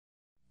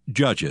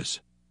Judges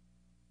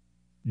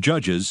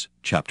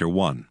chapter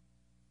 1.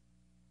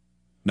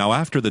 Now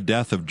after the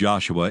death of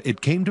Joshua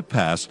it came to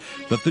pass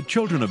that the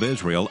children of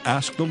Israel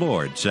asked the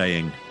Lord,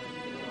 saying,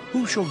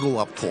 Who shall go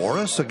up for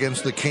us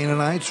against the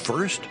Canaanites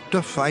first,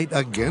 to fight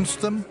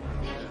against them?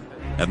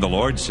 And the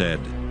Lord said,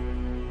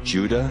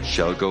 Judah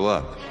shall go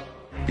up.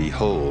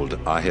 Behold,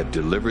 I have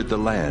delivered the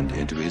land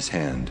into his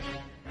hand.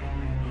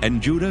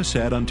 And Judah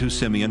said unto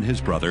Simeon his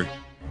brother,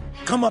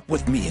 Come up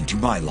with me into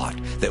my lot,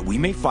 that we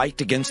may fight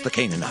against the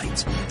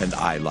Canaanites, and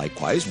I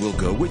likewise will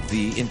go with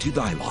thee into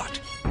thy lot.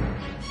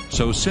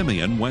 So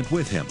Simeon went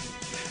with him,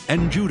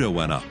 and Judah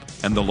went up,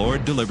 and the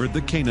Lord delivered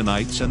the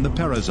Canaanites and the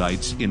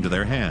Perizzites into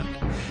their hand,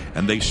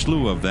 and they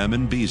slew of them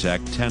in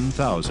Bezek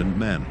 10,000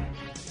 men.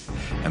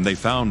 And they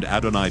found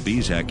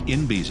Adoni-Bezek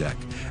in Bezek,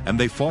 and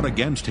they fought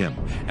against him,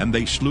 and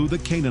they slew the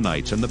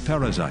Canaanites and the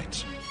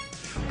Perizzites.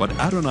 But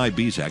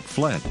Adoni-Bezek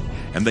fled,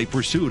 and they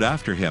pursued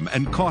after him,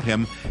 and caught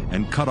him,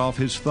 and cut off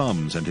his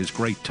thumbs and his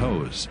great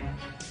toes.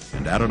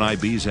 And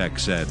Adoni-Bezek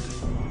said,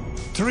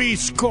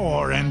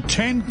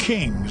 70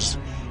 kings,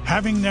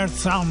 having their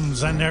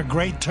thumbs and their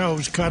great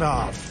toes cut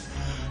off,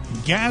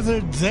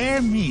 gathered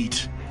their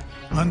meat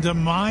unto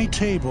my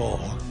table.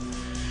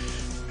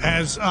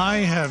 As I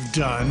have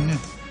done,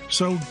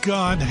 so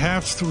God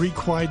hath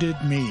requited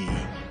me.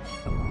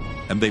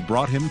 And they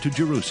brought him to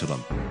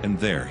Jerusalem, and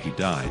there he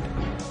died.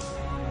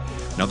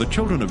 Now the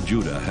children of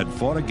Judah had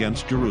fought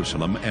against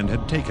Jerusalem, and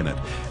had taken it,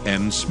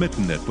 and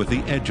smitten it with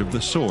the edge of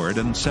the sword,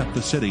 and set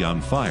the city on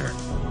fire.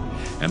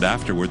 And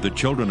afterward the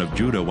children of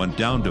Judah went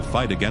down to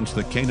fight against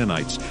the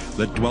Canaanites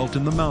that dwelt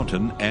in the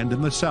mountain, and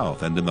in the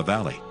south, and in the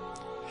valley.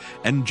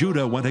 And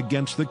Judah went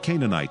against the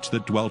Canaanites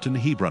that dwelt in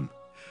Hebron.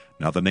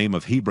 Now the name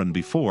of Hebron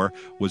before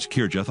was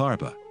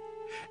Kirjath-arba.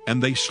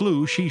 And they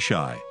slew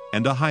Sheshai,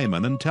 and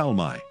Ahiman, and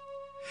Talmai.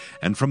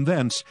 And from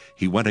thence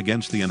he went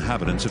against the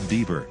inhabitants of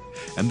Debir,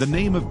 and the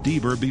name of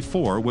Debir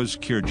before was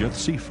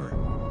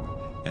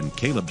Kirjath-sepher. And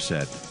Caleb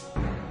said,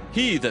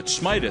 He that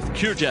smiteth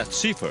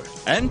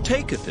Kirjath-sepher, and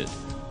taketh it,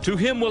 to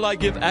him will I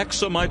give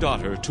Achsah my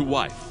daughter to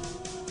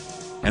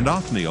wife. And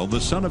Othniel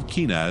the son of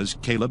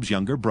Kenaz, Caleb's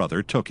younger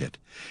brother, took it,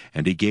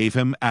 and he gave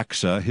him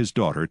Achsah his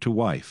daughter to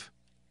wife.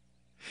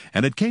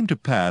 And it came to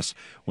pass,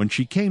 when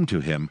she came to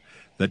him,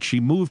 that she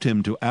moved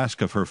him to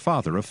ask of her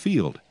father a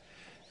field.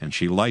 And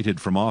she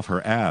lighted from off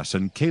her ass,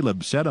 and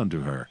Caleb said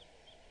unto her,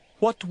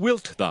 What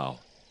wilt thou?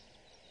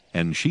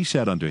 And she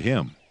said unto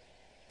him,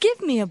 Give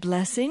me a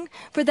blessing,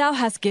 for thou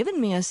hast given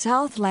me a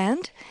south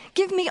land.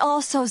 Give me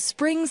also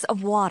springs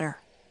of water.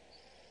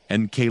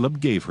 And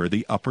Caleb gave her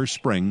the upper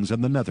springs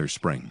and the nether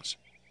springs.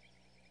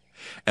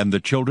 And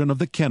the children of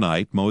the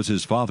Kenite,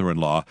 Moses'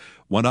 father-in-law,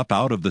 went up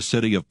out of the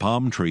city of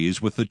palm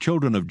trees with the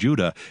children of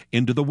Judah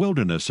into the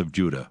wilderness of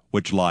Judah,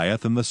 which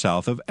lieth in the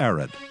south of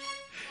Arad.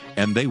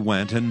 And they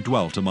went and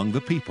dwelt among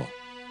the people.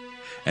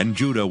 And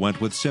Judah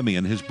went with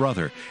Simeon his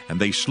brother,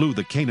 and they slew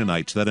the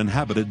Canaanites that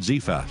inhabited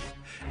Zephath,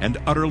 and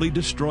utterly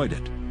destroyed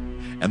it.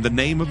 And the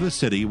name of the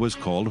city was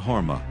called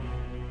Hormah.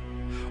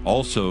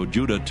 Also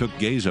Judah took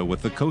Gaza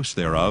with the coast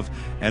thereof,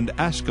 and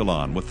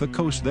Askelon with the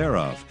coast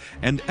thereof,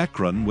 and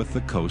Ekron with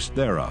the coast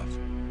thereof.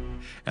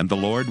 And the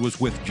Lord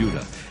was with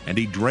Judah, and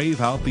he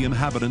drave out the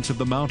inhabitants of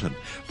the mountain,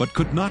 but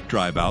could not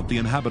drive out the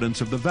inhabitants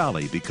of the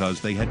valley,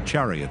 because they had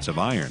chariots of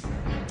iron.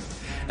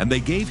 And they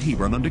gave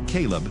Hebron unto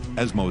Caleb,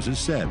 as Moses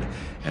said,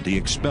 and he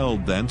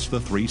expelled thence the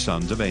 3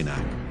 sons of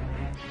Anak.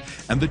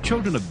 And the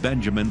children of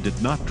Benjamin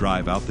did not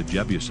drive out the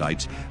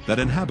Jebusites that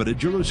inhabited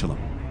Jerusalem,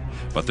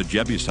 but the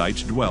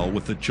Jebusites dwell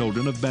with the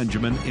children of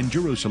Benjamin in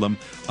Jerusalem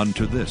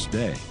unto this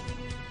day.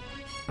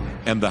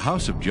 And the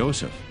house of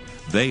Joseph,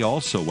 they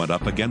also went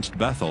up against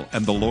Bethel,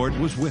 and the Lord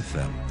was with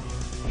them.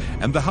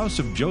 And the house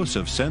of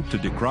Joseph sent to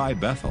decry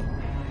Bethel.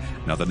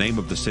 Now the name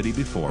of the city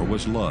before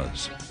was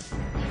Luz.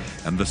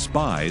 And the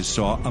spies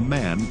saw a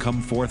man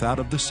come forth out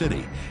of the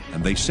city,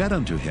 and they said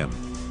unto him,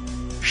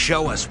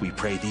 Show us, we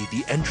pray thee,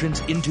 the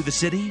entrance into the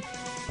city,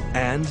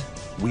 and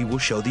we will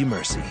show thee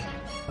mercy.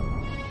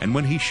 And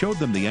when he showed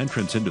them the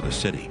entrance into the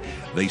city,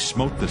 they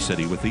smote the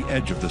city with the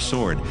edge of the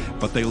sword,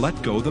 but they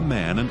let go the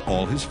man and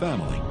all his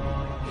family.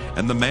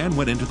 And the man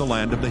went into the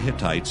land of the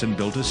Hittites, and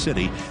built a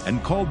city,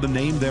 and called the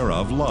name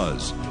thereof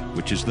Luz,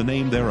 which is the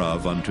name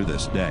thereof unto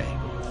this day.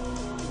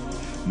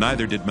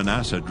 Neither did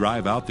Manasseh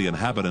drive out the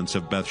inhabitants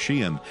of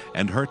Bethshean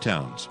and her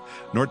towns,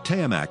 nor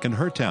Taanach and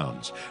her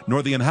towns,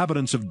 nor the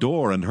inhabitants of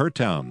Dor and her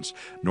towns,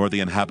 nor the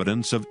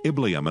inhabitants of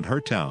Ibleam and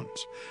her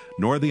towns,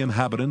 nor the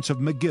inhabitants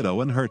of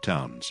Megiddo and her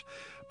towns.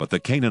 But the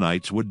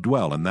Canaanites would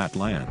dwell in that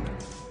land.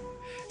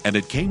 And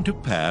it came to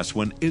pass,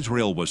 when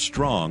Israel was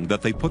strong,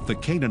 that they put the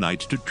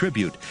Canaanites to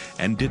tribute,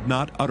 and did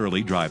not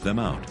utterly drive them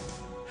out.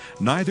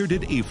 Neither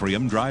did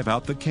Ephraim drive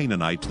out the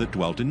Canaanites that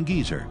dwelt in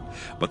Gezer,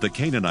 but the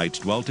Canaanites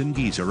dwelt in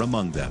Gezer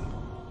among them.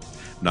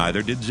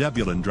 Neither did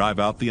Zebulun drive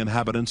out the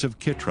inhabitants of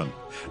Kitron,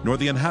 nor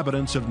the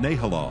inhabitants of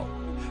Nahalal,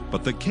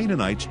 but the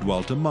Canaanites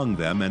dwelt among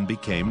them, and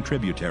became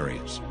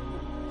tributaries.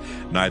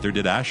 Neither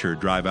did Asher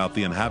drive out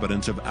the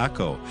inhabitants of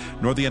Akko,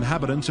 nor the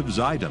inhabitants of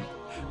Zidon,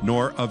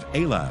 nor of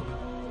Elab,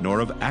 nor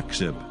of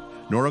Achzib,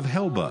 nor of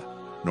Helba,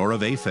 nor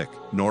of Aphek,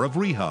 nor of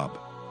Rehob.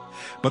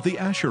 But the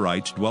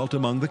Asherites dwelt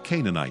among the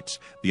Canaanites,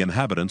 the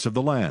inhabitants of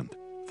the land,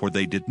 for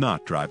they did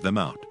not drive them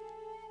out.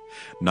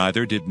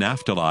 Neither did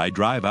Naphtali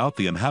drive out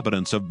the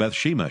inhabitants of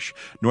Bethshemesh,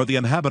 nor the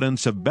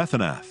inhabitants of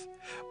Bethanath,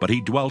 but he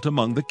dwelt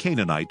among the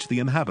Canaanites, the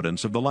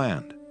inhabitants of the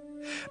land.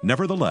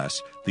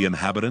 Nevertheless, the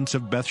inhabitants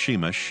of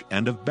Bethshemesh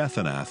and of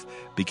Bethanath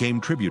became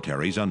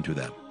tributaries unto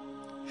them.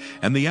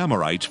 And the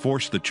Amorites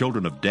forced the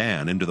children of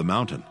Dan into the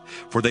mountain,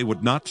 for they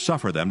would not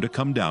suffer them to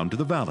come down to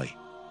the valley.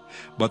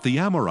 But the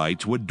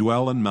Amorites would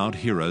dwell in Mount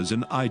Heres,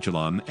 in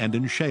Aijalon, and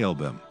in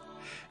Shaalbim.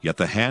 Yet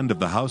the hand of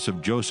the house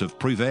of Joseph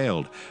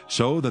prevailed,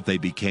 so that they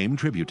became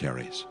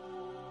tributaries.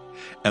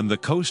 And the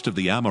coast of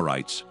the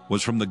Amorites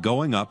was from the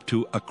going up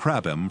to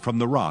Akrabim, from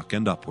the rock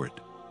and upward.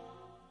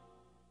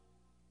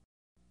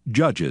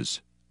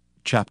 Judges,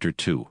 chapter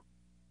 2.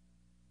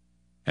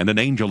 And an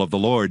angel of the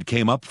Lord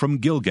came up from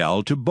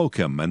Gilgal to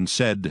Bochim, and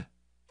said,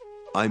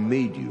 I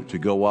made you to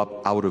go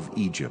up out of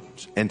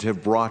Egypt, and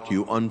have brought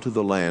you unto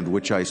the land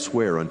which I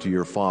swear unto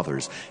your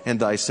fathers.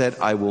 And I said,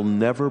 I will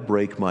never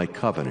break my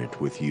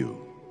covenant with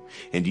you.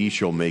 And ye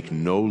shall make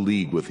no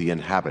league with the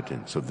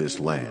inhabitants of this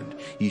land.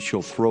 Ye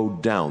shall throw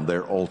down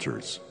their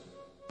altars.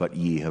 But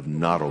ye have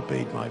not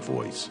obeyed my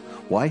voice.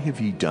 Why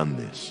have ye done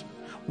this?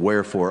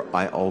 Wherefore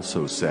I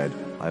also said,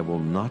 I will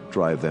not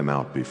drive them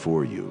out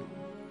before you,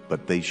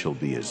 but they shall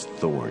be as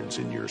thorns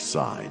in your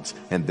sides,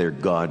 and their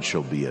God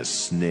shall be a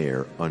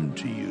snare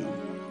unto you.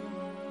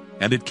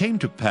 And it came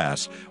to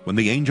pass, when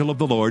the angel of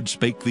the Lord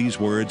spake these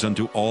words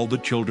unto all the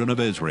children of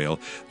Israel,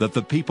 that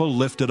the people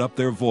lifted up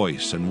their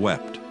voice and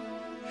wept.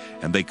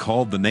 And they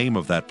called the name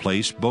of that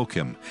place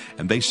Bochim,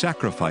 and they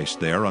sacrificed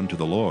there unto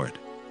the Lord.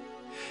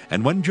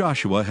 And when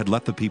Joshua had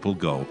let the people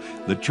go,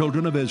 the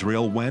children of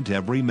Israel went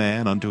every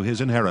man unto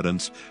his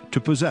inheritance to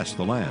possess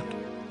the land.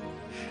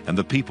 And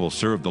the people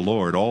served the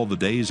Lord all the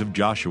days of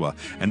Joshua,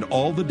 and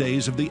all the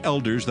days of the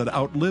elders that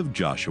outlived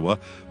Joshua,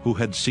 who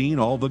had seen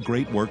all the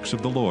great works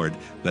of the Lord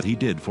that he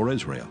did for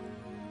Israel.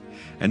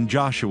 And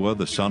Joshua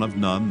the son of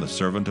Nun, the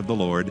servant of the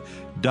Lord,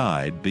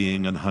 died,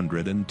 being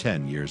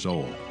 110 years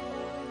old.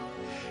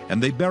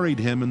 And they buried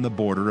him in the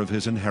border of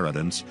his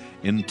inheritance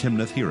in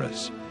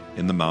Timnath-Heres,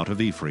 in the mount of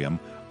Ephraim,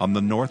 on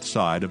the north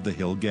side of the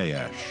hill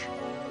Gaash.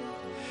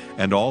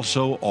 And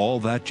also all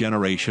that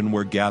generation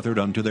were gathered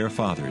unto their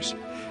fathers.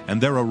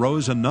 And there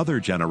arose another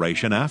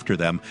generation after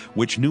them,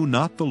 which knew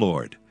not the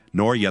Lord,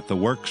 nor yet the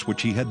works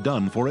which he had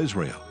done for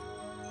Israel.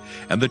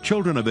 And the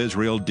children of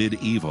Israel did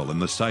evil in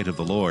the sight of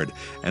the Lord,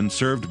 and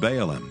served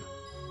Baalim.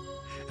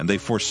 And they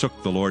forsook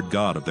the Lord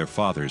God of their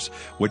fathers,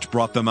 which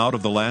brought them out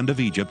of the land of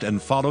Egypt, and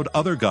followed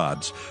other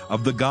gods,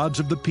 of the gods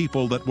of the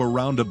people that were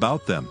round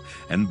about them,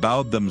 and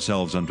bowed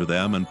themselves unto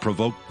them, and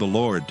provoked the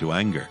Lord to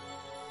anger.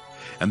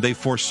 And they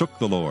forsook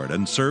the Lord,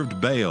 and served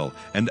Baal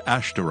and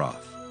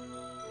Ashtaroth.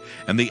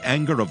 And the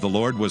anger of the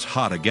Lord was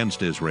hot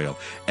against Israel,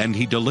 and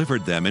he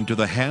delivered them into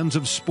the hands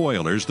of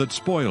spoilers that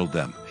spoiled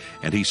them,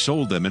 and he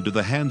sold them into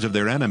the hands of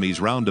their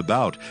enemies round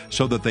about,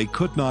 so that they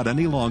could not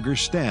any longer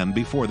stand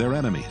before their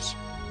enemies.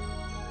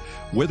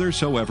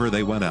 Whithersoever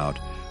they went out,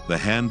 the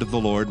hand of the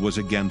Lord was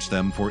against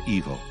them for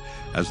evil,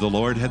 as the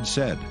Lord had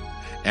said,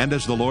 and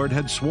as the Lord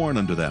had sworn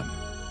unto them,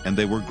 and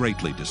they were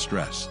greatly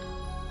distressed.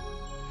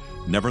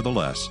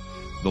 Nevertheless,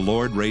 the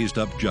Lord raised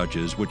up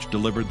judges, which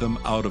delivered them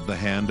out of the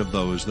hand of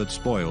those that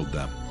spoiled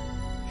them.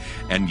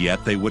 And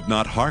yet they would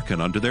not hearken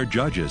unto their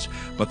judges,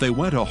 but they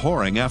went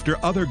a-whoring after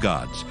other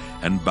gods,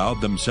 and bowed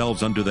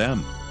themselves unto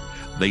them.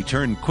 They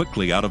turned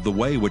quickly out of the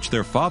way which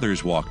their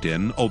fathers walked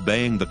in,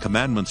 obeying the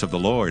commandments of the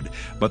Lord,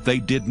 but they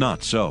did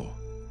not so.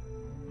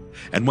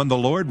 And when the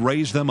Lord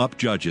raised them up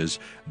judges,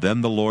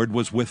 then the Lord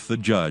was with the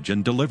judge,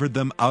 and delivered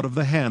them out of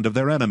the hand of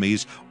their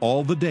enemies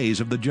all the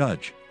days of the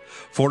judge.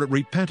 For it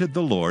repented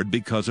the Lord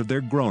because of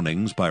their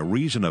groanings by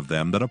reason of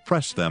them that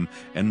oppressed them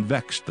and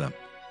vexed them.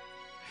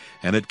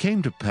 And it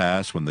came to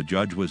pass, when the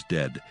judge was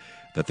dead,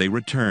 that they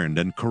returned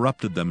and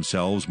corrupted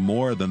themselves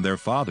more than their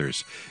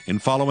fathers, in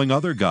following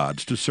other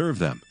gods to serve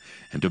them,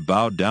 and to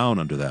bow down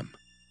unto them.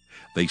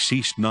 They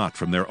ceased not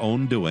from their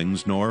own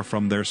doings, nor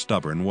from their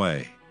stubborn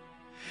way.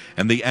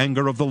 And the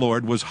anger of the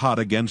Lord was hot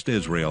against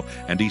Israel,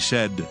 and he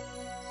said,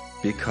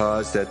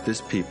 Because that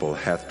this people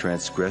hath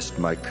transgressed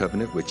my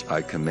covenant which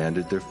I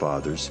commanded their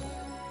fathers,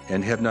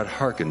 and have not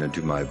hearkened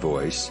unto my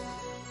voice,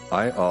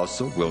 I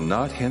also will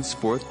not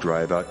henceforth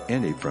drive out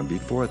any from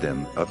before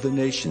them of the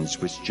nations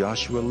which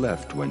Joshua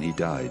left when he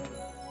died,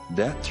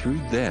 that through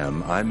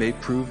them I may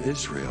prove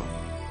Israel,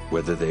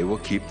 whether they will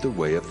keep the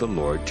way of the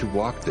Lord to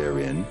walk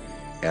therein,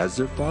 as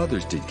their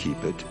fathers did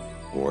keep it,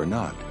 or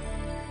not.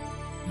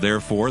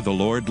 Therefore the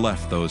Lord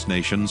left those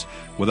nations,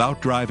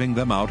 without driving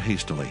them out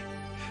hastily,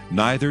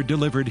 neither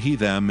delivered he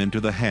them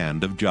into the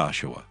hand of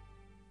Joshua.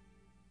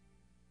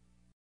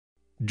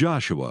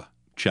 Joshua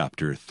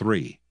chapter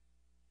 3.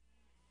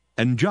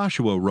 And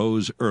Joshua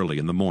rose early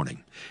in the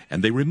morning,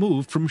 and they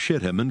removed from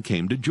Shittim and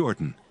came to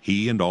Jordan,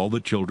 he and all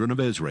the children of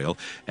Israel,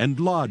 and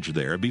lodged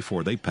there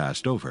before they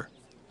passed over.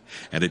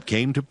 And it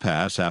came to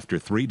pass after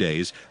 3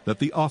 days that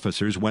the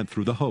officers went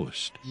through the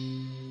host.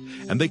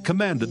 And they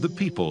commanded the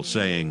people,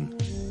 saying,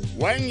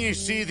 When ye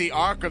see the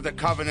ark of the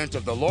covenant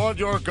of the Lord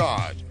your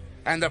God,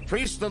 and the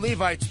priests the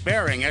Levites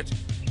bearing it,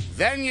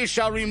 then ye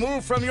shall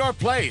remove from your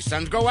place,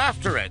 and go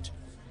after it.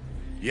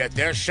 Yet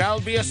there shall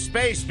be a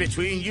space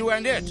between you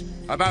and it,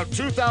 about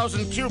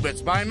 2,000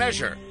 cubits by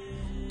measure.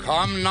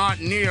 Come not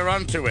near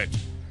unto it,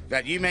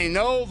 that ye may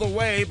know the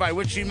way by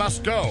which ye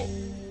must go,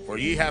 for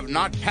ye have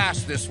not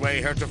passed this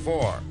way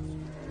heretofore.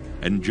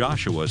 And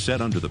Joshua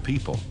said unto the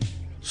people,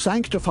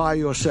 Sanctify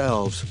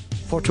yourselves,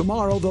 for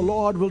tomorrow the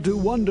Lord will do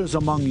wonders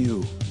among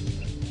you.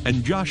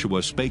 And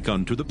Joshua spake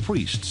unto the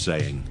priests,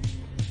 saying,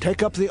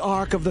 Take up the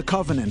ark of the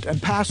covenant,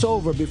 and pass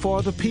over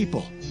before the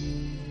people.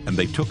 And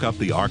they took up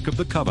the ark of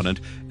the covenant,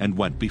 and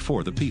went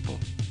before the people.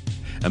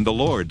 And the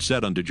Lord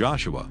said unto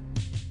Joshua,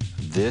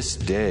 This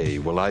day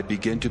will I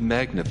begin to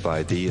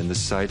magnify thee in the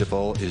sight of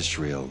all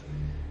Israel,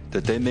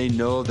 that they may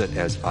know that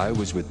as I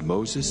was with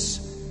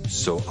Moses,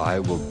 so I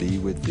will be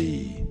with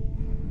thee.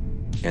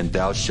 And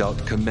thou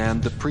shalt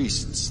command the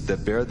priests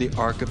that bear the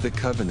ark of the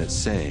covenant,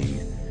 saying,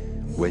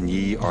 When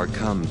ye are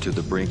come to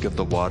the brink of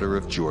the water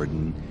of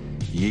Jordan,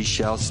 ye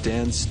shall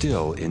stand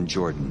still in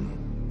Jordan.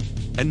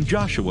 And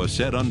Joshua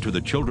said unto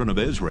the children of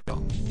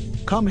Israel,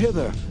 Come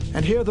hither,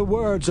 and hear the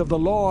words of the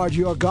Lord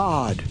your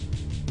God.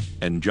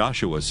 And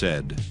Joshua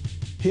said,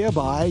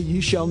 Hereby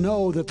ye shall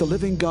know that the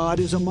living God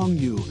is among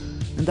you,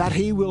 and that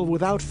he will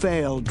without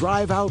fail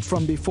drive out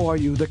from before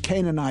you the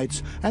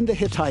Canaanites, and the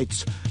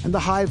Hittites, and the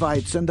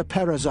Hivites, and the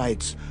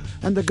Perizzites,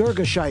 and the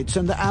Girgashites,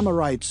 and the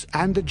Amorites,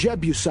 and the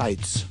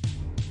Jebusites.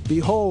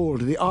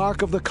 Behold, the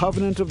ark of the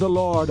covenant of the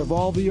Lord of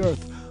all the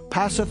earth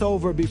passeth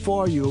over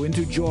before you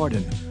into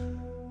Jordan.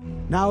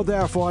 Now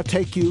therefore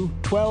take you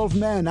 12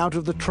 men out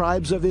of the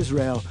tribes of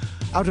Israel,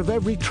 out of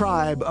every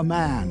tribe a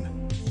man.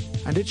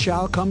 And it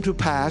shall come to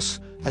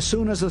pass, as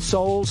soon as the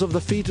soles of the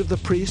feet of the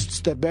priests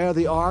that bear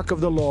the ark of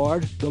the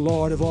Lord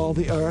of all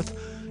the earth,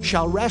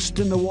 shall rest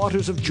in the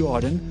waters of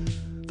Jordan,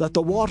 that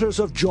the waters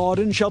of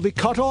Jordan shall be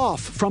cut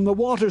off from the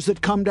waters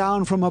that come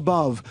down from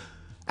above,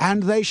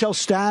 and they shall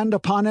stand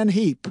upon an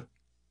heap.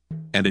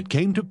 And it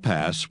came to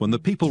pass, when the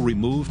people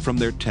removed from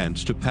their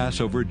tents to pass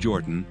over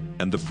Jordan,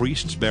 and the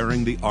priests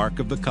bearing the ark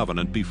of the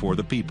covenant before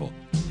the people,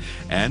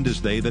 and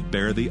as they that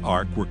bear the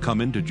ark were come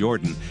into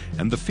Jordan,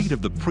 and the feet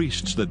of the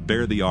priests that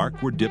bear the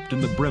ark were dipped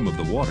in the brim of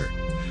the water,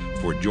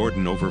 for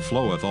Jordan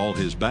overfloweth all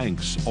his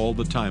banks all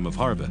the time of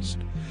harvest,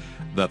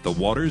 that the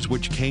waters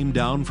which came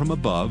down from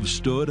above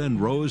stood and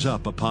rose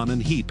up upon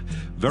an heap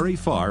very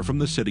far from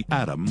the city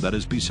Adam that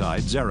is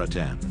beside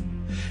Zaratan.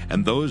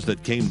 And those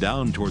that came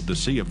down toward the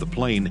sea of the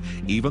plain,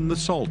 even the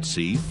salt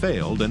sea,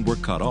 failed and were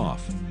cut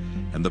off.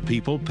 And the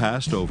people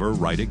passed over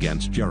right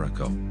against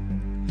Jericho.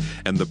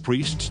 And the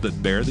priests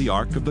that bear the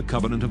ark of the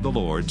covenant of the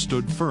Lord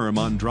stood firm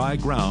on dry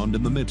ground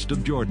in the midst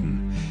of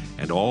Jordan.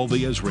 And all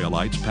the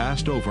Israelites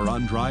passed over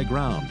on dry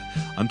ground,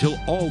 until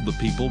all the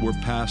people were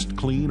passed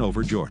clean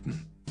over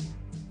Jordan.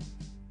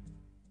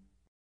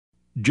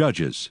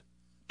 Judges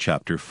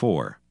chapter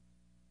 4.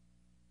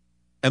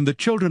 And the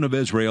children of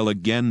Israel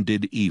again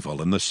did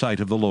evil in the sight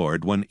of the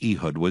Lord when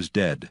Ehud was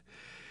dead.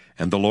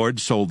 And the Lord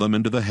sold them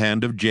into the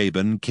hand of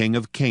Jabin, king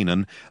of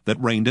Canaan,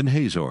 that reigned in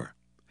Hazor,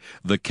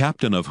 the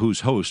captain of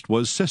whose host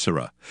was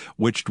Sisera,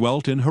 which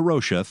dwelt in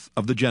Harosheth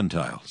of the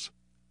Gentiles.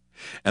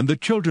 And the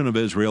children of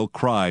Israel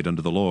cried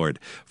unto the Lord,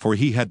 for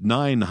he had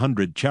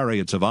 900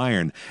 chariots of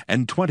iron,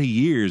 and 20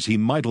 years he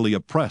mightily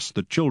oppressed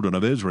the children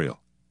of Israel.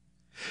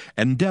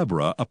 And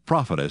Deborah, a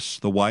prophetess,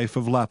 the wife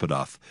of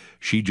Lapidoth,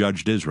 she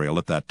judged Israel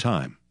at that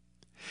time.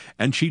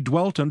 And she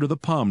dwelt under the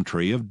palm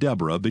tree of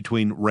Deborah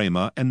between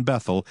Ramah and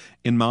Bethel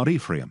in Mount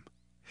Ephraim.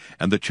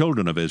 And the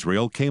children of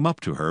Israel came up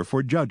to her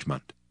for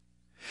judgment.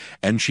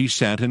 And she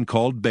sent and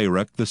called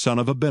Barak the son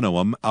of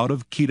Abinoam out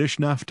of Kedesh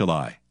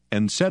Naphtali,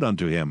 and said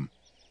unto him,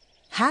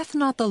 Hath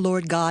not the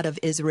Lord God of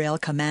Israel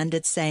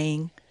commanded,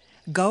 saying,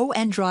 Go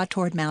and draw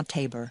toward Mount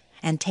Tabor,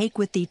 and take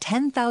with thee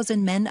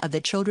 10,000 men of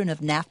the children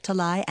of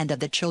Naphtali and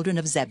of the children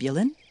of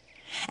Zebulun?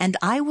 And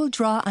I will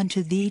draw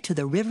unto thee to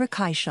the river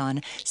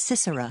Kishon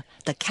Sisera,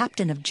 the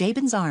captain of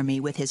Jabin's army,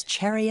 with his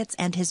chariots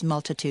and his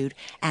multitude,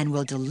 and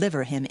will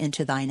deliver him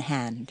into thine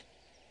hand.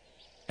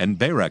 And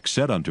Barak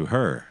said unto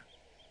her,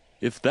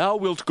 If thou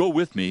wilt go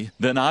with me,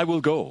 then I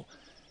will go.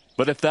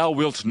 But if thou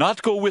wilt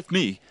not go with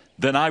me,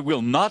 then I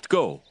will not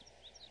go.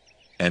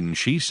 And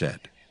she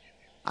said,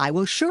 I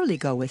will surely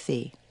go with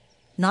thee.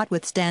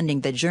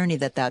 Notwithstanding the journey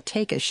that thou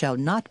takest shall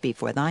not be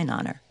for thine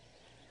honor.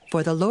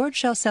 For the Lord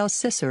shall sell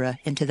Sisera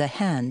into the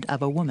hand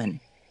of a woman.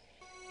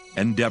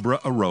 And Deborah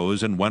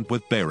arose and went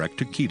with Barak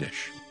to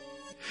Kedesh.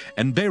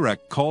 And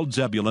Barak called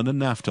Zebulun and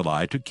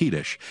Naphtali to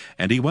Kedesh,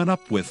 and he went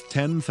up with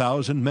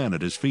 10,000 men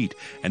at his feet,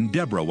 and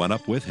Deborah went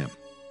up with him.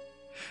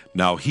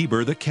 Now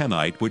Heber the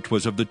Kenite, which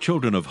was of the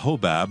children of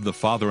Hobab, the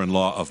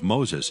father-in-law of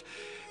Moses,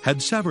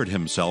 had severed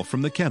himself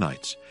from the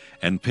Kenites,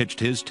 and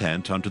pitched his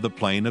tent unto the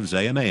plain of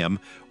Zaanaim,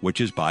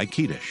 which is by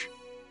Kedesh.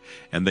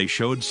 And they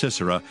showed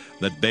Sisera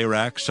that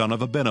Barak son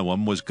of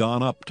Abinoam was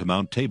gone up to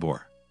Mount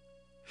Tabor.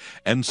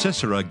 And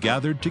Sisera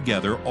gathered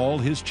together all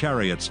his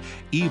chariots,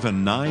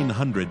 even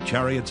 900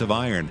 chariots of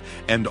iron,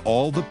 and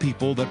all the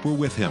people that were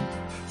with him,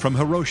 from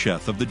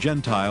Harosheth of the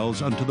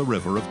Gentiles unto the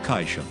river of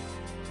Kishon.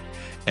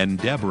 And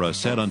Deborah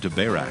said unto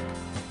Barak,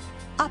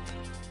 Up,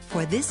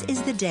 for this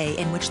is the day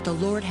in which the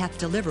Lord hath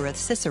delivereth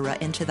Sisera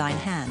into thine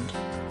hand.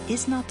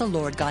 Is not the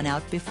Lord gone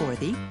out before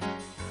thee?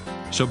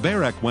 So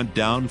Barak went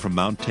down from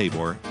Mount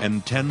Tabor,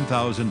 and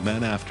 10,000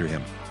 men after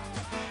him.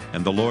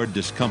 And the Lord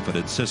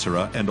discomfited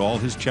Sisera and all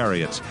his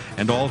chariots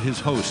and all his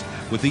host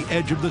with the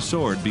edge of the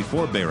sword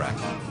before Barak,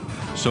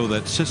 so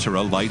that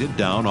Sisera lighted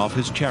down off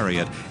his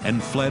chariot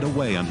and fled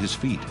away on his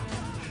feet.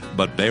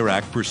 But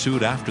Barak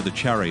pursued after the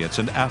chariots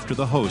and after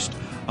the host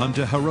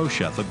unto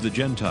Harosheth of the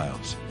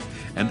Gentiles.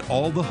 And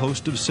all the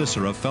host of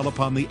Sisera fell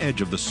upon the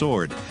edge of the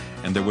sword,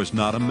 and there was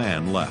not a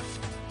man left.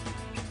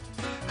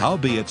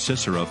 Howbeit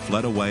Sisera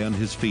fled away on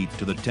his feet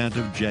to the tent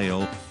of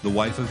Jael, the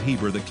wife of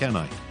Heber the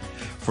Kenite.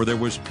 For there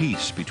was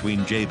peace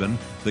between Jabin,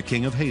 the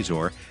king of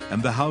Hazor,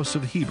 and the house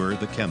of Heber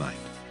the Kenite.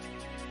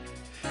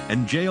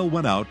 And Jael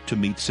went out to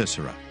meet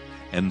Sisera,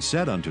 and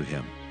said unto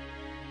him,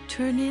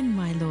 Turn in,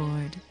 my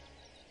lord.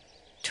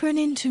 Turn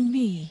in to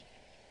me.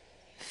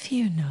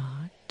 Fear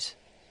not.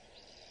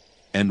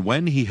 And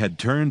when he had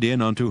turned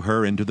in unto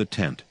her into the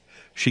tent,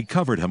 she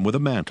covered him with a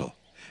mantle.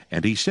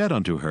 And he said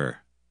unto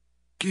her,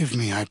 Give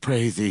me, I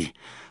pray thee,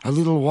 a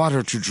little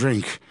water to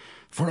drink,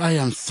 for I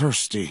am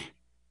thirsty.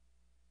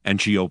 And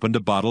she opened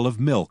a bottle of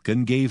milk,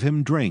 and gave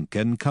him drink,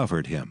 and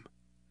covered him.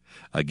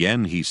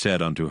 Again he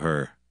said unto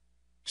her,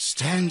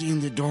 Stand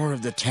in the door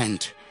of the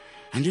tent,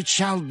 and it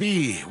shall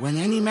be, when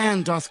any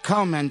man doth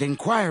come and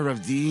inquire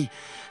of thee,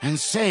 and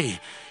say,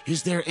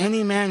 Is there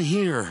any man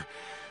here?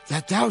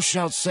 That thou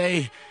shalt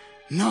say,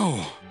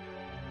 No.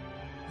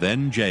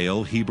 Then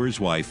Jael, Heber's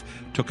wife,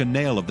 took a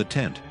nail of the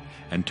tent,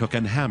 and took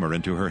an hammer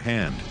into her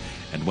hand,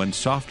 and went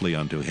softly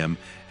unto him,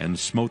 and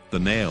smote the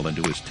nail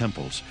into his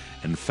temples,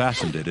 and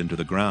fastened it into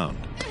the ground.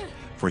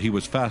 For he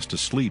was fast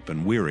asleep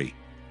and weary.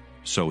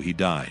 So he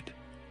died.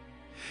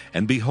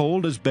 And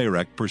behold, as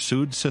Barak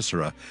pursued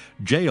Sisera,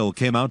 Jael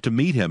came out to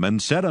meet him,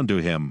 and said unto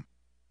him,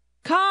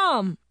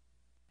 Come,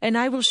 and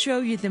I will show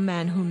you the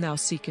man whom thou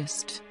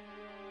seekest.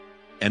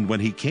 And when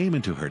he came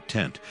into her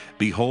tent,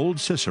 behold,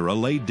 Sisera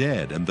lay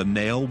dead, and the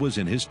nail was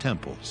in his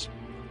temples.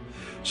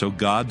 So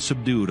God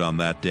subdued on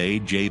that day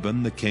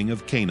Jabin the king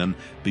of Canaan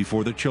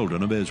before the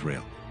children of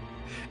Israel.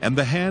 And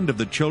the hand of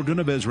the children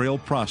of Israel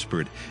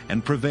prospered,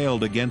 and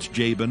prevailed against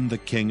Jabin the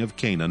king of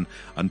Canaan,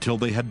 until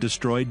they had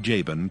destroyed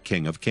Jabin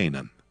king of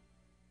Canaan.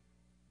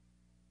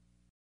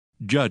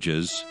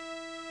 Judges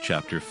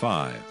chapter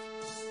 5.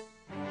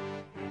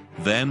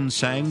 Then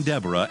sang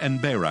Deborah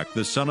and Barak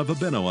the son of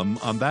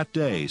Abinoam on that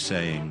day,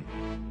 saying,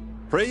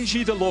 Praise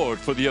ye the Lord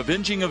for the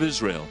avenging of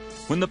Israel,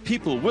 when the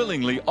people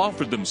willingly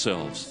offered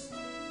themselves.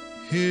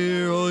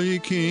 Hear, all ye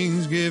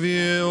kings, give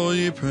ear, all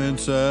ye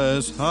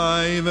princes.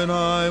 I, even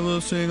I, will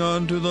sing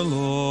unto the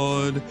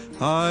Lord.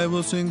 I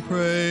will sing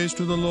praise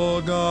to the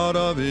Lord God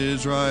of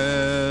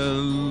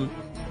Israel.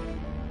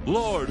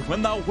 Lord,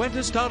 when thou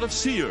wentest out of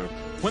Seir,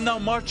 when thou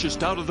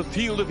marchest out of the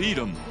field of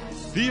Edom,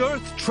 the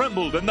earth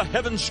trembled and the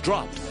heavens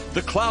dropped,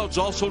 the clouds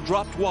also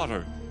dropped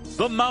water.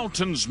 The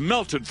mountains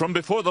melted from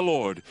before the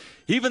Lord,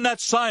 even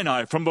that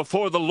Sinai from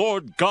before the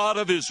Lord God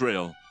of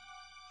Israel.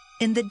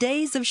 In the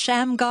days of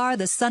Shamgar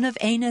the son of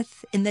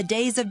Anath, in the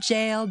days of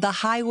Jael, the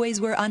highways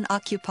were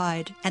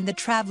unoccupied, and the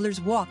travelers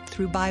walked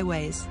through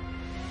byways.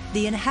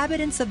 The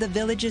inhabitants of the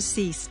villages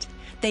ceased.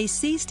 They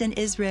ceased in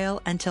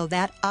Israel until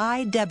that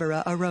I,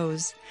 Deborah,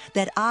 arose,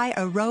 that I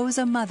arose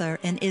a mother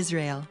in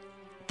Israel.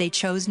 They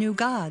chose new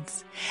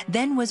gods.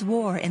 Then was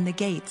war in the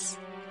gates.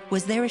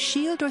 Was there a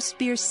shield or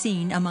spear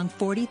seen among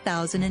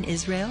 40,000 in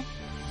Israel?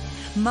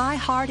 My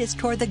heart is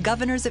toward the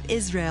governors of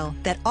Israel,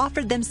 that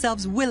offered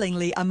themselves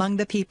willingly among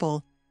the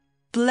people.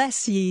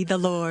 Bless ye the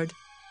Lord.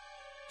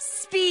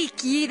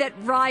 Speak, ye that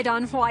ride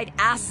on white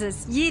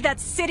asses, ye that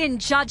sit in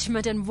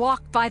judgment and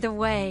walk by the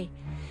way.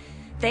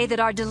 They that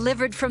are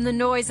delivered from the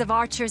noise of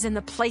archers in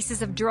the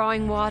places of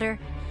drawing water,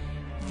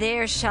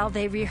 there shall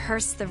they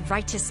rehearse the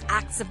righteous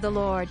acts of the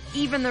Lord,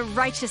 even the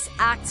righteous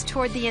acts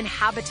toward the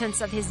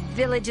inhabitants of his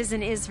villages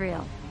in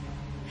Israel.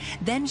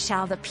 Then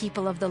shall the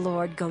people of the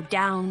Lord go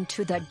down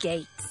to the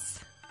gates.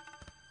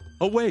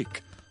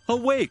 Awake,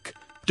 awake,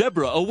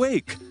 Deborah,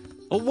 awake,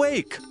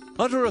 awake,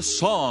 utter a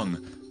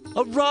song.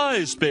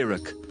 Arise,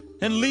 Barak,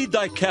 and lead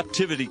thy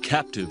captivity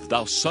captive,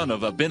 thou son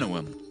of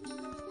Abinoam.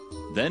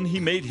 Then he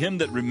made him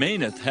that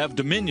remaineth have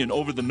dominion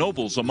over the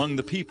nobles among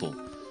the people.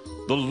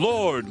 The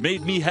Lord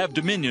made me have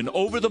dominion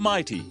over the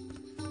mighty.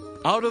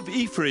 Out of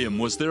Ephraim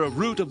was there a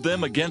root of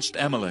them against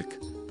Amalek.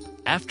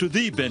 After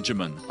thee,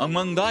 Benjamin,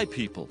 among thy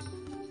people.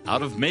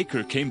 Out of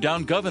Machir came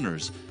down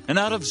governors, and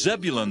out of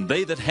Zebulun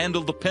they that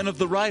handled the pen of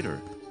the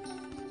writer.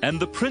 And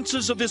the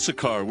princes of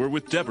Issachar were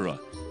with Deborah,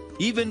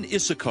 even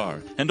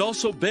Issachar, and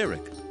also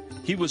Barak.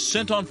 He was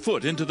sent on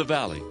foot into the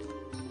valley.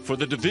 For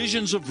the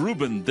divisions of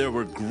Reuben there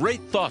were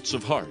great thoughts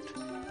of heart.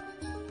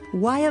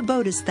 Why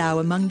abodest thou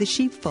among the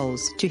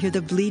sheepfolds, to hear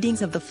the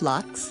bleatings of the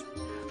flocks?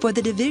 For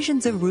the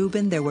divisions of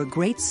Reuben there were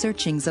great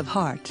searchings of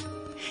heart.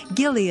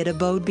 Gilead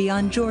abode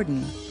beyond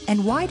Jordan,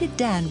 and why did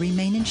Dan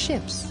remain in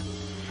ships?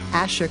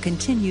 Asher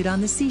continued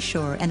on the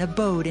seashore and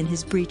abode in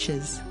his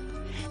breaches.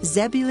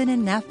 Zebulun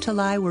and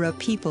Naphtali were a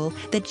people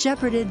that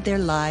jeoparded their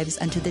lives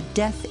unto the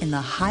death in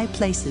the high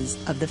places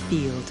of the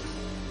field.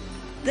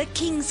 The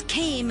kings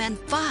came and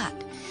fought.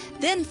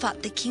 Then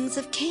fought the kings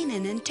of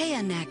Canaan and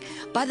Taanach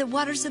by the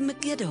waters of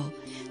Megiddo.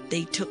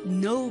 They took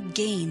no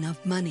gain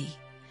of money.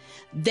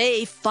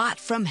 They fought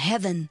from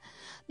heaven.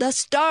 The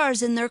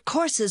stars in their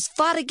courses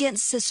fought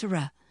against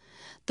Sisera.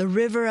 The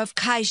river of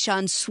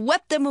Kishon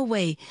swept them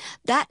away,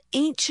 that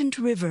ancient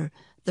river,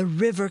 the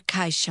river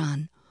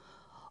Kishon.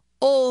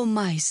 O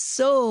my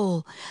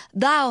soul,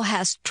 thou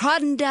hast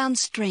trodden down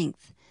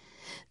strength.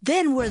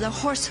 Then were the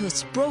horse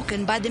hoofs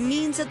broken by the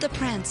means of the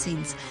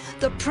prancings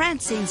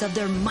of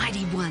their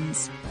mighty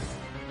ones.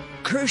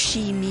 Curse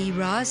ye me,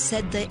 Ra,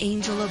 said the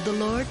angel of the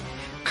Lord.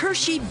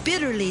 Curse ye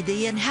bitterly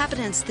the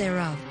inhabitants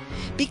thereof,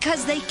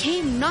 because they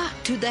came not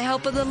to the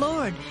help of the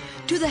Lord,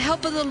 to the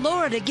help of the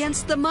Lord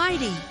against the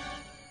mighty.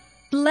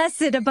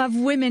 Blessed above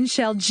women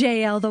shall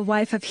Jael, the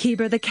wife of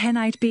Heber the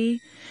Kenite,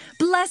 be.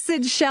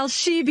 Blessed shall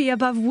she be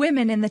above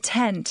women in the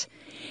tent.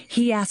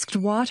 He asked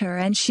water,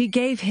 and she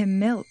gave him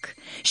milk.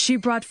 She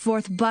brought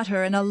forth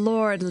butter in a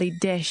lordly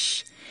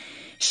dish.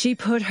 She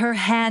put her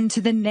hand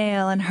to the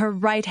nail, and her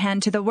right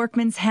hand to the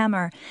workman's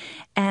hammer.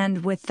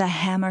 And with the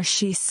hammer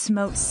she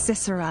smote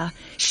Sisera.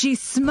 She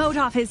smote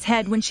off his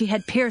head when she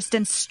had pierced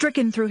and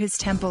stricken through his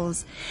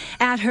temples.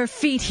 At her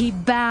feet he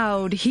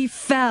bowed, he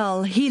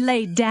fell, he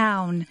lay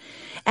down.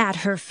 At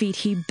her feet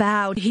he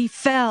bowed, he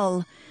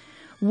fell.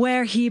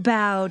 Where he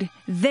bowed,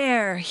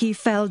 there he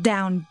fell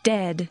down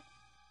dead.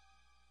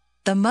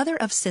 The mother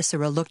of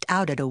Sisera looked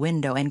out at a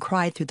window and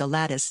cried through the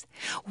lattice,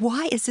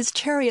 Why is his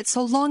chariot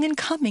so long in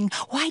coming?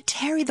 Why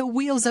tarry the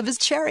wheels of his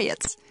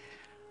chariots?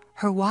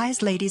 Her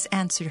wise ladies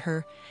answered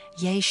her,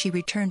 yea, she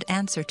returned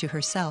answer to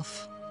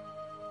herself.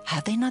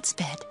 Have they not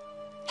sped?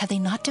 Have they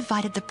not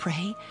divided the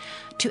prey?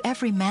 To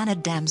every man a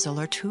damsel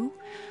or two?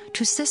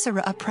 To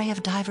Sisera a prey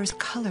of divers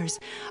colors,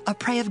 a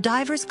prey of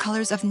divers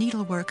colors of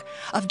needlework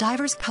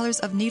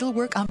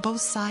on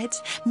both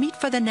sides, meat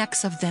for the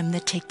necks of them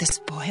that take the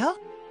spoil?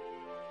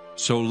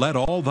 So let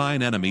all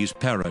thine enemies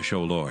perish,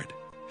 O Lord.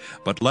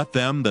 But let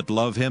them that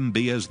love him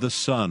be as the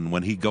sun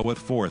when he goeth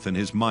forth in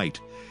his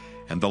might.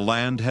 And the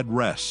land had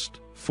rest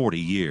 40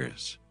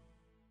 years.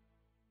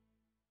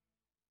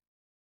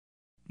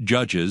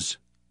 Judges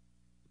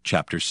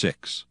chapter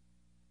 6.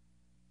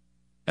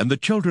 And the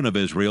children of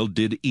Israel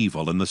did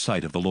evil in the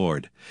sight of the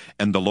Lord,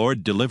 and the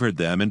Lord delivered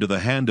them into the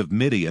hand of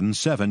Midian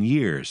 7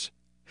 years.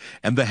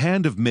 And the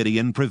hand of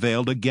Midian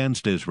prevailed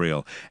against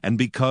Israel, and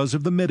because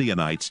of the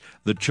Midianites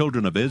the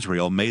children of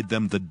Israel made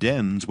them the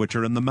dens which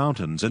are in the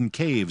mountains, and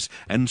caves,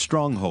 and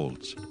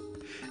strongholds.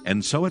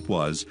 And so it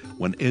was,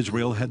 when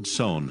Israel had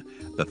sown,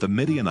 that the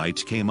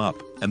Midianites came up,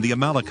 and the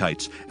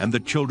Amalekites, and the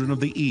children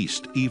of the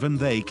east, even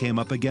they came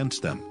up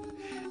against them.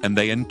 And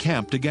they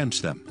encamped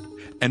against them,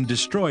 and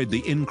destroyed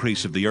the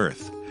increase of the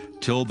earth,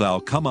 till thou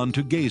come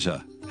unto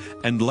Gaza,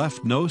 and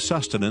left no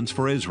sustenance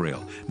for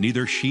Israel,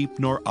 neither sheep,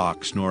 nor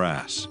ox, nor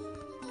ass.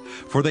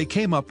 For they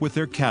came up with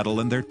their cattle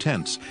and their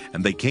tents,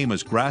 and they came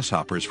as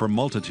grasshoppers for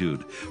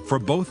multitude, for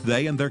both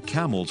they and their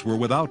camels were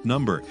without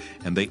number,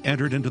 and they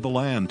entered into the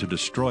land to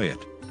destroy it.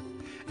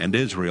 And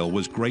Israel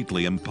was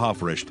greatly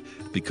impoverished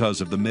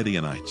because of the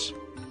Midianites,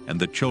 and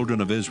the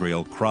children of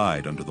Israel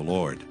cried unto the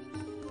Lord.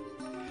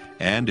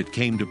 And it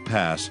came to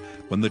pass,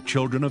 when the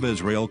children of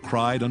Israel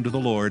cried unto the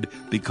Lord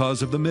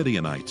because of the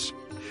Midianites,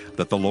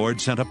 that the Lord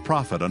sent a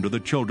prophet unto the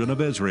children of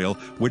Israel,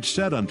 which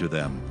said unto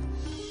them,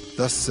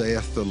 Thus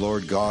saith the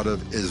Lord God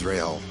of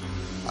Israel,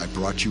 I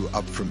brought you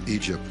up from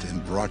Egypt,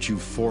 and brought you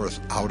forth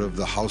out of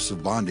the house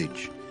of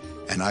bondage.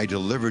 And I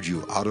delivered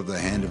you out of the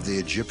hand of the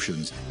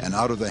Egyptians, and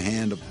out of the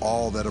hand of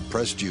all that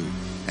oppressed you,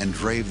 and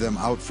drave them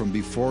out from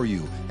before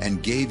you,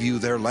 and gave you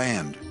their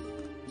land.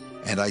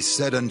 And I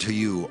said unto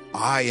you,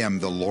 I am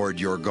the Lord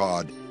your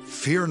God.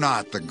 Fear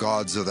not the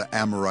gods of the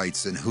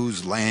Amorites, in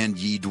whose land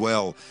ye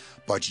dwell,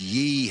 but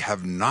ye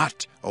have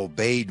not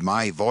obeyed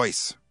my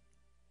voice.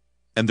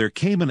 And there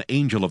came an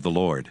angel of the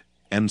Lord,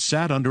 and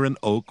sat under an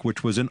oak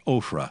which was in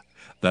Ophrah,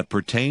 that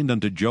pertained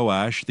unto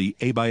Joash the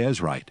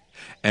Abiezrite.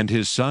 And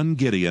his son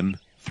Gideon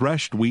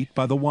threshed wheat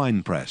by the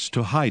winepress,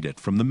 to hide it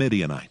from the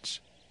Midianites.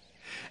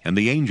 And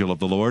the angel of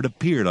the Lord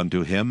appeared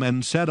unto him,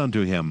 and said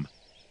unto him,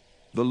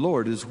 The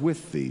Lord is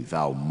with thee,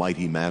 thou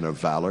mighty man of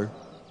valor.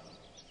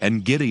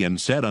 And Gideon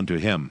said unto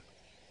him,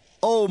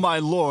 O my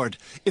Lord,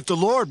 if the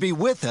Lord be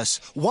with us,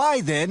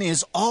 why then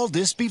is all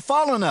this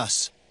befallen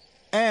us?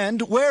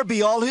 And where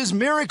be all his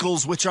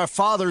miracles which our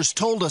fathers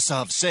told us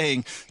of,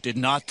 saying, Did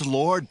not the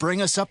Lord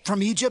bring us up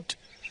from Egypt?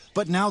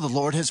 But now the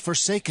Lord has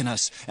forsaken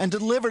us, and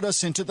delivered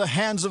us into the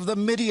hands of the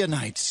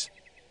Midianites.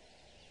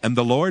 And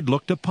the Lord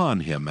looked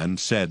upon him, and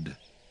said,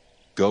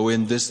 Go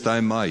in this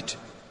thy might,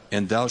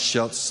 and thou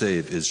shalt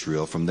save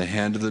Israel from the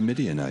hand of the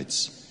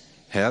Midianites.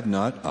 Have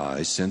not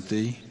I sent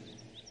thee?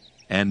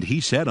 And he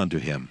said unto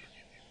him,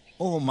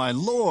 O my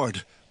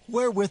Lord,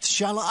 Wherewith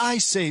shall I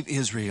save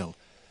Israel?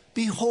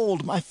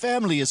 Behold, my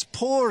family is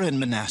poor in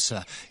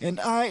Manasseh, and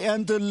I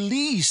am the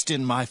least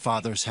in my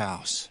father's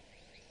house.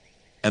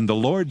 And the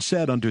Lord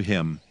said unto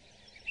him,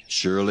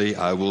 Surely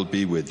I will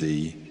be with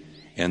thee,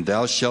 and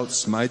thou shalt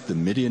smite the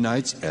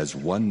Midianites as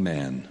one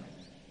man.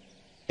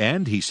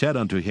 And he said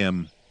unto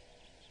him,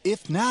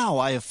 If now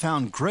I have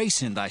found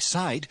grace in thy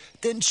sight,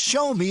 then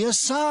show me a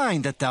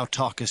sign that thou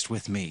talkest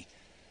with me.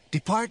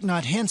 Depart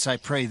not hence, I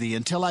pray thee,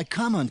 until I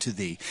come unto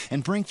thee,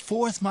 and bring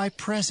forth my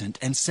present,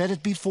 and set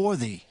it before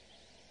thee.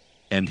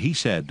 And he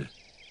said,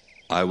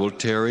 I will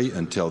tarry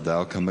until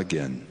thou come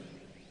again.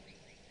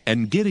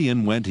 And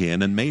Gideon went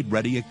in and made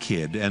ready a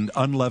kid and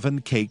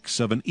unleavened cakes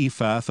of an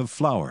ephah of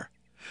flour.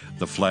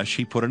 The flesh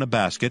he put in a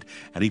basket,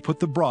 and he put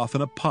the broth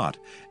in a pot,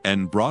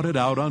 and brought it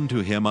out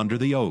unto him under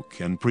the oak,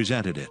 and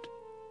presented it.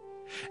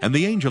 And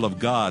the angel of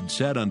God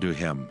said unto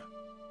him,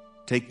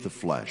 Take the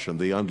flesh and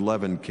the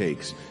unleavened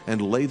cakes,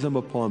 and lay them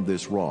upon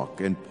this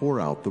rock, and pour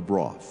out the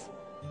broth.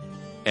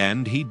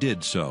 And he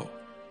did so.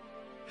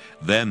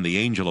 Then the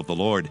angel of the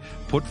Lord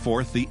put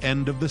forth the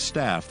end of the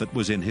staff that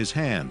was in his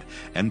hand,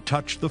 and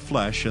touched the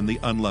flesh and the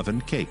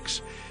unleavened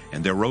cakes.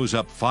 And there rose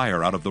up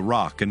fire out of the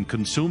rock, and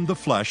consumed the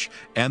flesh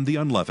and the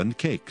unleavened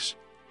cakes.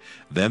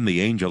 Then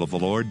the angel of the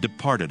Lord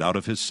departed out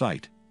of his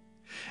sight.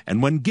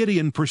 And when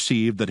Gideon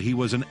perceived that he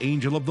was an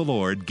angel of the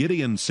Lord,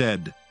 Gideon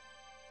said,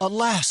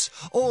 Alas,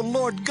 O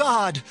Lord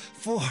God,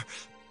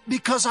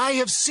 because I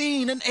have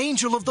seen an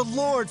angel of the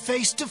Lord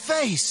face to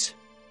face.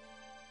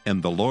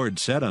 And the Lord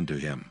said unto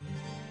him,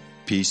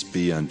 Peace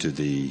be unto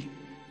thee.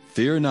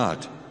 Fear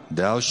not,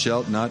 thou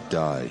shalt not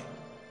die.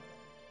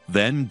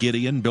 Then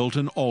Gideon built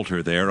an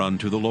altar there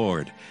unto the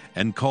Lord,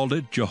 and called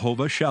it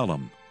Jehovah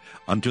Shalom.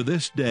 Unto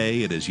this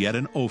day it is yet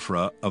an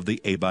Ophrah of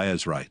the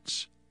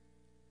Abiezrites.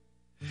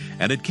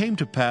 And it came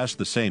to pass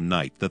the same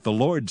night that the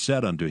Lord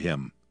said unto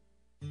him,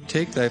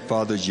 Take thy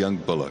father's young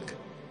bullock,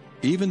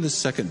 even the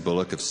second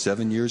bullock of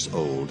 7 years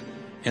old,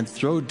 and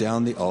throw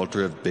down the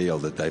altar of Baal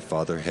that thy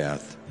father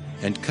hath,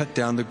 and cut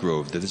down the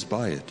grove that is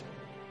by it.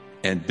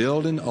 And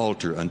build an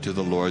altar unto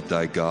the Lord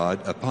thy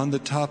God upon the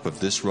top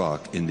of this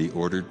rock in the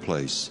ordered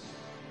place.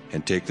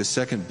 And take the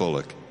second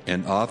bullock,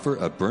 and offer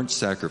a burnt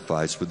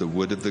sacrifice with the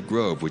wood of the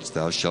grove which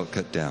thou shalt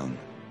cut down.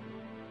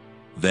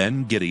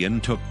 Then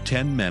Gideon took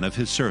 10 men of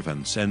his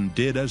servants, and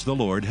did as the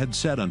Lord had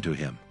said unto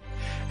him.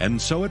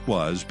 And so it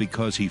was,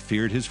 because he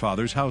feared his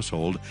father's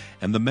household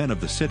and the men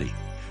of the city,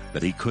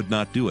 that he could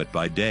not do it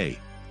by day,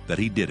 that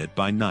he did it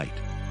by night.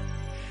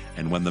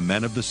 And when the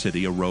men of the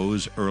city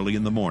arose early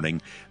in the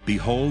morning,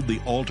 behold, the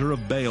altar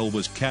of Baal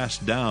was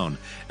cast down,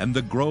 and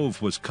the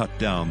grove was cut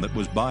down that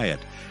was by it,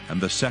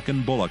 and the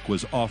second bullock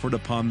was offered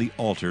upon the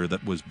altar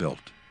that was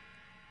built.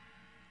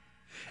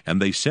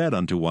 And they said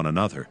unto one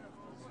another,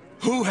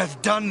 Who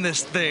hath done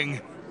this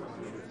thing?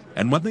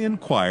 And when they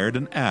inquired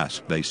and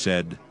asked, they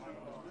said,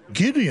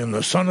 Gideon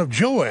the son of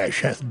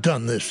Joash hath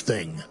done this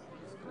thing.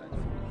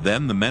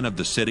 Then the men of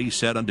the city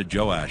said unto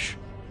Joash,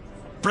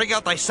 Bring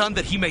out thy son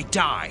that he may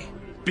die,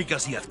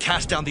 because he hath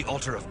cast down the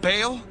altar of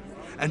Baal,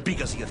 and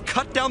because he hath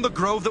cut down the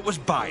grove that was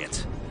by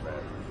it.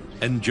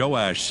 And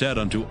Joash said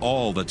unto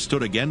all that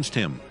stood against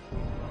him,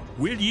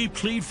 Will ye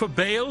plead for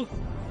Baal?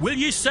 Will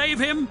ye save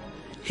him?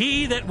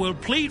 He that will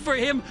plead for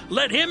him,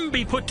 let him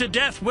be put to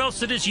death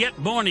whilst it is yet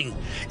morning.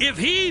 If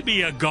he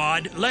be a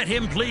god, let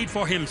him plead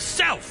for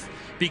himself,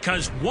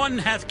 because one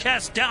hath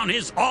cast down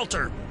his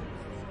altar.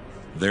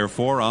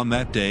 Therefore on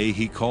that day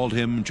he called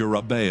him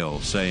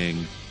Jerubbaal,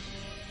 saying,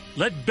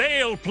 Let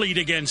Baal plead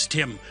against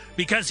him,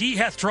 because he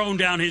hath thrown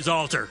down his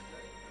altar.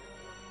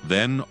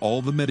 Then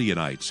all the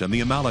Midianites and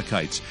the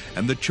Amalekites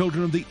and the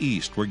children of the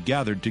east were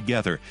gathered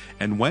together,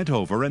 and went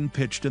over and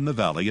pitched in the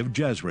valley of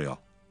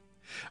Jezreel.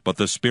 But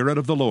the Spirit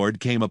of the Lord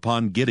came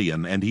upon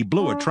Gideon, and he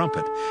blew a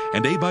trumpet,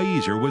 and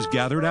Abiezer was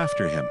gathered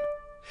after him.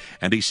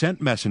 And he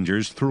sent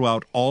messengers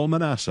throughout all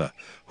Manasseh,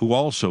 who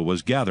also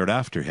was gathered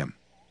after him.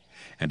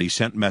 And he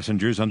sent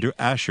messengers unto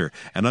Asher,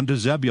 and unto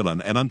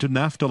Zebulun, and unto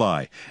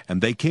Naphtali,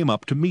 and they came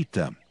up to meet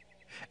them.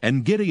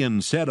 And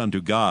Gideon said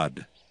unto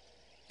God,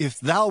 If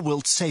thou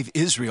wilt save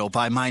Israel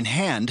by mine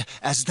hand,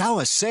 as thou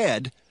hast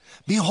said,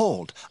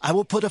 behold, I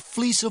will put a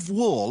fleece of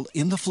wool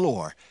in the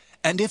floor,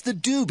 and if the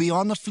dew be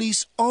on the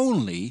fleece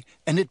only,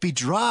 and it be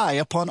dry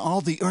upon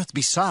all the earth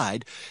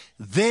beside,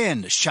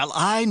 then shall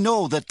I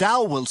know that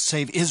thou wilt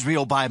save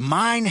Israel by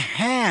mine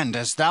hand,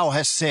 as thou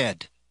hast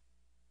said.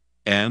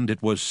 And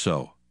it was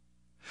so.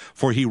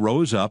 For he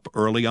rose up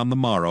early on the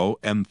morrow,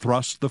 and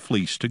thrust the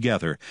fleece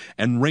together,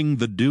 and wringed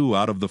the dew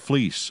out of the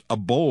fleece, a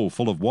bowl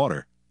full of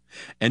water.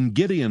 And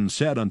Gideon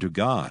said unto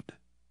God,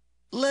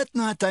 Let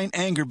not thine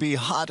anger be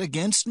hot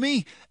against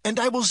me, and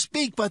I will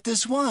speak but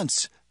this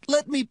once.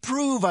 Let me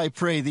prove, I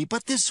pray thee,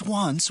 but this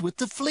once with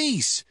the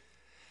fleece.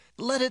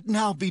 Let it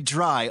now be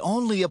dry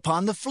only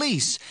upon the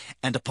fleece,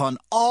 and upon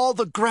all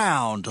the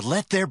ground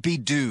let there be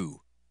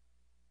dew.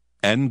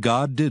 And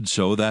God did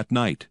so that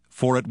night,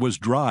 for it was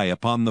dry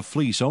upon the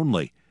fleece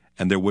only,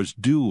 and there was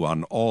dew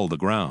on all the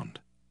ground.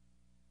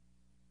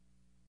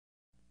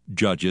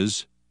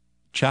 Judges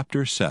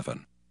chapter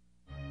 7.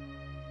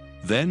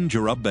 Then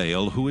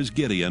Jerubbaal, who is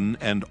Gideon,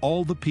 and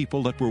all the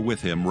people that were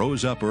with him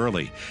rose up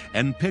early,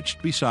 and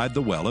pitched beside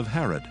the well of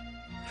Harod,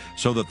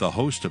 so that the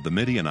host of the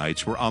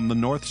Midianites were on the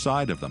north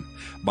side of them,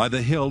 by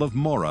the hill of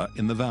Moreh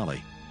in the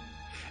valley.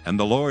 And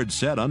the Lord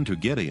said unto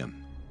Gideon,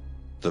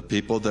 The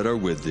people that are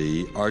with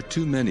thee are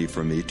too many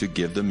for me to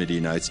give the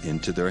Midianites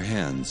into their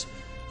hands,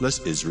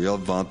 lest Israel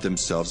vaunt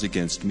themselves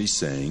against me,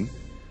 saying,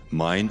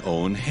 Mine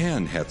own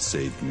hand hath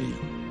saved me.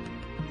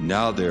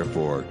 Now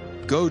therefore,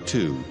 go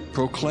to,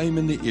 proclaim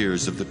in the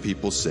ears of the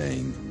people,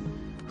 saying,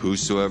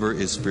 Whosoever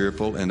is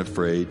fearful and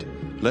afraid,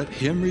 let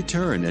him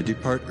return and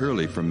depart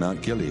early from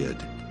Mount Gilead.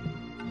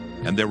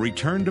 And there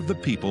returned of the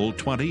people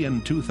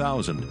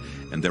 22,000,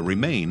 and there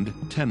remained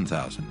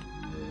 10,000.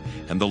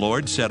 And the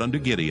Lord said unto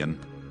Gideon,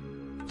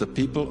 The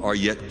people are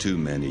yet too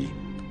many.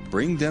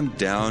 Bring them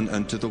down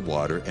unto the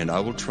water, and I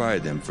will try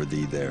them for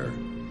thee there.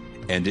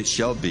 And it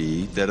shall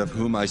be, that of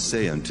whom I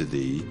say unto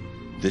thee,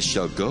 This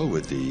shall go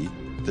with thee,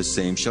 the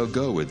same shall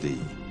go with thee.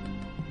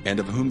 And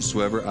of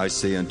whomsoever I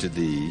say unto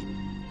thee,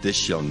 This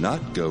shall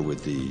not go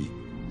with thee,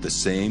 the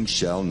same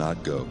shall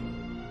not go.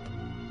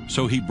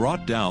 So he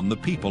brought down the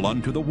people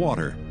unto the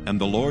water, and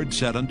the Lord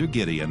said unto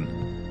Gideon,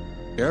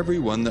 Every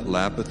one that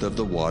lappeth of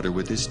the water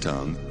with his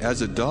tongue,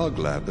 as a dog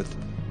lappeth,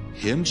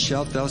 him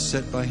shalt thou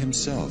set by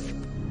himself.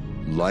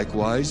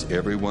 Likewise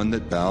every one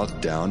that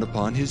boweth down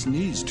upon his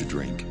knees to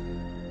drink.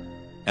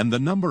 And the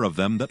number of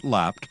them that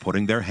lapped,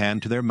 putting their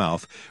hand to their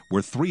mouth,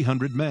 were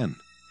 300 men.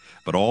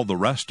 But all the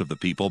rest of the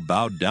people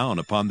bowed down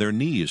upon their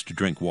knees to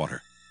drink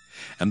water.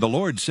 And the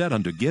Lord said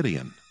unto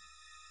Gideon,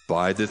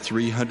 By the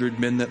 300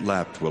 men that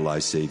lapped will I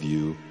save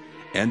you,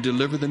 and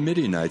deliver the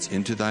Midianites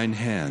into thine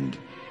hand.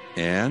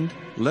 And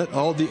let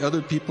all the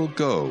other people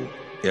go,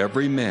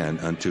 every man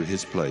unto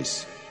his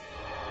place.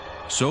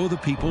 So the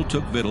people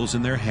took victuals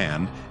in their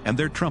hand, and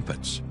their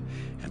trumpets.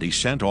 And he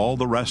sent all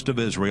the rest of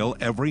Israel,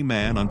 every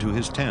man unto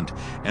his tent,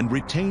 and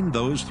retained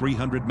those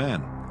 300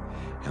 men.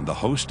 And the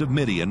host of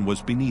Midian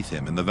was beneath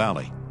him in the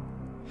valley.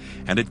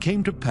 And it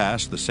came to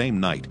pass the same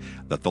night,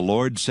 that the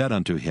Lord said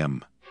unto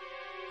him,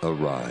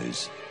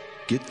 Arise,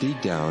 get thee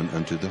down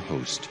unto the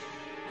host,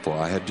 for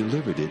I have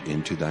delivered it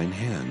into thine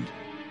hand.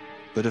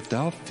 But if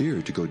thou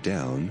fear to go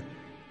down,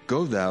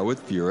 go thou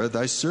with Phurah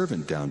thy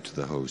servant down to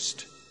the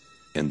host.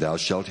 And thou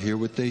shalt hear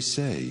what they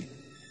say,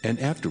 and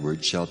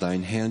afterward shall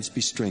thine hands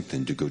be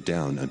strengthened to go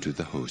down unto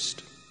the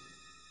host.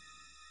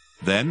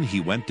 Then he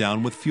went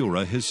down with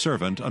Phurah his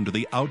servant unto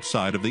the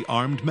outside of the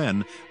armed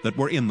men that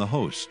were in the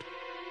host.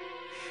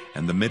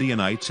 And the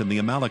Midianites and the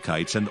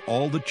Amalekites and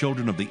all the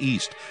children of the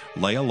east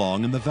lay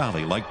along in the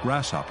valley like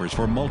grasshoppers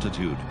for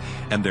multitude,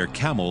 and their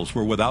camels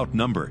were without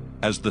number,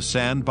 as the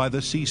sand by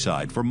the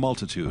seaside for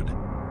multitude.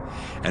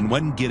 And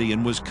when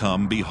Gideon was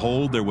come,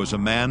 behold, there was a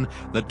man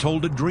that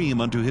told a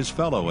dream unto his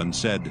fellow, and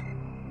said,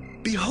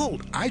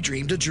 Behold, I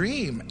dreamed a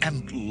dream,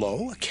 and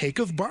lo, a cake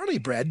of barley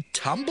bread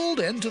tumbled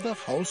into the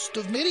host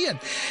of Midian,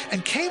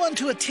 and came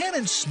unto a tent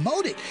and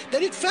smote it,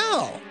 that it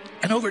fell,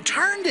 and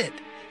overturned it,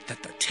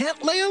 that the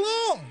tent lay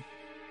alone.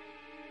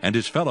 And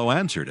his fellow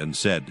answered and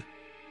said,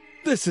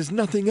 This is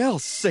nothing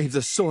else save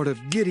the sword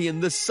of Gideon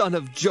the son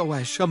of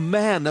Joash, a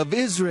man of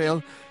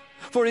Israel.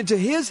 For into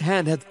his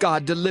hand hath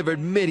God delivered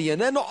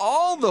Midian and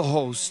all the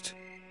host.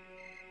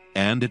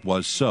 And it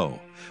was so,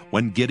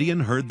 when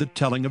Gideon heard the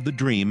telling of the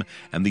dream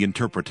and the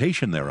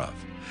interpretation thereof,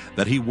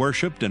 that he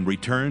worshipped and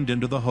returned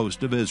into the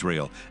host of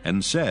Israel,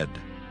 and said,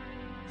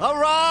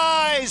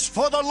 Arise,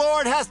 for the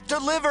Lord hath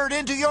delivered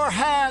into your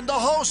hand the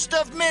host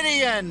of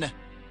Midian.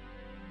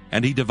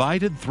 And he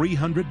divided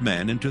 300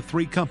 men into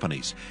 3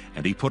 companies,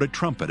 and he put a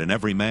trumpet in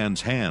every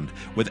man's hand,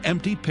 with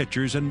empty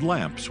pitchers and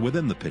lamps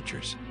within the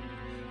pitchers.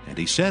 And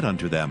he said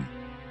unto them,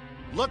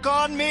 Look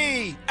on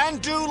me,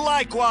 and do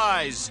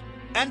likewise.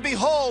 And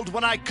behold,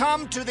 when I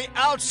come to the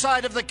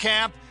outside of the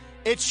camp,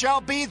 it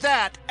shall be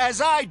that,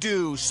 as I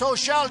do, so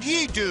shall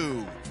ye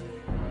do.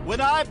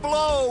 When I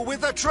blow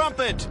with a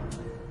trumpet,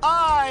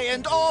 I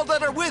and all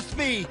that are with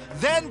me,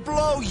 then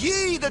blow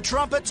ye the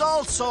trumpets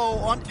also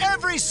on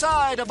every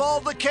side of all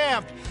the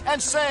camp,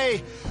 and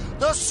say,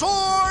 The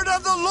sword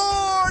of the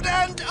Lord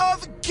and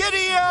of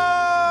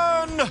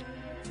Gideon!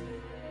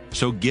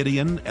 So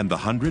Gideon and the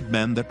 100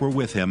 men that were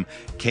with him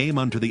came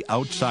unto the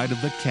outside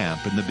of the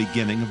camp in the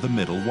beginning of the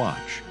middle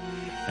watch.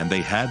 And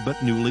they had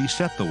but newly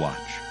set the watch.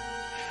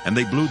 And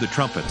they blew the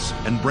trumpets,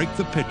 and brake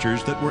the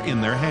pitchers that were in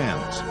their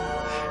hands.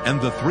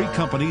 And the 3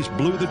 companies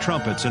blew the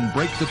trumpets, and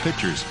brake the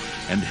pitchers,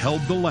 and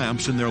held the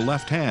lamps in their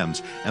left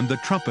hands, and the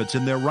trumpets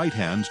in their right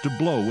hands to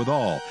blow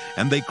withal.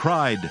 And they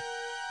cried,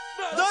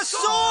 The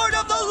sword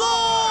of the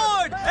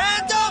Lord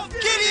and of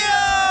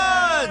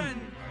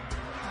Gideon!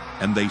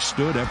 And they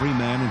stood every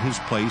man in his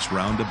place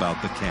round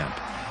about the camp.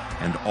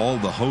 And all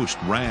the host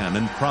ran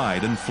and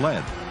cried and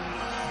fled.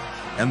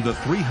 And the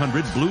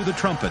 300 blew the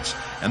trumpets,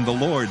 and the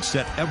Lord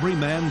set every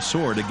man's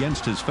sword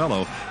against his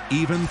fellow,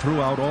 even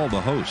throughout all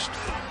the host.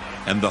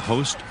 And the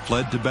host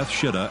fled to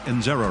Bethshittah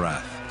and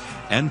Zererath,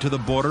 and to the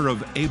border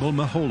of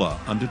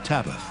Abel-Meholah unto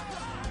Tabbath.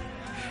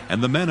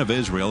 And the men of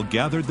Israel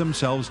gathered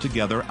themselves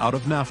together out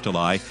of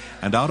Naphtali,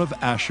 and out of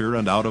Asher,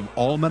 and out of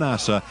all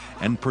Manasseh,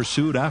 and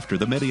pursued after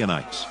the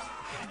Midianites.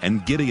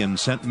 And Gideon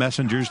sent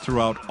messengers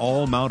throughout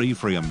all Mount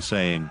Ephraim,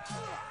 saying,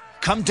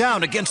 Come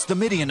down against the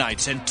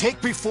Midianites, and take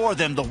before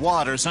them the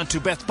waters unto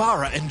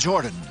Bethbara and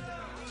Jordan.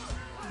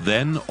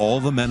 Then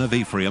all the men of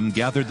Ephraim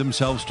gathered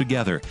themselves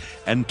together,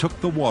 and took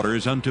the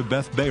waters unto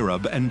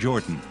Bethbarab and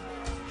Jordan.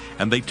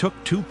 And they took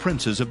 2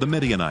 princes of the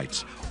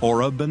Midianites,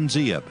 Oreb and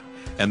Zeeb.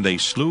 And they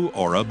slew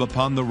Oreb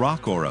upon the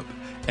rock Oreb,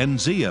 and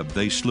Zeeb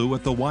they slew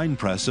at the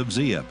winepress of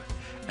Zeeb,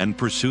 and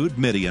pursued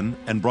Midian,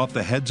 and brought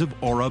the heads of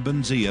Oreb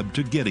and Zeeb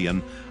to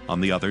Gideon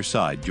on the other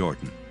side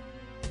Jordan.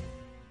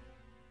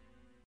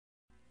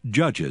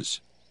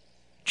 Judges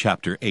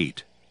chapter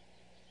 8.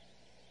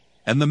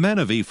 And the men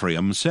of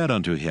Ephraim said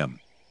unto him,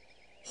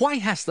 Why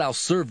hast thou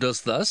served us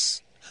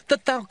thus,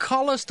 that thou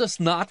callest us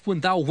not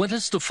when thou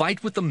wentest to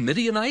fight with the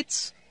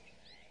Midianites?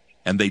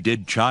 And they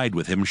did chide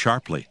with him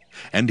sharply.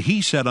 And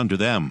he said unto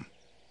them,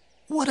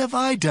 What have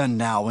I done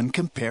now in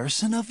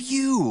comparison of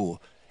you?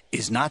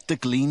 Is not the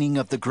gleaning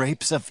of the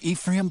grapes of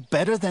Ephraim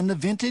better than the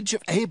vintage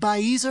of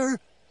Abiezer?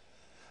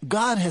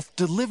 God hath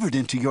delivered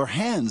into your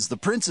hands the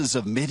princes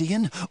of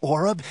Midian,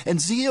 Oreb, and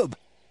Zeeb.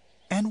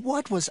 And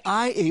what was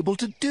I able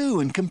to do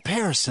in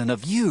comparison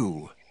of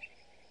you?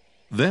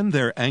 Then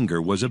their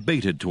anger was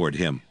abated toward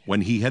him,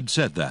 when he had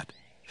said that.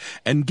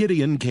 And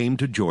Gideon came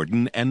to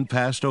Jordan, and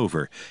passed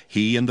over,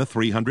 he and the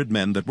 300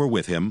 men that were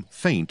with him,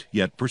 faint,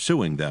 yet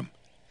pursuing them.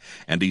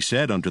 And he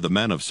said unto the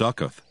men of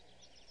Succoth,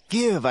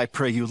 Give, I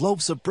pray you,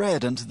 loaves of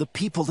bread unto the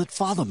people that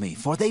follow me,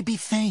 for they be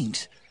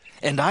faint.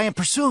 And I am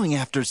pursuing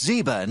after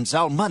Zebah and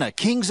Zalmunna,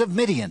 kings of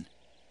Midian.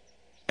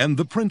 And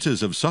the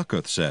princes of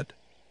Succoth said,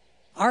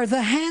 Are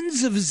the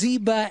hands of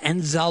Zebah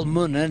and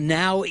Zalmunna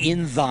now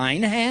in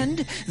thine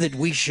hand, that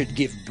we should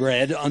give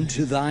bread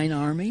unto thine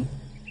army?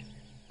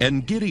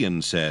 And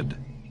Gideon said,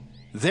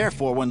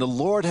 Therefore, when the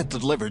Lord hath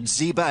delivered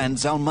Zebah and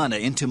Zalmunna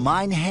into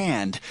mine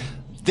hand,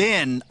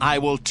 then I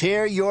will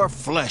tear your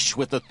flesh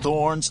with the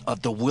thorns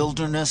of the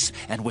wilderness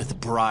and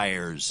with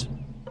briars.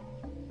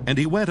 And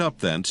he went up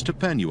thence to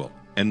Penuel,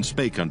 and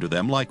spake unto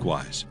them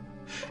likewise.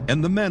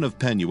 And the men of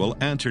Penuel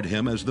answered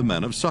him as the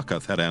men of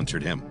Succoth had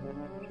answered him.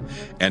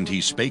 And he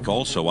spake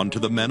also unto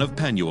the men of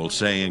Penuel,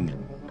 saying,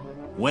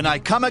 When I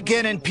come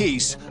again in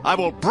peace, I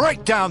will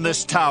break down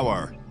this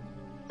tower.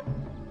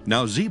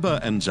 Now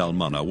Zebah and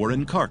Zalmunna were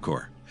in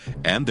Karkor,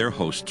 and their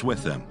hosts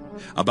with them,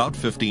 about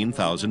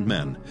 15,000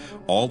 men,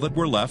 all that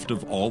were left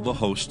of all the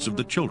hosts of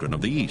the children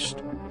of the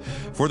east.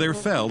 For there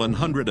fell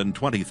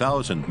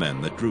 120,000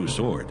 men that drew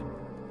sword.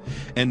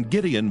 And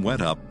Gideon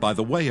went up by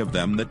the way of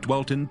them that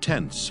dwelt in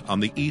tents on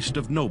the east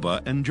of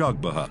Nobah and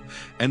Jogbehah,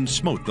 and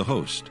smote the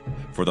host,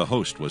 for the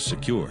host was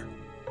secure.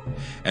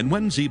 And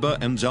when Zebah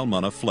and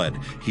Zalmunna fled,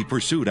 he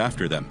pursued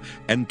after them,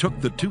 and took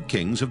the 2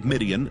 kings of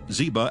Midian,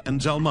 Zebah and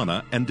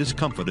Zalmunna, and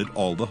discomfited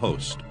all the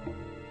host.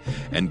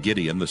 And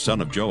Gideon the son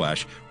of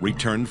Joash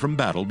returned from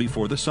battle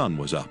before the sun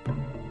was up,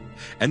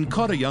 and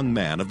caught a young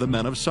man of the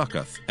men of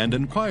Succoth, and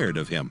inquired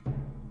of him.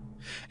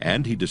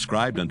 And he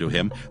described unto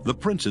him the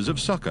princes of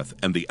Succoth,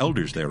 and the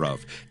elders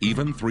thereof,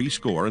 even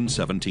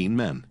 70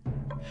 men.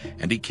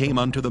 And he came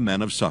unto the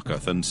men of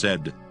Succoth, and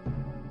said,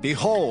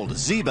 Behold,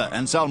 Zebah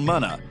and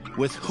Zalmunna,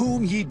 with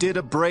whom ye did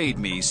upbraid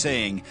me,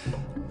 saying,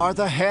 Are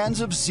the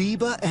hands of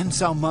Zebah and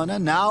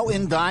Zalmunna now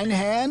in thine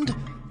hand,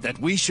 that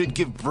we should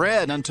give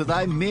bread unto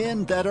thy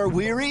men that are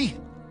weary?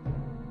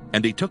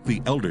 And he took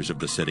the elders of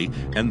the city,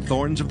 and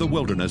thorns of the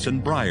wilderness,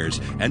 and briars,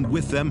 and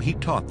with them he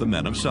taught the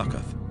men of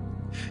Succoth.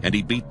 And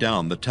he beat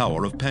down the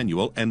tower of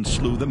Penuel, and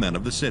slew the men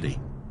of the city.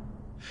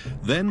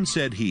 Then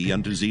said he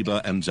unto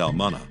Zebah and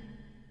Zalmunna,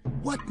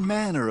 What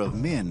manner of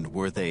men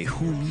were they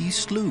whom ye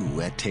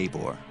slew at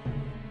Tabor?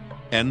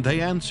 And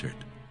they answered,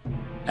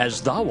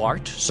 As thou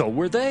art, so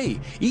were they.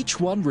 Each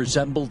one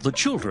resembled the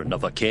children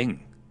of a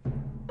king.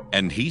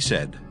 And he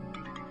said,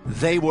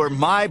 They were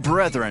my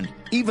brethren,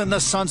 even the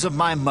sons of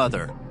my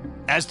mother.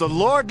 As the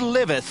Lord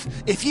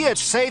liveth, if ye had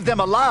saved them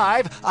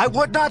alive, I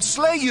would not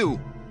slay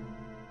you.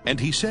 And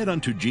he said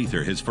unto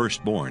Jether his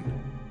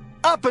firstborn,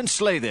 Up and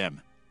slay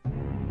them.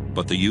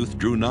 But the youth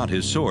drew not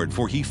his sword,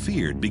 for he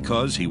feared,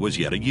 because he was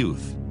yet a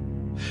youth.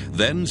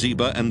 Then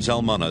Zebah and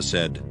Zalmunna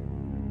said,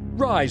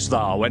 Rise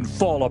thou and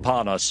fall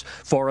upon us,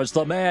 for as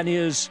the man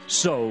is,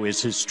 so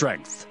is his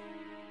strength.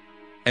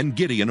 And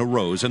Gideon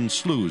arose and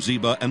slew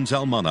Zebah and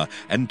Zalmunna,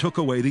 and took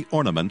away the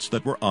ornaments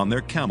that were on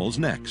their camels'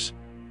 necks.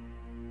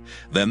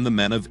 Then the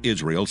men of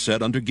Israel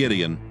said unto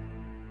Gideon,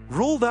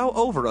 Rule thou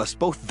over us,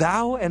 both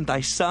thou and thy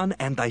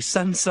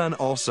son's son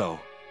also,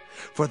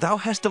 for thou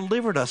hast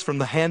delivered us from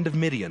the hand of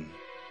Midian.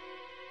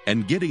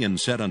 And Gideon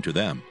said unto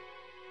them,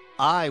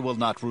 I will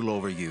not rule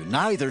over you,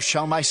 neither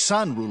shall my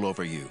son rule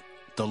over you.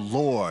 The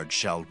Lord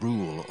shall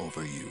rule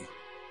over you.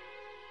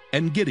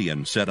 And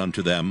Gideon said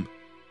unto them,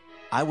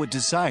 I would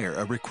desire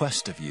a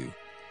request of you,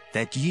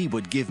 that ye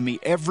would give me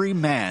every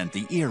man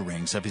the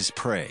earrings of his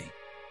prey.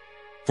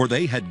 For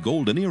they had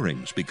golden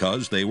earrings,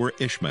 because they were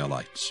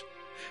Ishmaelites.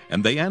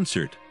 And they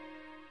answered,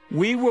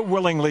 We will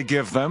willingly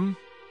give them.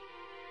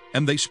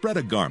 And they spread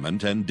a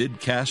garment, and did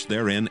cast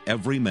therein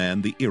every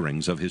man the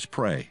earrings of his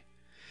prey.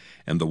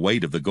 And the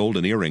weight of the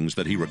golden earrings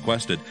that he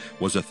requested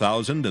was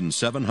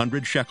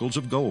 1,700 shekels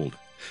of gold,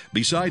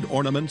 beside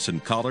ornaments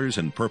and collars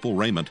and purple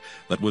raiment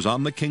that was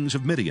on the kings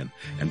of Midian,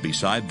 and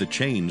beside the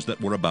chains that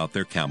were about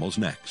their camels'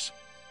 necks.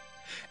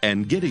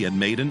 And Gideon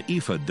made an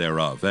ephod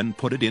thereof, and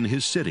put it in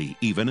his city,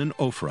 even in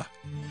Ophrah.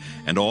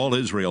 And all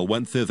Israel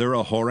went thither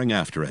a-whoring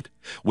after it,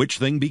 which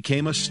thing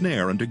became a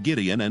snare unto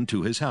Gideon and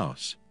to his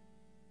house.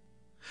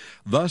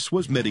 Thus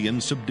was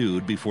Midian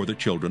subdued before the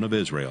children of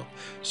Israel,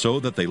 so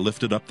that they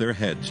lifted up their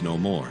heads no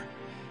more.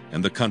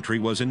 And the country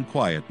was in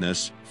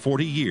quietness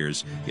 40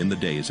 years in the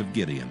days of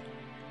Gideon.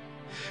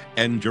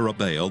 And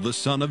Jerubbaal the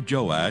son of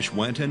Joash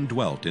went and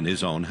dwelt in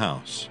his own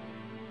house.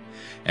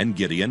 And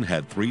Gideon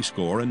had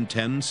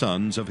 70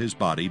 sons of his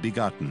body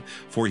begotten,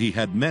 for he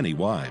had many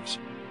wives.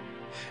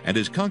 And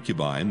his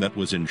concubine that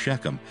was in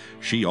Shechem,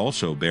 she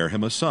also bare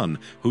him a son,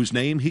 whose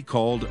name he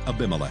called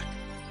Abimelech.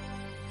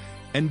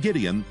 And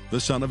Gideon the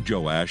son of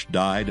Joash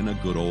died in a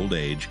good old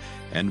age,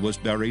 and was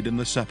buried in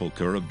the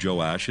sepulchre of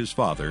Joash his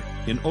father,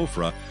 in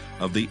Ophrah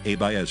of the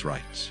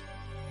Abiezrites.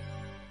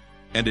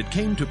 And it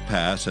came to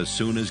pass, as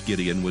soon as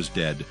Gideon was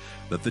dead,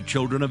 that the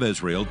children of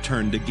Israel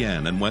turned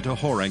again, and went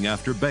a-whoring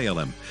after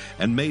Baalim,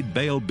 and made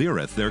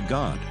Baal-berith their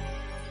god.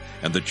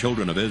 And the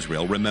children of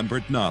Israel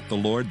remembered not the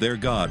Lord their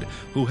God,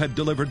 who had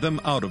delivered them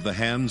out of the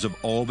hands of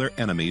all their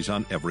enemies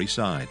on every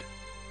side.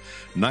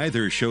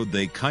 Neither showed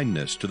they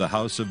kindness to the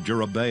house of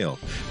Jerubbaal,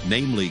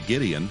 namely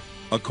Gideon,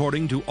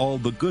 according to all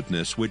the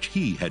goodness which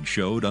he had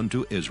showed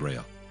unto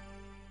Israel.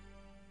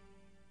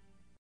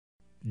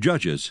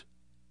 Judges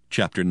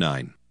chapter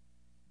 9.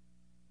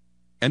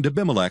 And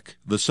Abimelech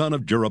the son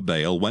of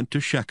Jerubbaal went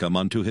to Shechem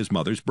unto his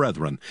mother's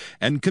brethren,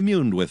 and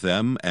communed with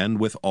them and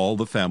with all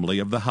the family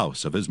of the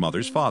house of his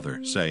mother's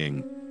father,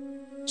 saying,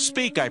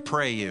 Speak, I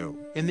pray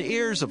you, in the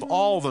ears of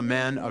all the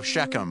men of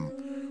Shechem,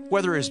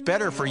 whether it is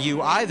better for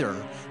you either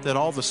that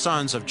all the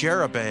sons of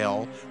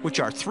Jerubbaal, which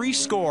are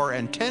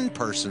 70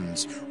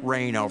 persons,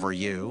 reign over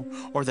you,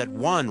 or that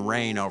one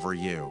reign over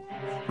you.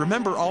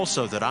 Remember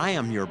also that I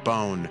am your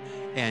bone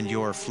and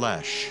your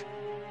flesh.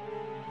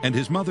 And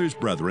his mother's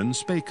brethren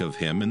spake of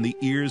him in the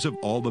ears of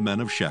all the men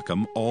of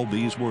Shechem all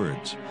these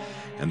words.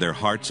 And their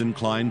hearts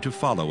inclined to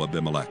follow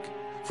Abimelech.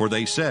 For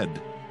they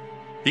said,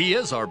 He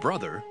is our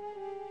brother.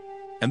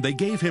 And they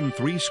gave him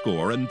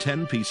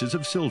 70 pieces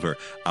of silver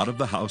out of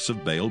the house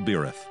of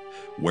Baal-berith,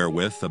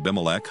 wherewith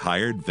Abimelech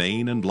hired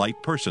vain and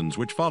light persons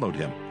which followed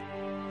him.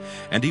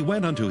 And he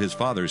went unto his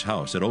father's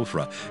house at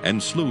Ophrah,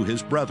 and slew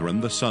his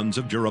brethren the sons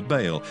of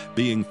Jerubbaal,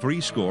 being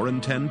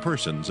 70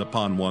 persons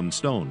upon one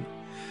stone.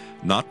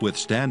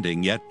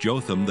 Notwithstanding, yet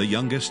Jotham the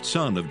youngest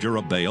son of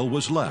Jerubbaal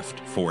was left,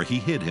 for he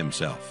hid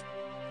himself.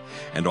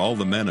 And all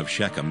the men of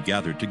Shechem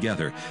gathered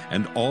together,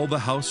 and all the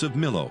house of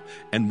Millo,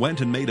 and went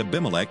and made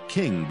Abimelech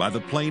king by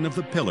the plain of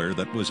the pillar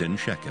that was in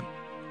Shechem.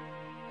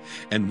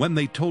 And when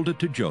they told it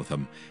to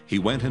Jotham, he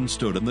went and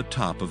stood on the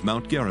top of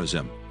Mount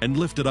Gerizim, and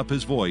lifted up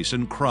his voice,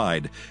 and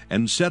cried,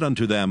 and said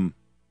unto them,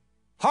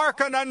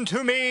 Hearken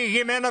unto me,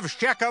 ye men of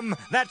Shechem,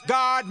 that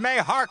God may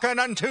hearken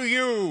unto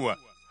you.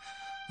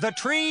 The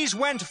trees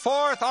went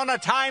forth on a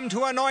time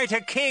to anoint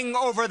a king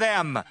over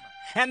them.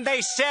 And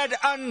they said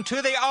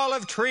unto the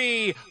olive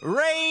tree,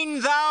 Reign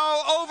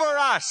thou over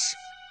us.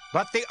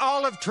 But the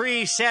olive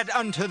tree said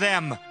unto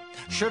them,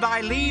 Should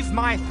I leave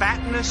my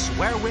fatness,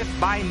 wherewith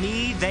by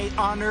me they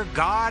honor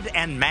God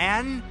and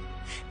man,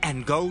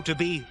 and go to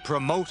be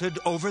promoted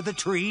over the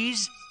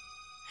trees?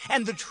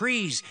 And the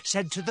trees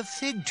said to the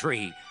fig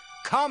tree,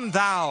 Come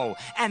thou,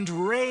 and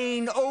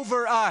reign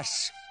over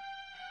us.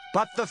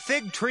 But the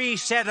fig tree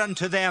said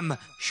unto them,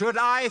 Should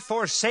I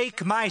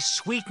forsake my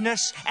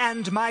sweetness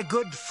and my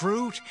good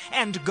fruit,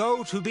 and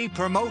go to be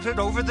promoted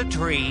over the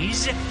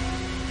trees?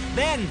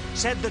 Then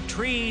said the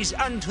trees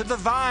unto the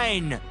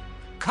vine,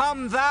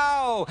 Come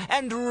thou,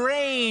 and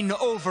reign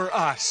over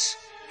us.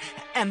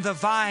 And the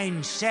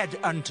vine said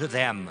unto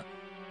them,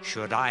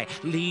 Should I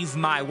leave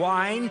my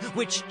wine,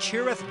 which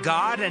cheereth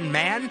God and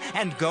man,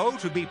 and go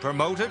to be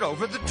promoted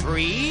over the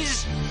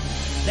trees?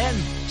 Then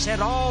said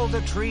all the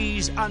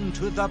trees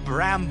unto the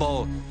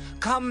bramble,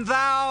 Come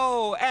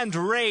thou, and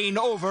reign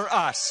over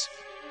us.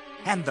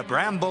 And the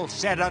bramble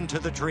said unto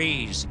the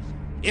trees,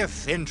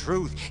 If in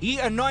truth ye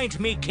anoint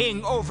me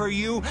king over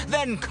you,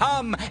 then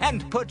come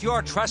and put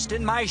your trust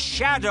in my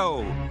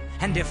shadow.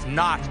 And if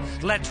not,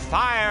 let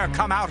fire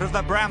come out of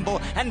the bramble,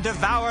 and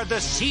devour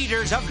the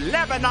cedars of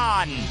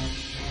Lebanon.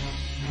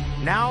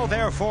 Now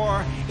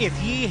therefore, if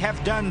ye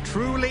have done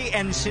truly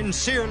and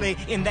sincerely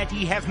in that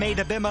ye have made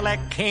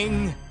Abimelech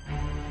king,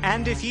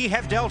 and if ye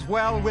have dealt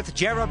well with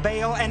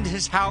Jerubbaal and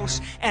his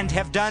house, and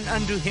have done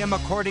unto him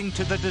according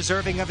to the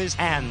deserving of his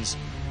hands,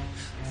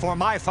 for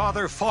my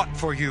father fought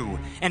for you,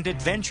 and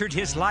adventured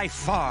his life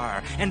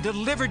far, and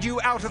delivered you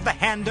out of the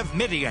hand of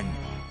Midian.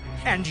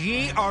 And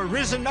ye are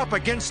risen up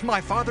against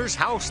my father's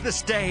house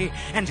this day,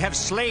 and have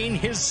slain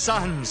his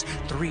sons,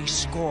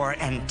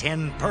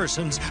 70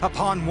 persons,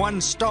 upon one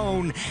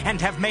stone,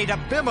 and have made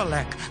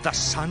Abimelech, the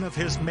son of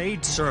his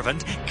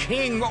maidservant,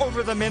 king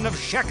over the men of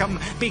Shechem,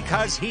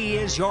 because he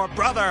is your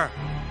brother.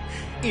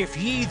 If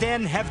ye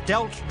then have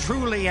dealt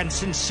truly and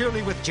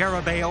sincerely with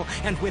Jerubbaal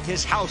and with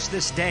his house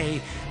this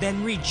day,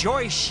 then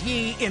rejoice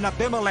ye in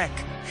Abimelech,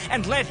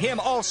 and let him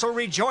also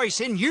rejoice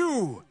in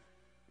you.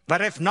 But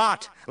if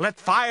not,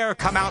 let fire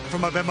come out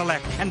from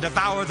Abimelech and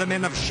devour the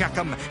men of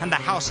Shechem and the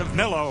house of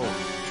Millo.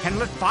 And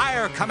let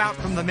fire come out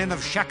from the men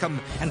of Shechem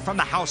and from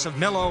the house of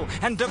Millo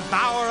and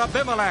devour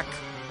Abimelech.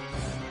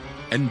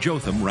 And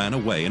Jotham ran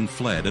away and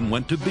fled and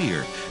went to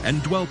Beer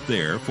and dwelt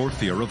there for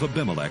fear of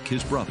Abimelech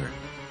his brother.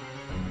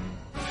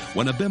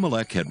 When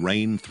Abimelech had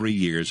reigned 3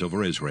 years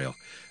over Israel,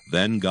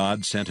 then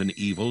God sent an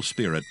evil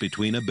spirit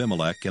between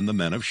Abimelech and the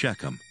men of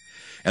Shechem.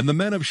 And the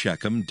men of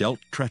Shechem dealt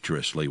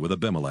treacherously with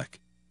Abimelech,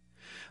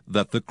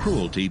 that the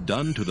cruelty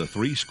done to the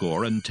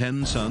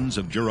 70 sons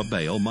of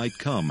Jerubbaal might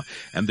come,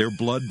 and their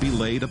blood be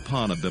laid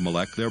upon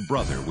Abimelech their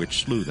brother,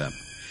 which slew them,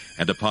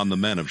 and upon the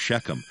men of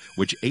Shechem,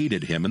 which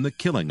aided him in the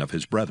killing of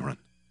his brethren.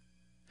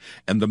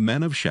 And the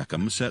men of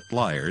Shechem set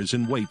liers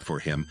in wait for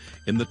him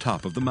in the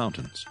top of the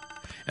mountains.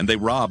 And they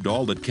robbed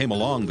all that came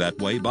along that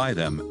way by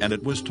them, and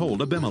it was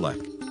told Abimelech.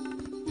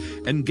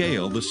 And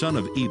Gaal the son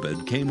of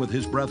Ebed came with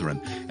his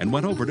brethren, and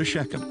went over to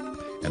Shechem,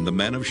 and the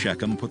men of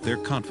Shechem put their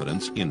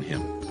confidence in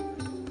him.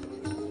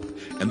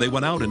 And they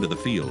went out into the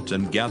fields,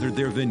 and gathered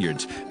their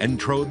vineyards, and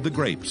trode the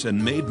grapes,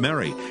 and made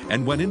merry,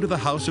 and went into the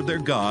house of their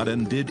God,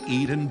 and did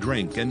eat and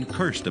drink, and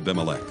cursed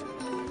Abimelech.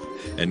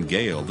 And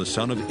Gaal the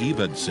son of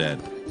Ebed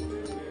said,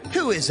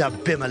 Who is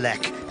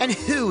Abimelech, and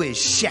who is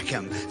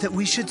Shechem, that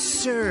we should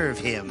serve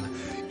him?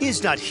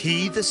 Is not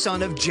he the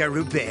son of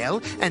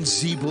Jerubbaal, and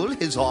Zebul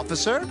his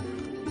officer?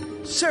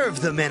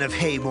 Serve the men of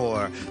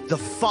Hamor, the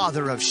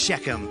father of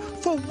Shechem,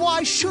 for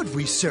why should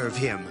we serve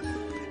him?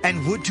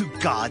 And would to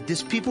God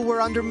this people were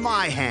under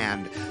my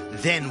hand,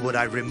 then would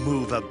I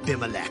remove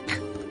Abimelech.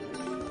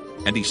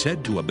 And he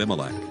said to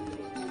Abimelech,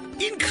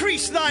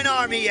 Increase thine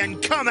army,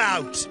 and come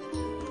out.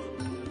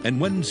 And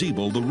when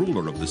Zebul the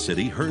ruler of the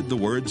city heard the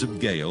words of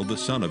Gaal the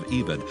son of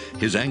Ebed,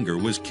 his anger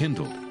was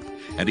kindled.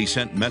 And he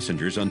sent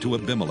messengers unto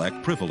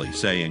Abimelech privily,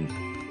 saying,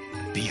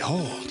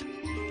 Behold,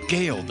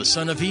 Gaal the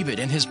son of Ebed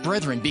and his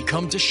brethren be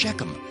come to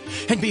Shechem,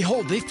 and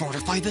behold, they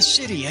fortify the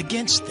city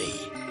against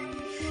thee.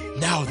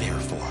 Now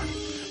therefore,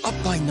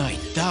 up by night,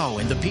 thou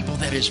and the people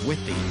that is with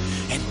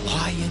thee, and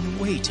lie in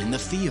wait in the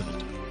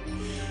field.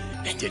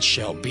 And it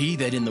shall be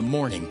that in the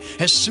morning,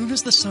 as soon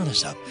as the sun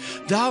is up,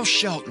 thou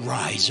shalt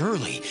rise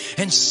early,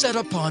 and set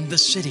upon the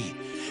city.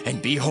 And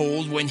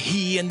behold, when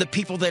he and the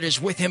people that is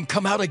with him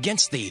come out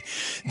against thee,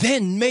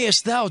 then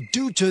mayest thou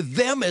do to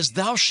them as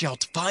thou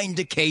shalt find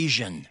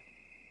occasion.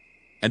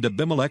 And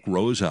Abimelech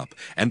rose up,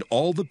 and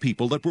all the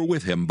people that were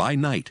with him by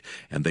night,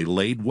 and they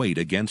laid wait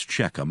against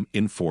Shechem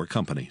in 4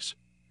 companies.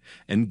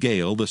 And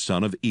Gaal the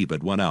son of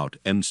Ebed went out,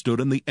 and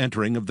stood in the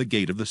entering of the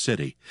gate of the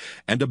city.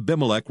 And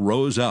Abimelech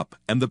rose up,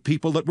 and the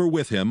people that were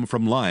with him,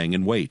 from lying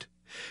in wait.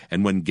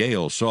 And when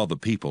Gaal saw the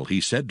people,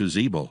 he said to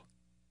Zebul,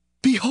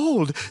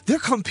 Behold, there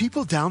come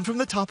people down from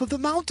the top of the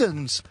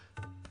mountains.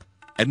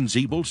 And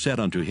Zebul said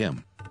unto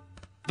him,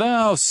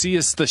 Thou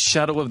seest the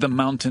shadow of the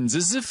mountains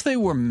as if they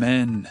were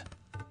men.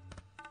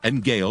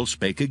 And Gaal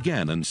spake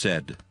again, and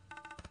said,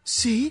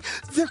 See,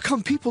 there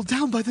come people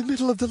down by the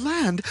middle of the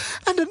land,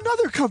 and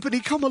another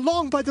company come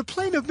along by the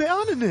plain of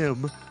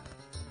Meonanim.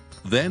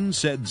 Then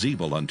said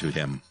Zebul unto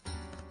him,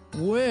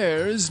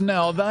 Where is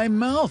now thy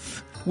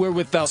mouth,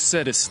 wherewith thou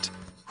saidst,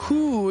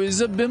 Who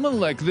is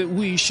Abimelech that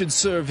we should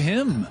serve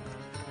him?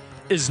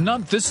 Is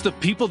not this the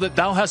people that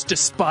thou hast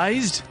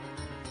despised?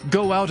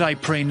 Go out, I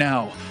pray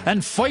now,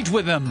 and fight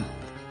with them.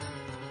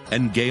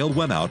 And Gaal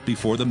went out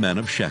before the men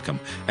of Shechem,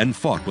 and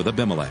fought with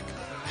Abimelech.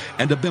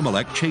 And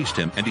Abimelech chased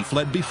him, and he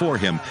fled before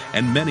him,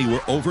 and many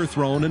were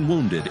overthrown and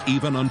wounded,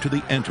 even unto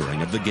the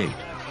entering of the gate.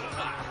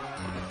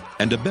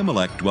 And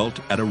Abimelech dwelt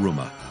at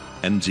Arumah,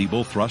 and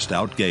Zebul thrust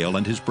out Gaal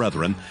and his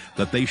brethren,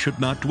 that they should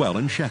not dwell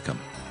in Shechem.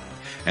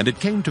 And it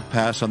came to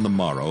pass on the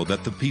morrow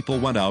that the people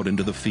went out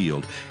into the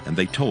field, and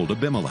they told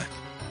Abimelech.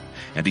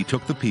 And he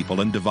took the people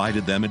and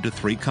divided them into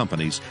 3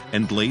 companies,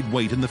 and laid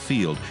wait in the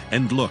field,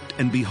 and looked,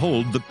 and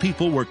behold, the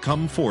people were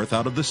come forth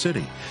out of the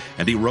city.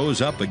 And he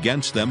rose up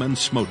against them and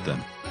smote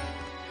them.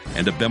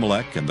 And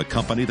Abimelech and the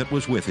company that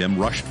was with him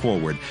rushed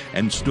forward,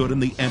 and stood in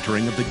the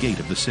entering of the gate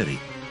of the city.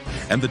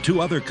 And the 2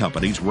 other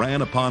companies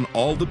ran upon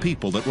all the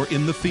people that were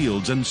in the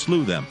fields, and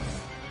slew them.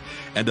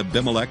 And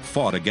Abimelech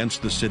fought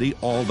against the city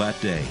all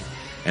that day.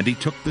 And he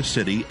took the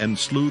city, and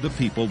slew the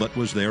people that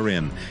was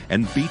therein,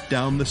 and beat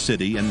down the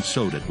city, and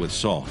sowed it with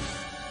salt.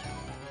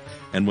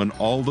 And when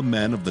all the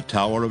men of the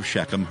tower of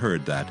Shechem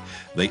heard that,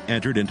 they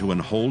entered into an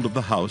hold of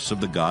the house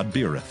of the god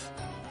Beerith.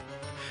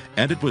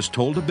 And it was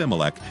told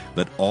Abimelech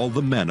that all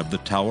the men of the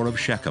tower of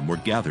Shechem were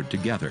gathered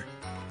together.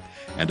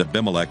 And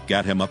Abimelech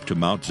gat him up to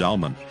Mount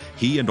Zalmon,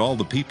 he and all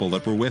the people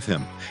that were with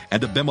him.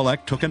 And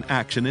Abimelech took an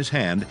axe in his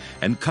hand,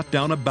 and cut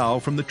down a bough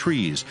from the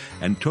trees,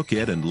 and took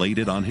it and laid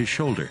it on his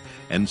shoulder,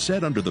 and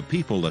said unto the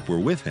people that were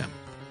with him,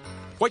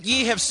 What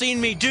ye have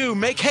seen me do,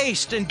 make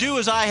haste, and do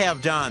as I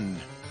have done.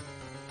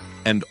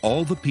 And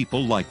all the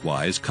people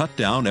likewise cut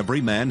down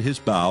every man his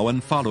bough,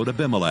 and followed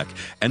Abimelech,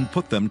 and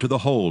put them to the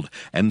hold,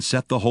 and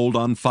set the hold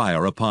on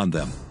fire upon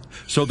them.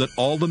 So that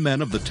all the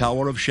men of the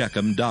tower of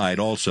Shechem died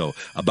also,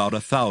 about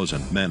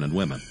 1,000 men and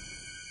women.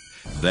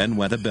 Then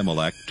went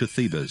Abimelech to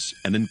Thebez,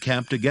 and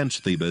encamped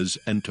against Thebez,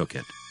 and took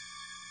it.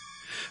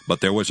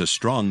 But there was a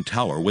strong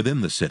tower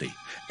within the city,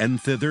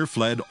 and thither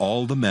fled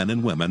all the men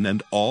and women,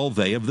 and all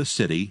they of the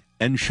city,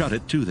 and shut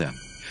it to them,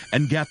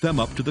 and gat them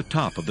up to the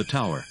top of the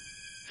tower.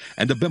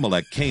 And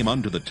Abimelech came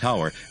unto the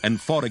tower,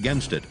 and fought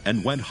against it,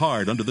 and went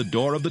hard unto the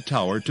door of the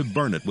tower to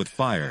burn it with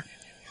fire.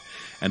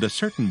 And a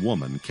certain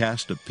woman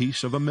cast a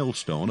piece of a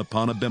millstone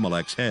upon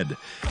Abimelech's head,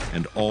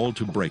 and all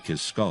to break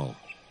his skull.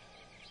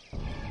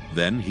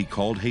 Then he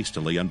called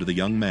hastily unto the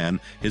young man,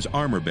 his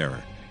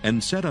armor-bearer,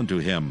 and said unto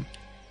him,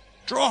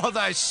 Draw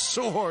thy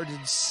sword,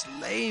 and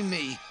slay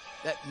me,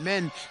 that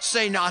men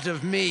say not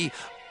of me,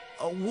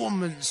 A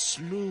woman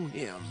slew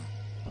him.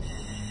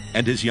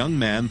 And his young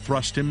man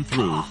thrust him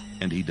through,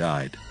 and he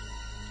died.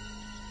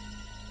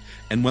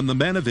 And when the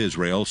men of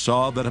Israel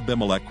saw that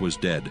Abimelech was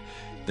dead,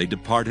 they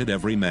departed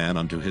every man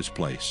unto his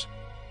place.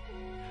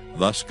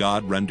 Thus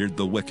God rendered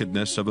the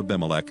wickedness of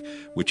Abimelech,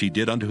 which he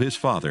did unto his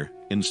father,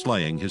 in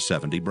slaying his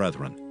 70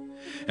 brethren.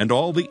 And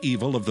all the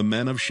evil of the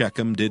men of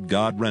Shechem did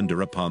God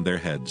render upon their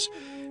heads,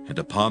 and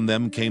upon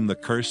them came the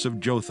curse of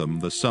Jotham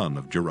the son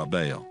of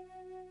Jerubbaal.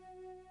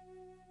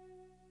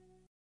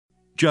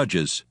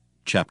 Judges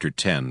chapter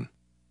 10.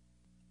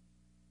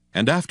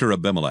 And after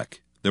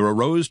Abimelech, there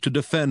arose to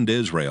defend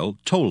Israel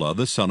Tola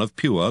the son of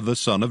Puah the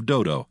son of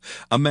Dodo,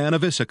 a man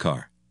of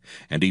Issachar,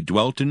 and he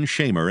dwelt in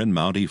Shamir in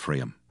Mount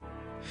Ephraim.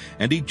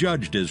 And he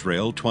judged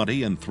Israel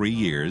 23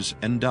 years,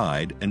 and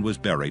died, and was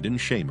buried in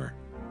Shamir.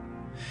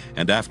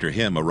 And after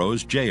him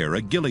arose Jair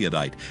a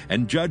Gileadite,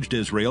 and judged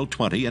Israel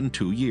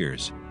 22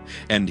 years.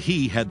 And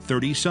he had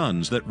 30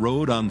 sons that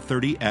rode on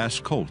 30 ass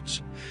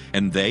colts.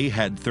 And they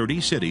had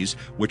 30 cities,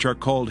 which are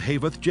called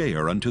Havoth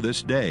Jair unto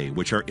this day,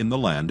 which are in the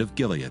land of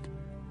Gilead.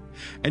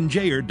 And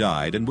Jair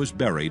died, and was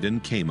buried in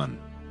Caman.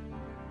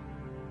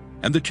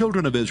 And the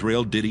children of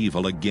Israel did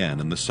evil again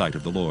in the sight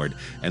of the Lord,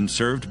 and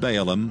served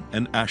Baalim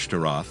and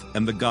Ashtaroth,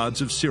 and the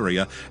gods of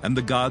Syria, and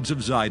the gods of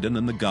Zidon,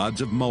 and the gods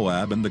of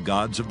Moab, and the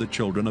gods of the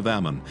children of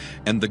Ammon,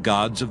 and the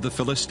gods of the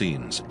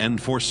Philistines, and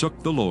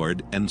forsook the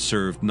Lord, and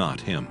served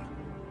not him.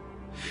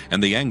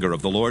 And the anger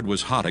of the Lord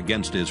was hot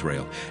against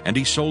Israel, and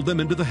he sold them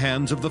into the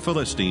hands of the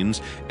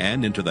Philistines,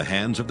 and into the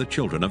hands of the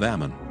children of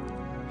Ammon.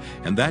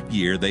 And that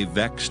year they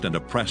vexed and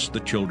oppressed the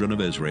children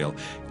of Israel.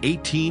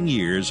 18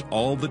 years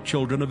all the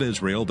children of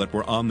Israel that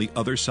were on the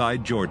other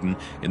side Jordan,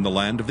 in the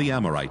land of the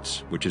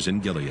Amorites, which is in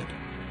Gilead.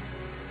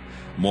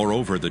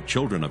 Moreover, the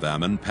children of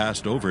Ammon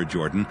passed over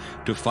Jordan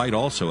to fight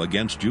also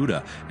against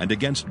Judah, and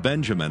against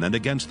Benjamin, and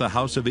against the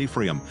house of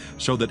Ephraim,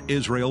 so that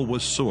Israel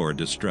was sore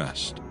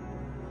distressed.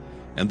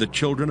 And the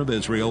children of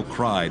Israel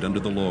cried unto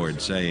the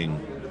Lord, saying,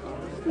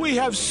 We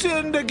have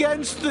sinned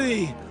against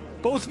thee,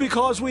 both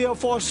because we have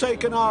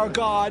forsaken our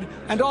God,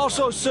 and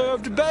also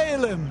served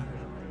Baalim.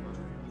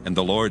 And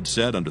the Lord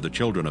said unto the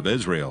children of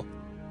Israel,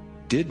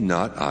 Did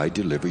not I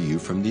deliver you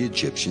from the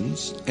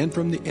Egyptians, and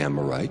from the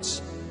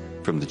Amorites,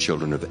 from the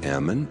children of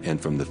Ammon,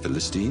 and from the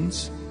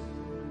Philistines?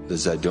 The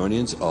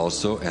Zidonians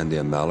also, and the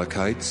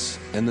Amalekites,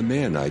 and the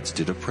Maonites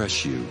did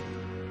oppress you.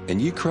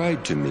 And ye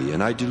cried to me,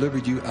 and I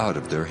delivered you out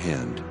of their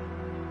hand.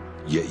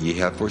 Yet ye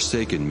have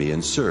forsaken me,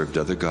 and served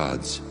other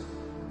gods.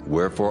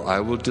 Wherefore I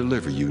will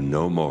deliver you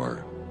no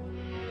more.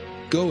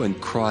 Go and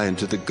cry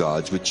unto the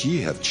gods which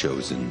ye have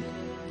chosen.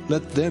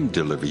 Let them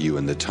deliver you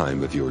in the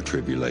time of your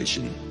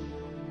tribulation.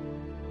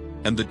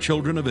 And the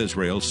children of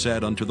Israel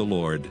said unto the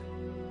Lord,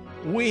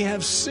 We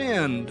have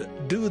sinned.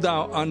 Do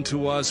thou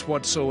unto us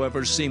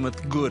whatsoever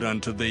seemeth good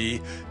unto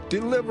thee.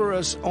 Deliver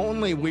us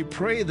only, we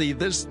pray thee,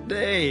 this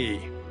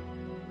day.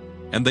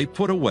 And they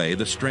put away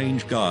the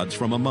strange gods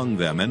from among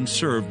them, and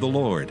served the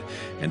Lord,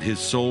 and his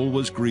soul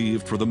was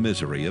grieved for the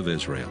misery of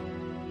Israel.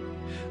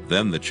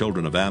 Then the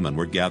children of Ammon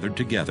were gathered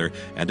together,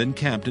 and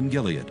encamped in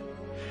Gilead.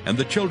 And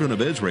the children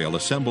of Israel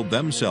assembled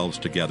themselves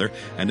together,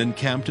 and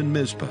encamped in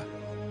Mizpah.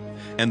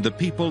 And the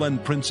people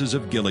and princes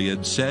of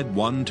Gilead said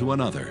one to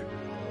another,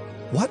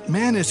 What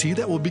man is he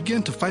that will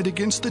begin to fight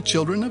against the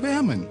children of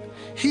Ammon?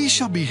 He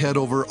shall be head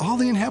over all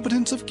the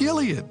inhabitants of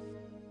Gilead.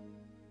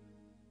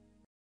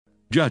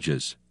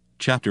 Judges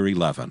chapter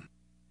 11.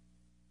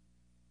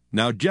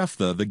 Now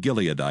Jephthah the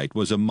Gileadite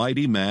was a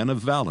mighty man of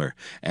valor,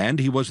 and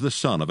he was the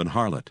son of an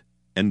harlot.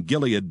 And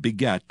Gilead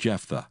begat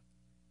Jephthah.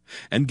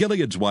 And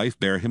Gilead's wife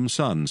bare him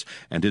sons,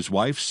 and his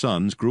wife's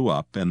sons grew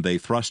up, and they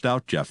thrust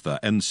out Jephthah,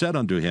 and said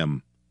unto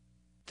him,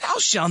 Thou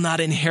shalt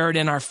not inherit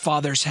in our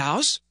father's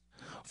house,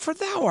 for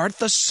thou art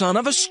the son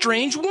of a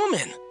strange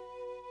woman.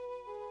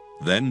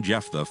 Then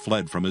Jephthah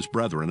fled from his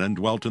brethren and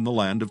dwelt in the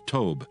land of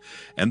Tob.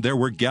 And there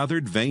were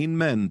gathered vain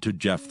men to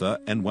Jephthah,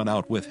 and went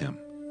out with him.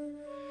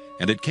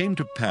 And it came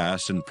to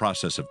pass in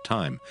process of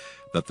time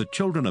that the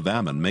children of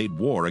Ammon made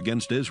war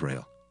against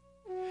Israel.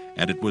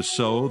 And it was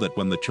so that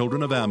when the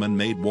children of Ammon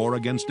made war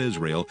against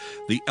Israel,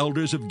 the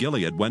elders of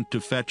Gilead went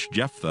to fetch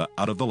Jephthah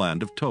out of the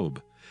land of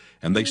Tob.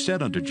 And they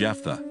said unto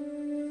Jephthah,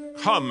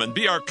 Come and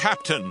be our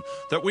captain,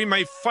 that we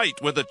may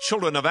fight with the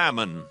children of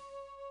Ammon.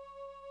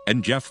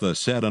 And Jephthah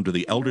said unto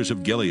the elders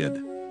of Gilead,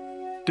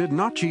 Did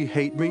not ye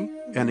hate me,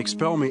 and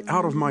expel me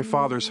out of my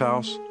father's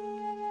house?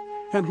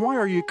 And why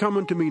are ye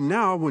coming to me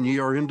now when ye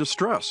are in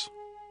distress?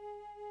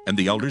 And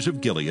the elders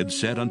of Gilead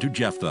said unto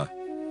Jephthah,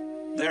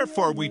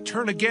 Therefore we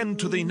turn again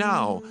to thee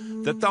now,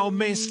 that thou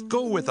mayst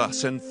go with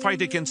us and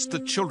fight against the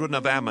children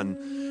of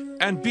Ammon,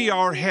 and be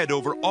our head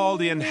over all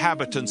the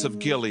inhabitants of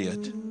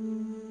Gilead.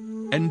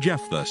 And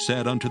Jephthah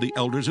said unto the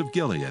elders of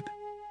Gilead,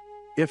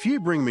 If ye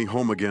bring me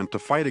home again to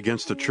fight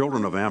against the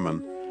children of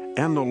Ammon,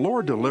 and the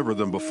Lord deliver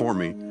them before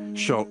me,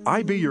 shall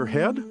I be your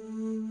head?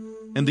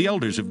 And the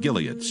elders of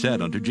Gilead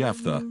said unto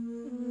Jephthah,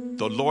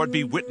 The Lord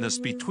be witness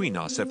between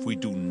us if we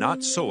do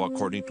not so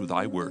according to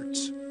thy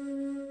words.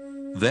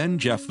 Then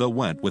Jephthah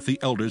went with the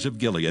elders of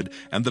Gilead,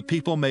 and the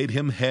people made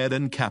him head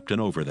and captain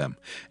over them.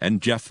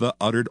 And Jephthah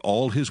uttered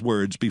all his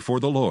words before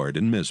the Lord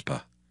in Mizpah.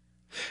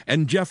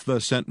 And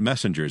Jephthah sent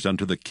messengers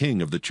unto the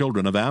king of the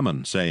children of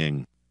Ammon,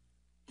 saying,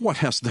 What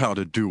hast thou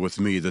to do with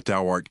me, that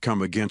thou art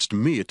come against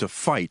me to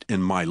fight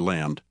in my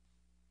land?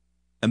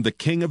 And the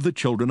king of the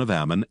children of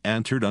Ammon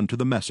answered unto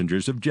the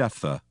messengers of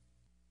Jephthah,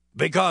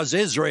 Because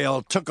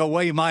Israel took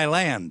away my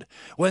land,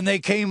 when they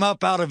came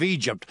up out of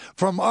Egypt,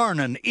 from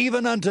Arnon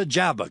even unto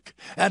Jabbok,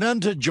 and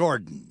unto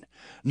Jordan.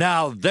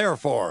 Now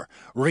therefore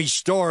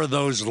restore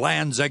those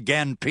lands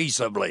again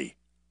peaceably.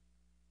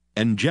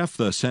 And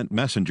Jephthah sent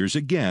messengers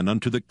again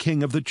unto the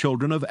king of the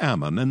children of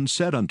Ammon, and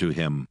said unto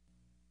him,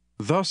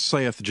 Thus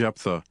saith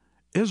Jephthah,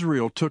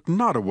 Israel took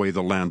not away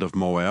the land of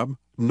Moab,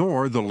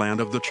 nor the land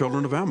of the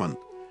children of Ammon.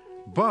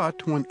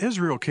 But when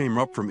Israel came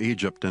up from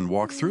Egypt, and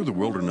walked through the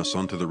wilderness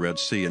unto the Red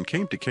Sea, and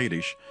came to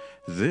Kadesh,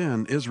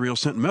 then Israel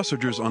sent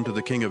messengers unto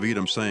the king of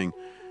Edom, saying,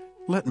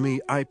 Let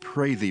me, I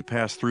pray thee,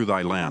 pass through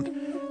thy land.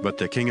 But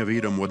the king of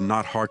Edom would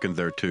not hearken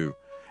thereto.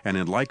 And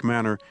in like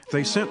manner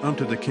they sent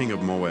unto the king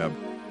of Moab,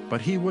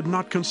 but he would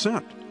not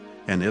consent.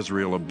 And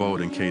Israel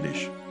abode in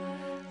Kadesh.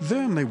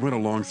 Then they went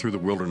along through the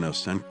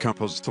wilderness, and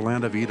compassed the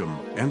land of Edom,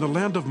 and the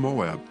land of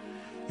Moab,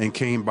 and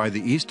came by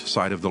the east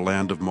side of the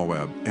land of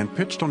Moab, and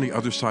pitched on the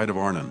other side of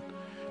Arnon,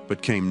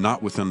 but came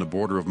not within the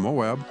border of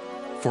Moab,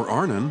 for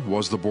Arnon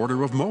was the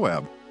border of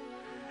Moab.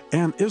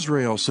 And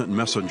Israel sent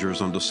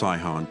messengers unto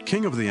Sihon,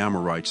 king of the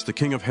Amorites, the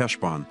king of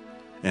Heshbon.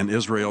 And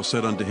Israel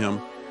said unto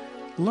him,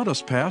 Let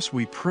us pass,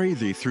 we pray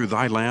thee, through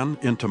thy land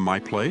into my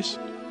place.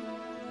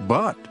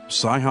 But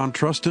Sihon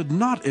trusted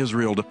not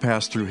Israel to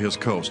pass through his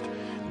coast.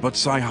 But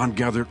Sihon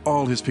gathered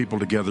all his people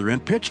together,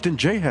 and pitched in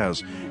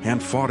Jahaz,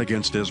 and fought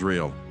against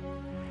Israel.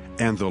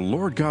 And the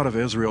Lord God of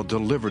Israel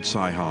delivered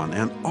Sihon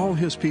and all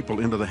his people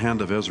into the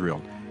hand of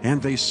Israel,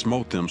 and they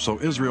smote them, so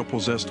Israel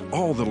possessed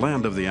all the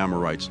land of the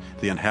Amorites,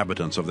 the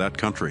inhabitants of that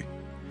country.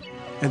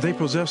 And they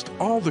possessed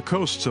all the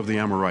coasts of the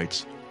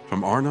Amorites,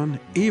 from Arnon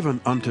even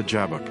unto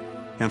Jabbok,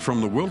 and from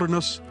the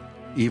wilderness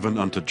even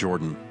unto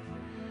Jordan.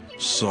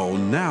 So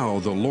now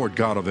the Lord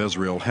God of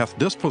Israel hath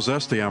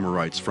dispossessed the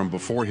Amorites from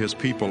before his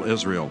people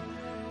Israel.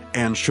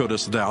 And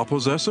shouldest thou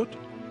possess it?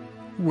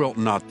 Wilt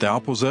not thou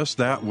possess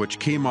that which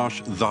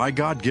Chemosh thy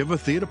God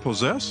giveth thee to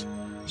possess?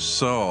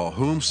 So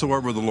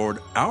whomsoever the Lord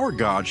our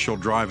God shall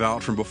drive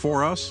out from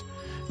before us,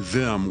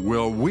 them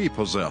will we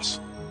possess.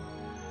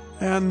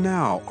 And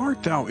now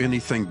art thou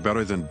anything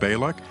better than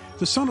Balak,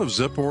 the son of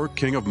Zippor,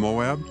 king of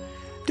Moab?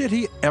 Did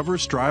he ever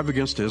strive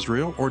against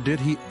Israel, or did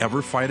he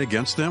ever fight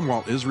against them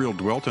while Israel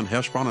dwelt in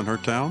Heshbon and her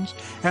towns,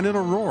 and in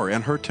Aroer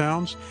and her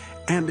towns,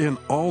 and in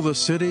all the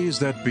cities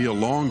that be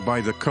along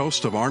by the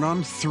coast of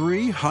Arnon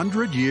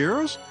 300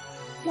 years?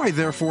 Why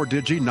therefore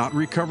did ye not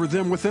recover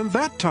them within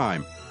that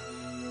time?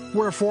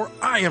 Wherefore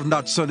I have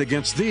not sinned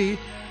against thee,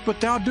 but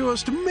thou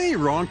doest me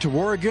wrong to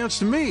war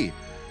against me.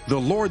 The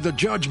Lord the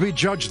judge be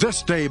judged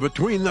this day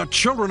between the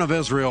children of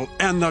Israel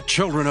and the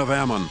children of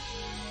Ammon.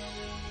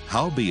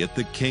 Howbeit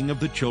the king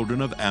of the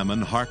children of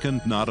Ammon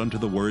hearkened not unto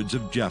the words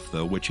of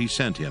Jephthah which he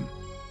sent him.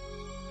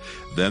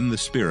 Then the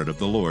Spirit of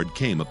the Lord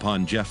came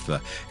upon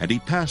Jephthah, and he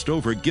passed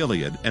over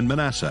Gilead and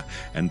Manasseh,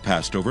 and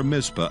passed over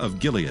Mizpah of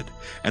Gilead.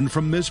 And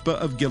from Mizpah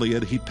of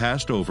Gilead he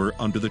passed over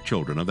unto the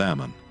children of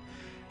Ammon.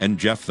 And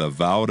Jephthah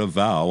vowed a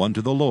vow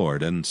unto the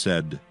Lord, and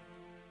said,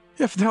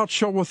 If thou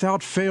shalt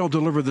without fail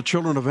deliver the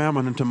children of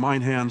Ammon into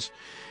mine hands,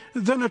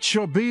 then it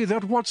shall be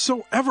that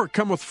whatsoever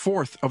cometh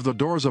forth of the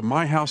doors of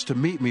my house to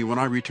meet me when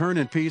I return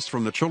in peace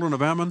from the children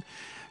of Ammon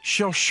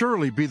shall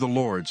surely be the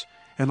Lord's,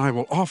 and I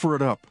will offer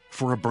it up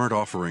for a burnt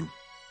offering.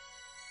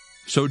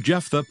 So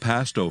Jephthah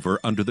passed over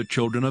unto the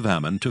children of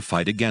Ammon to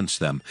fight against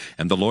them,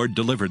 and the Lord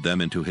delivered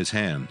them into his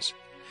hands.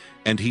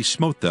 And he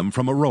smote them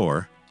from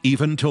Aroer,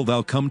 even till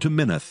thou come to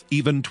Minnith,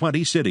 even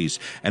 20 cities,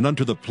 and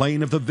unto the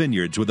plain of the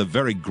vineyards with a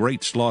very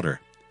great slaughter.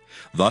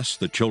 Thus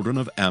the children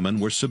of Ammon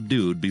were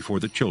subdued before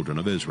the children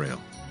of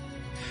Israel.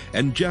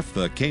 And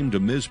Jephthah came to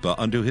Mizpah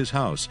unto his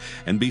house,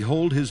 and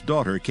behold, his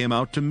daughter came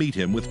out to meet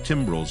him with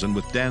timbrels and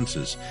with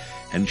dances,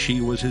 and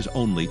she was his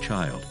only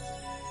child.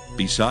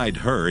 Beside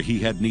her he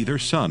had neither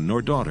son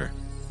nor daughter.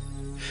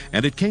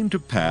 And it came to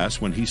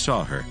pass, when he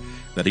saw her,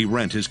 that he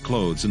rent his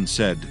clothes and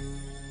said,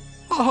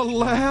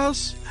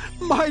 Alas,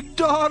 my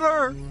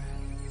daughter!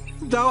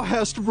 Thou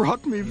hast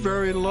brought me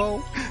very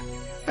low,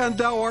 and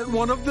thou art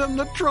one of them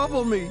that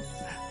trouble me.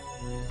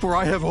 For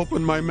I have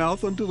opened my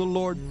mouth unto the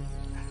Lord,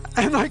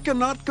 and I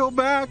cannot go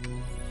back.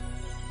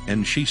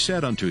 And she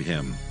said unto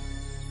him,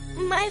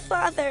 My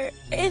father,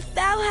 if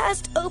thou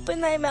hast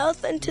opened thy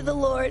mouth unto the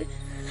Lord,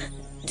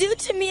 do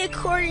to me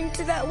according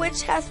to that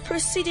which hath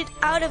proceeded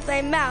out of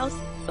thy mouth.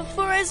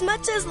 For as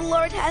much as the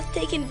Lord hath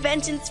taken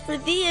vengeance for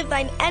thee of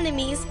thine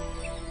enemies,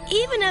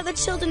 even of the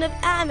children of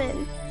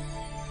Ammon.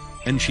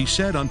 And she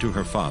said unto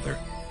her father,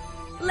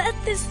 Let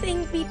this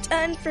thing be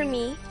done for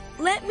me.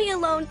 Let me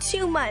alone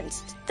 2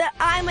 months, that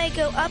I may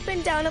go up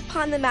and down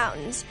upon the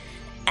mountains,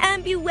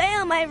 and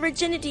bewail my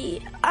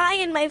virginity, I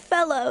and my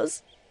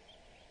fellows.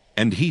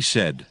 And he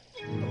said,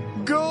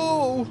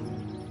 Go!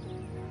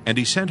 And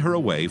he sent her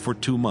away for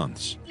 2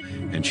 months.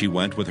 And she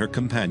went with her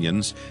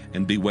companions,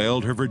 and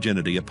bewailed her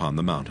virginity upon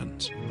the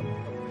mountains.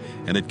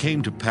 And it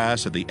came to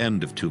pass at the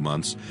end of 2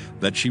 months,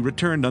 that she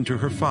returned unto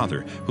her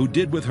father, who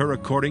did with her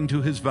according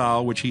to his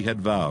vow which he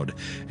had vowed,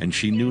 and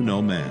she knew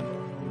no man.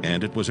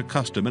 And it was a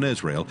custom in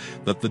Israel,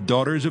 that the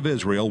daughters of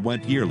Israel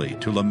went yearly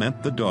to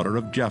lament the daughter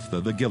of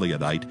Jephthah the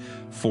Gileadite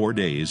 4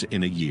 days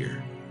in a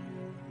year.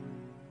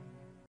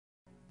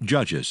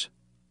 Judges,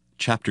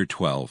 chapter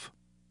 12.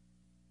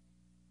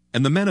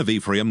 And the men of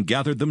Ephraim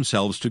gathered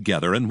themselves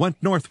together, and went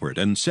northward,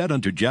 and said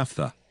unto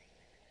Jephthah,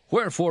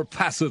 Wherefore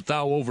passest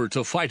thou over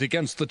to fight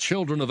against the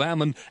children of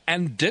Ammon,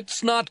 and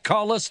didst not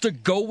call us to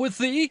go with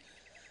thee?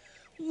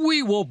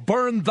 We will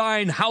burn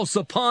thine house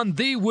upon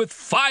thee with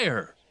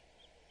fire.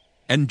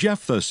 And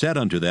Jephthah said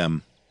unto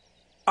them,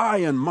 I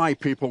and my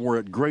people were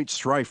at great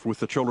strife with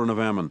the children of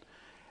Ammon,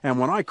 and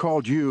when I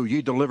called you,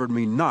 ye delivered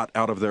me not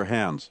out of their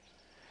hands.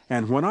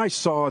 And when I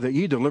saw that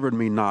ye delivered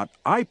me not,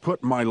 I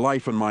put my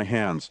life in my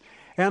hands,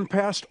 and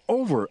passed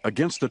over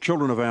against the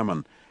children of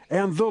Ammon,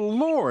 and the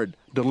Lord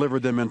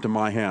delivered them into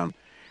my hand.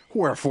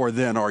 Wherefore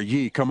then are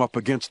ye come up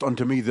against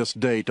unto me this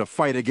day to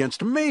fight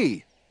against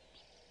me?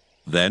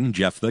 Then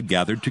Jephthah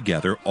gathered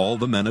together all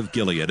the men of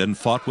Gilead, and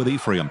fought with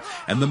Ephraim.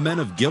 And the men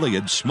of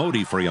Gilead smote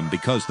Ephraim,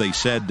 because they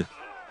said,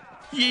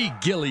 Ye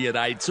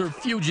Gileadites are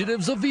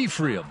fugitives of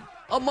Ephraim,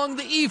 among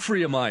the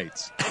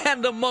Ephraimites,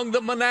 and among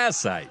the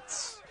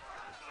Manassites.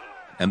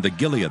 And the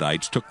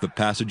Gileadites took the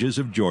passages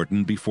of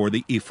Jordan before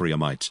the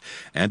Ephraimites.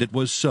 And it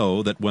was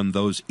so, that when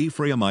those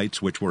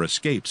Ephraimites which were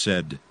escaped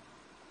said,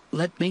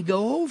 Let me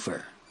go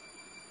over,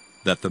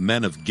 that the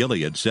men of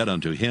Gilead said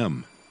unto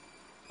him,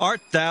 Art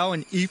thou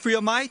an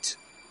Ephraimite?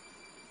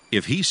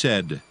 If he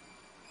said,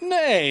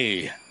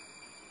 Nay,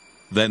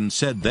 then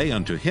said they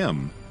unto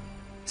him,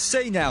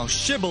 Say now,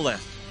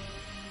 Shibboleth.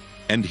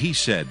 And he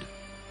said,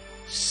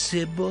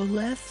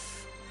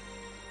 Sibboleth?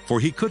 For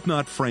he could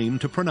not frame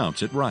to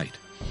pronounce it right.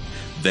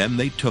 Then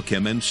they took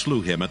him and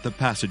slew him at the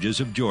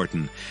passages of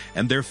Jordan,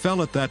 and there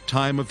fell at that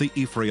time of the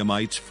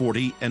Ephraimites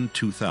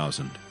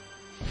 42,000.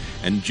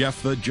 And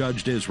Jephthah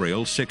judged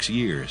Israel 6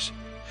 years.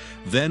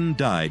 Then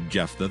died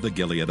Jephthah the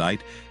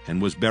Gileadite,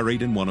 and was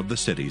buried in one of the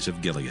cities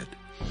of Gilead.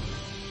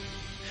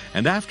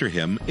 And after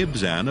him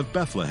Ibzan of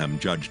Bethlehem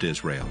judged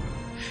Israel.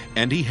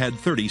 And he had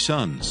 30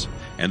 sons,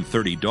 and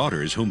 30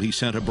 daughters whom he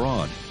sent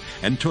abroad,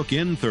 and took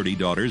in 30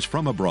 daughters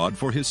from abroad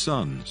for his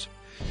sons.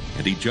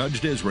 And he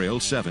judged Israel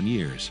 7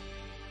 years.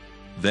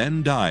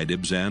 Then died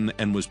Ibzan,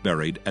 and was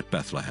buried at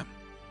Bethlehem.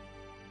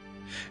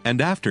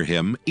 And after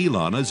him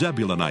Elon a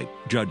Zebulunite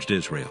judged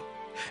Israel,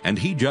 and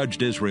he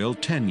judged Israel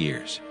 10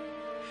 years.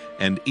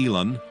 And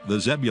Elon the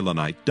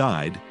Zebulunite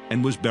died,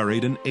 and was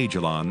buried in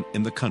Ajalon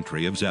in the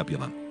country of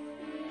Zebulun.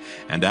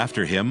 And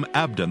after him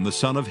Abdon the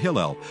son of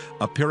Hillel,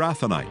 a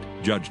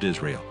Pirathonite, judged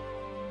Israel.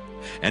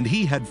 And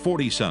he had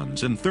 40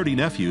 sons and 30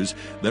 nephews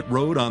that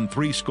rode on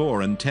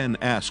 70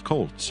 ass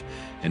colts,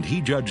 and he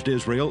judged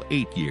Israel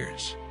 8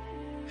 years.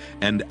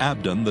 And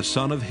Abdon the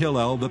son of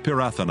Hillel the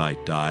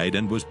Pirathonite died,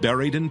 and was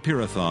buried in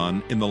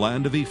Pirathon in the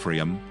land of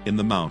Ephraim, in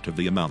the mount of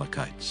the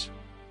Amalekites.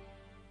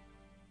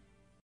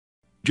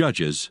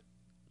 Judges,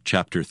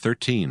 chapter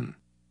 13.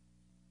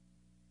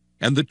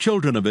 And the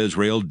children of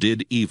Israel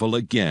did evil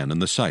again in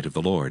the sight of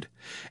the Lord,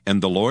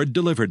 and the Lord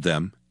delivered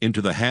them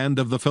into the hand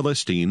of the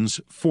Philistines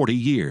 40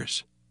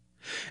 years.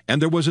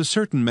 And there was a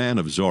certain man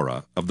of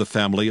Zorah, of the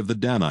family of the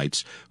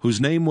Danites,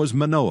 whose name was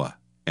Manoah,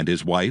 and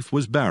his wife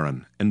was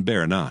barren, and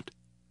bare not.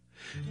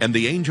 And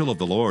the angel of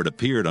the Lord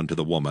appeared unto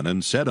the woman,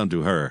 and said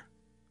unto her,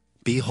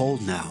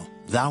 Behold now,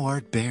 thou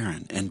art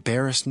barren, and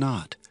bearest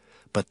not,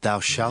 but thou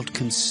shalt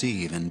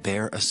conceive, and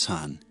bear a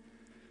son.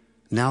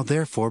 Now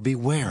therefore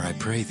beware, I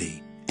pray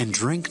thee, and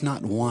drink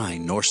not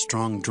wine nor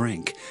strong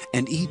drink,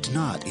 and eat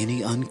not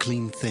any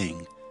unclean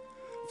thing.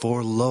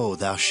 For lo,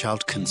 thou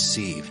shalt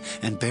conceive,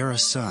 and bear a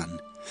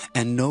son,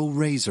 and no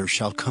razor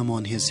shall come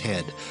on his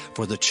head,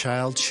 for the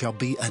child shall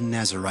be a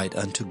Nazarite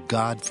unto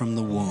God from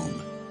the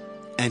womb.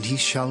 And he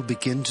shall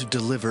begin to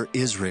deliver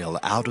Israel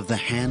out of the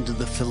hand of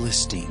the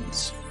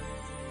Philistines.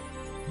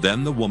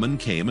 Then the woman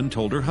came and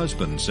told her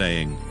husband,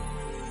 saying,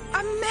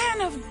 A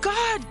man of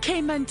God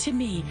came unto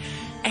me,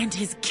 and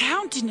his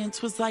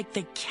countenance was like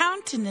the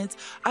countenance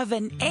of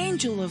an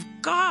angel of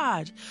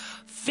God,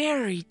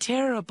 very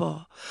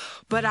terrible.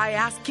 But I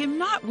asked him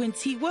not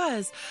whence he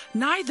was,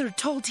 neither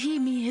told he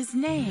me his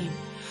name.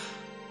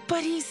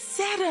 But he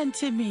said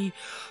unto me,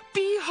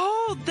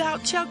 Behold, thou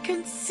shalt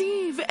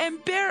conceive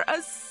and bear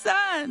a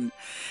son.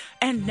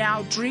 And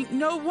now drink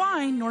no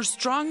wine nor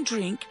strong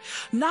drink,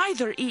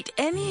 neither eat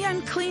any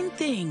unclean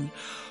thing.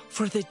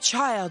 For the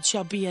child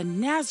shall be a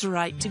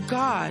Nazarite to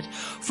God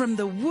from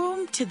the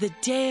womb to the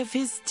day of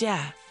his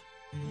death.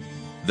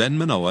 Then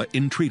Manoah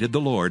entreated the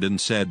Lord and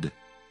said,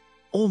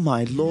 O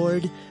my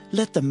Lord,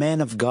 let the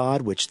man of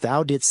God which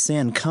thou didst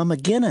send come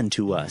again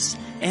unto us,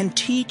 and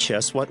teach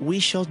us what we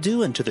shall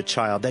do unto the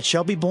child that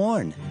shall be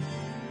born.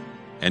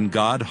 And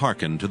God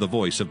hearkened to the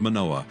voice of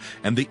Manoah,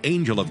 and the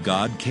angel of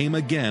God came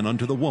again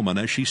unto the woman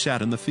as she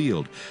sat in the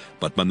field.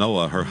 But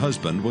Manoah her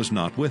husband was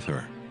not with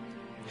her.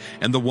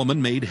 And the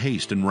woman made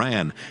haste and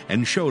ran,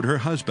 and showed her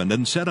husband,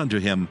 and said unto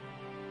him,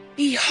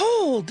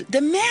 Behold,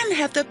 the man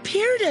hath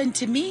appeared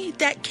unto me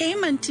that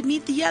came unto me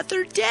the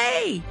other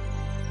day.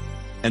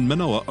 And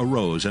Manoah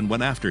arose and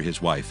went after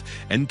his wife,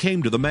 and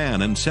came to the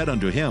man, and said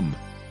unto him,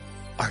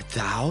 Art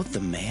thou the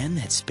man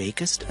that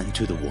spakest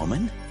unto the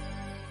woman?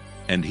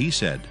 And he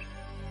said,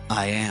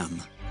 I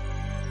am.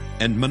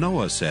 And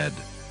Manoah said,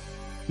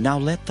 Now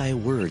let thy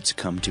words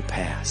come to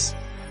pass.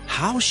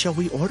 How shall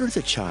we order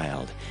the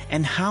child,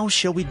 and how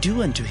shall we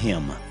do unto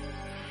him?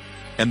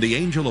 And the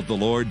angel of the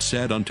Lord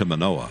said unto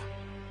Manoah,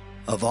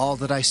 Of all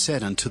that I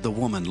said unto the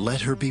woman,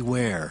 let her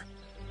beware.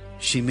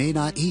 She may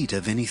not eat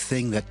of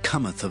anything that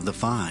cometh of the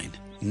vine,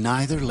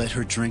 neither let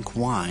her drink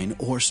wine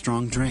or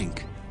strong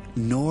drink,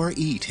 nor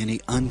eat any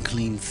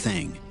unclean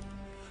thing.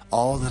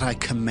 All that I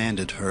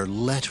commanded her,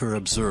 let her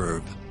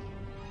observe.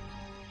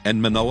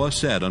 And Manoah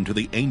said unto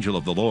the angel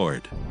of the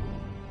Lord,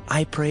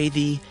 I pray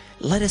thee,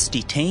 let us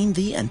detain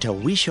thee until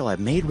we shall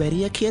have made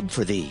ready a kid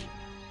for thee.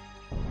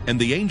 And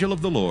the angel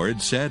of the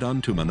Lord said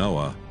unto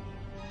Manoah,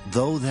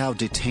 Though thou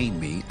detain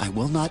me, I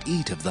will not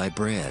eat of thy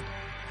bread.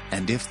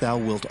 And if thou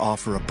wilt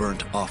offer a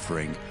burnt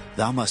offering,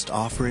 thou must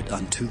offer it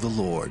unto the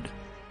Lord.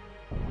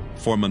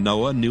 For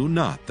Manoah knew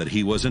not that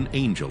he was an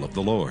angel of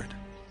the Lord.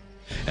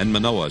 And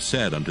Manoah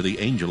said unto the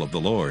angel of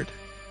the Lord,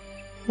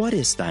 What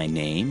is thy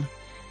name,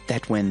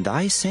 that when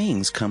thy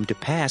sayings come to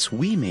pass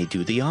we may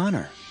do thee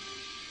honor?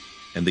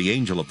 And the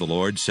angel of the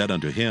Lord said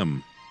unto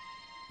him,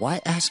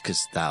 Why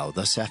askest thou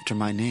thus after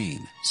my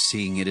name,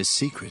 seeing it is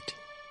secret?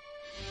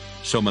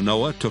 So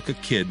Manoah took a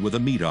kid with a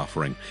meat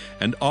offering,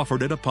 and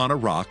offered it upon a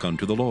rock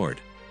unto the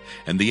Lord.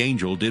 And the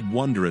angel did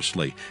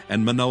wondrously,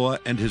 and Manoah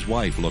and his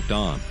wife looked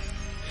on.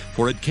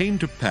 For it came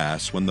to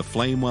pass, when the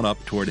flame went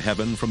up toward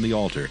heaven from the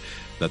altar,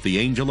 that the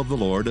angel of the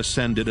Lord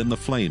ascended in the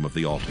flame of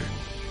the altar.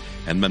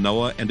 And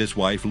Manoah and his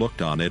wife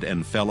looked on it,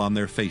 and fell on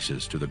their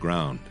faces to the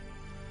ground.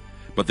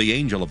 But the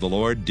angel of the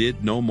Lord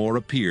did no more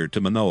appear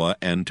to Manoah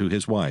and to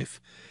his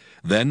wife.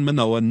 Then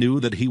Manoah knew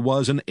that he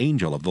was an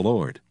angel of the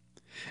Lord.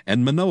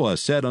 And Manoah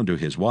said unto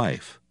his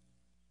wife,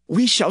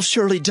 We shall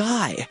surely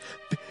die,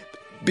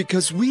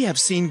 because we have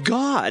seen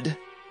God.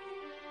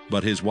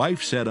 But his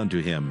wife said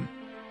unto him,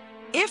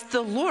 If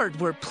the Lord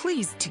were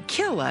pleased to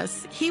kill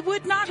us, he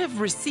would not have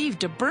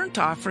received a burnt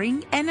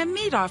offering and a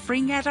meat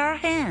offering at our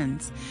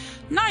hands.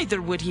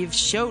 Neither would he have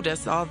showed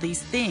us all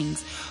these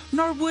things,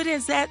 nor would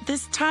as at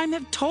this time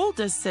have told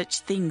us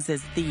such things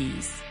as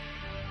these.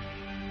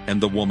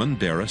 And the woman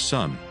bare a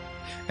son,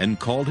 and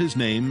called his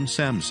name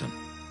Samson.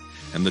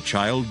 And the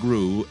child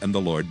grew, and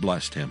the Lord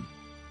blessed him.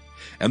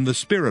 And the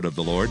Spirit of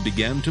the Lord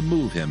began to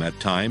move him at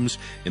times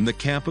in the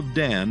camp of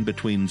Dan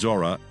between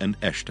Zorah and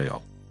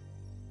Eshtaol.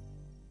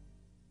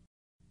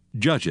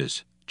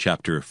 Judges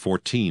chapter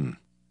 14.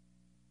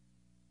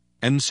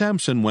 And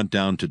Samson went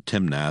down to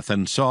Timnath,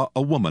 and saw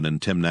a woman in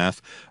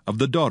Timnath of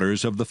the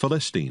daughters of the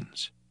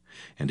Philistines.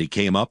 And he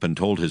came up and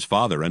told his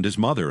father and his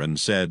mother, and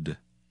said,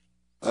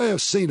 I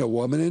have seen a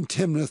woman in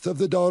Timnath of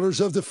the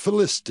daughters of the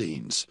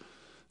Philistines.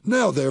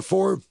 Now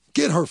therefore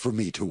get her for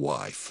me to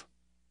wife.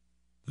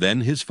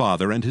 Then his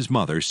father and his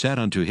mother said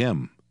unto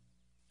him,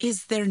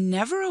 Is there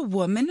never a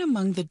woman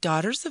among the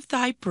daughters of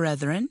thy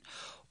brethren,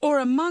 or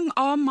among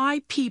all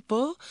my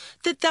people,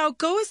 that thou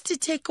goest to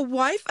take a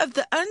wife of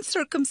the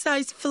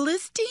uncircumcised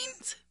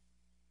Philistines?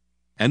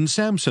 And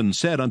Samson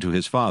said unto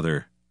his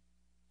father,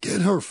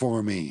 Get her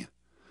for me,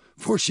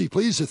 for she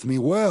pleaseth me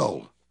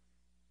well.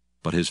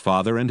 But his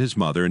father and his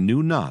mother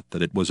knew not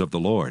that it was of the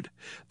Lord,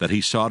 that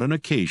he sought an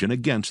occasion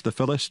against the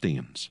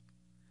Philistines.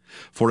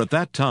 For at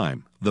that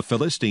time the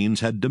Philistines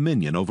had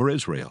dominion over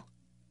Israel.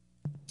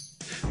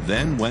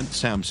 Then went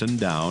Samson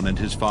down and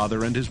his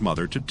father and his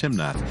mother to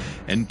Timnath,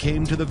 and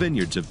came to the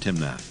vineyards of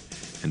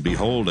Timnath. And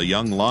behold, a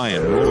young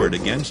lion roared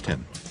against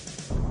him.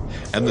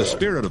 And the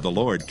Spirit of the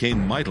Lord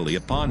came mightily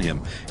upon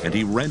him, and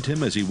he rent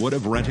him as he would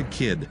have rent a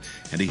kid,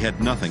 and he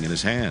had nothing in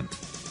his hand.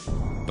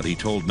 But he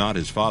told not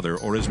his father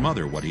or his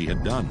mother what he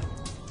had done.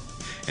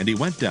 And he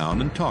went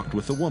down and talked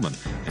with the woman,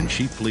 and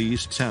she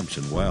pleased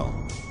Samson well.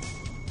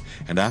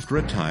 And after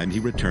a time he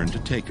returned to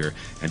take her,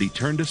 and he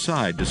turned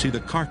aside to see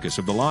the carcass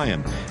of the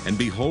lion, and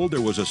behold,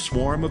 there was a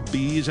swarm of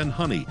bees and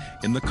honey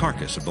in the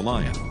carcass of the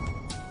lion.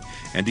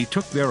 And he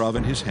took thereof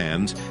in his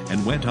hands,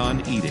 and went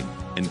on eating,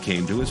 and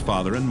came to his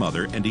father and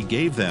mother, and he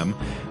gave them,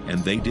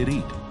 and they did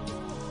eat.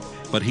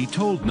 But he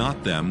told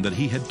not them that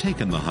he had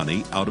taken the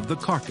honey out of the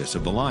carcass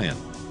of the lion.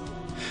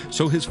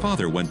 So his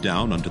father went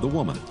down unto the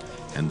woman,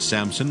 and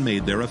Samson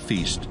made there a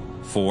feast,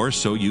 for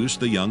so used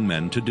the young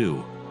men to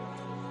do.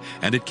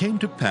 And it came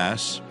to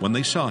pass, when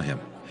they saw him,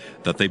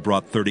 that they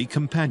brought 30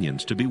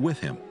 companions to be with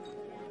him.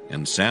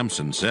 And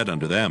Samson said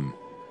unto them,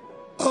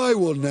 I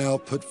will now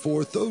put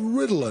forth a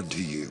riddle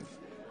unto you.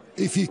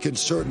 If ye can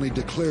certainly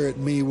declare it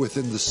me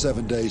within the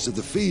 7 days of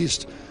the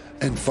feast,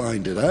 and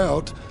find it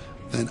out,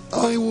 then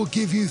I will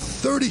give you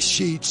 30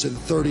 sheets and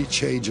 30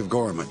 change of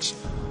garments.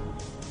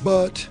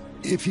 But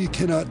if ye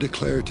cannot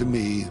declare to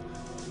me,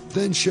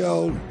 then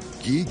shall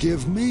ye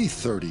give me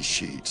 30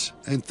 sheets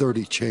and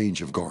 30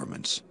 change of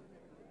garments.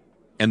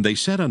 And they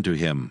said unto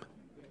him,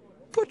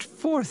 Put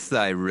forth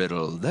thy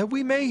riddle, that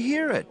we may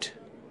hear it.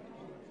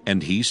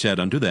 And he said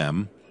unto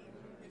them,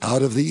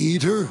 Out of the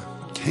eater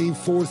came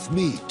forth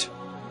meat,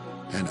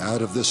 and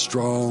out of the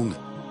strong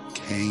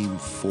came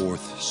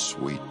forth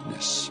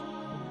sweetness.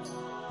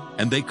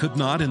 And they could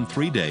not in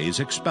 3 days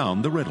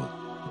expound the riddle.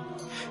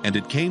 And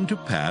it came to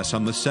pass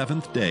on the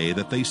 7th day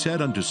that they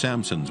said unto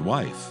Samson's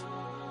wife,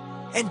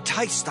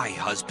 Entice thy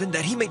husband,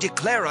 that he may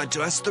declare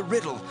unto us the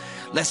riddle,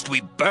 lest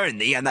we burn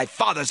thee and thy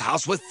father's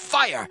house with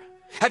fire.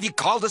 Have ye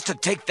called us to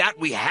take that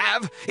we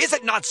have? Is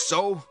it not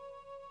so?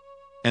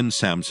 And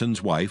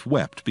Samson's wife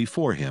wept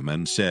before him,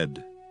 and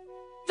said,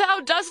 Thou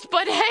dost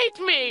but hate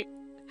me,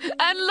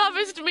 and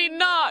lovest me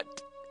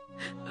not.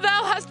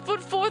 Thou hast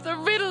put forth a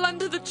riddle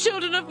unto the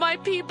children of my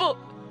people,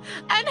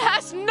 and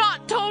hast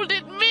not told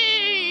it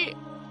me.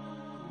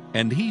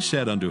 And he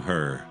said unto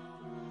her,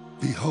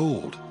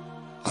 Behold,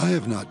 I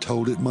have not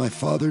told it my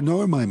father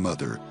nor my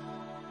mother,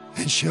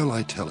 and shall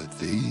I tell it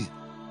thee?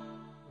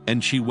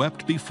 And she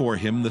wept before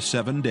him the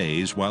 7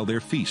 days while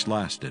their feast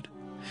lasted.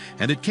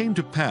 And it came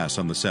to pass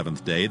on the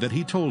 7th day that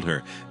he told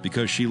her,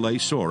 because she lay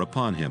sore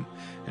upon him.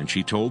 And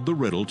she told the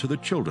riddle to the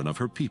children of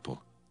her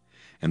people.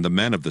 And the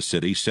men of the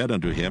city said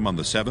unto him on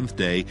the 7th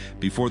day,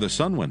 before the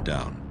sun went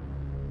down,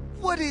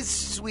 What is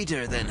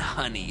sweeter than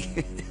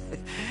honey?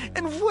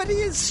 And what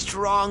is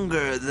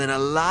stronger than a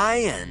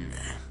lion?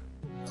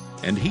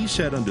 And he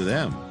said unto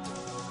them,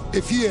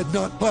 If ye had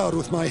not plowed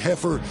with my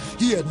heifer,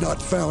 ye had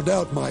not found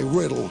out my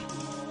riddle.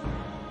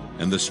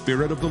 And the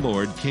Spirit of the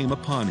Lord came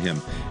upon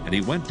him, and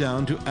he went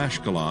down to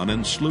Ashkelon,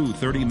 and slew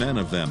 30 men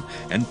of them,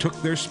 and took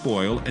their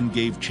spoil, and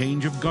gave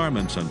change of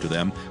garments unto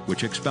them,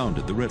 which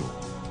expounded the riddle.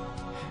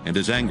 And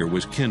his anger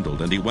was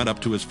kindled, and he went up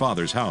to his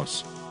father's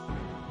house.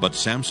 But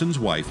Samson's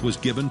wife was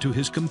given to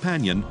his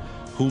companion,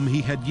 whom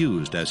he had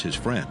used as his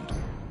friend.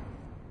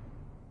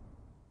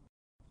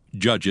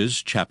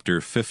 Judges chapter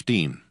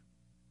 15.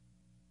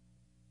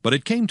 But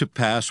it came to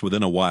pass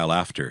within a while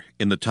after,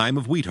 in the time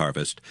of wheat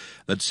harvest,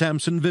 that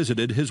Samson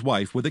visited his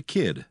wife with a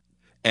kid.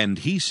 And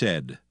he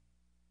said,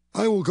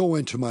 I will go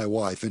into my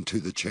wife into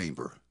the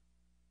chamber.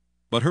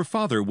 But her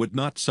father would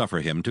not suffer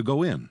him to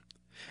go in.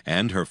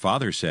 And her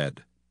father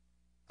said,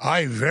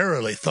 I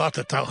verily thought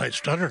that thou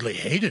hadst utterly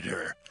hated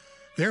her.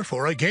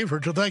 Therefore I gave her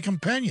to thy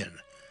companion.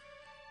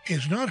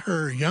 Is not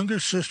her younger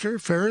sister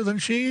fairer than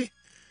she?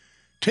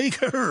 Take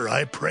her,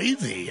 I pray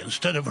thee,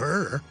 instead of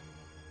her.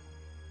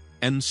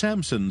 And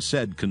Samson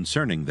said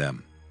concerning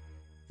them,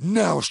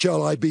 Now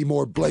shall I be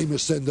more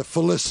blameless than the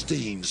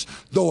Philistines,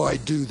 though I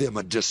do them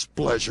a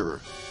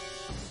displeasure.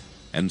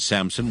 And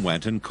Samson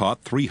went and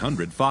caught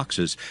 300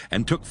 foxes,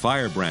 and took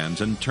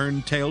firebrands, and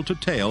turned tail to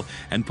tail,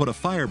 and put a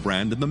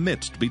firebrand in the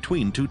midst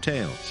between 2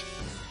 tails.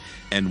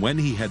 And when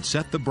he had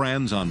set the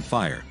brands on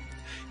fire,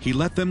 he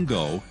let them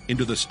go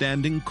into the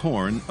standing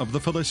corn of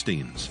the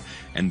Philistines,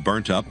 and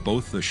burnt up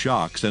both the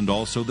shocks and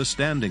also the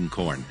standing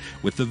corn,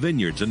 with the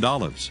vineyards and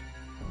olives.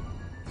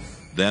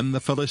 Then the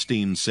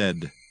Philistines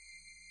said,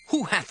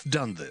 Who hath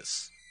done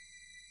this?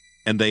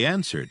 And they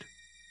answered,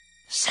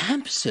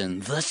 Samson,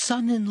 the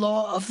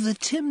son-in-law of the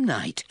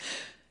Timnite,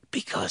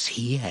 because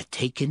he had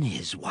taken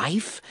his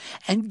wife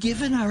and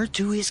given her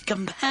to his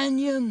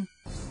companion.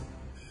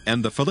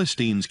 And the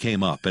Philistines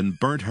came up, and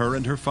burnt her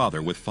and her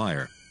father with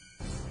fire.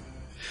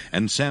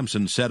 And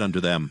Samson said unto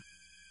them,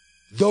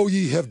 Though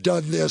ye have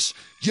done this,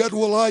 yet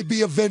will I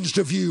be avenged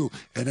of you,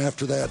 and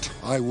after that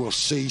I will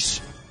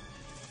cease.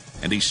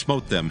 And he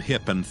smote them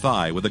hip and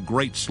thigh with a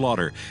great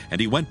slaughter,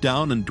 and he went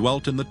down and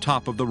dwelt in the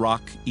top of the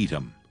rock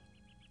Etam.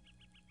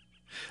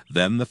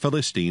 Then the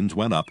Philistines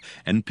went up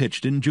and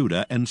pitched in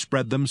Judah, and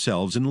spread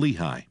themselves in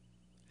Lehi.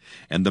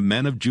 And the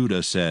men of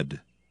Judah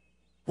said,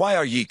 Why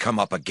are ye come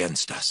up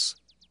against us?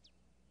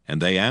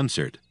 And they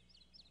answered,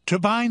 To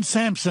bind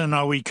Samson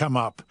are we come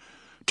up,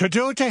 to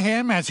do to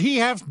him as he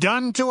hath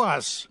done to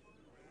us.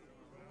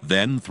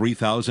 Then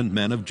 3,000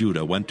 men of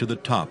Judah went to the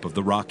top of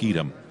the rock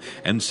Edom,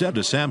 and said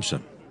to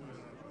Samson,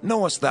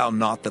 Knowest thou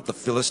not that the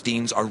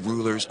Philistines are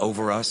rulers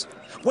over us?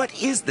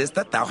 What is this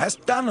that thou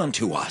hast done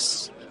unto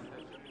us?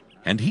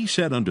 And he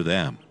said unto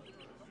them,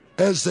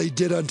 As they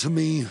did unto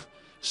me,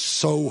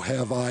 so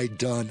have I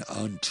done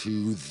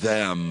unto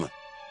them.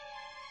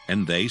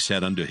 And they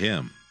said unto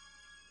him,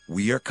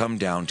 We are come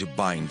down to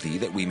bind thee,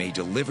 that we may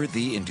deliver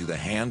thee into the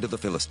hand of the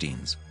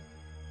Philistines.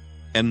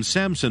 And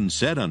Samson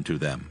said unto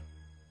them,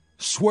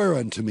 Swear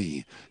unto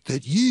me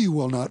that ye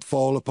will not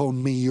fall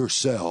upon me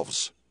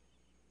yourselves.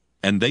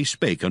 And they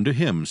spake unto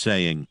him,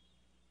 saying,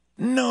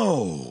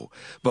 No,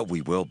 but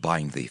we will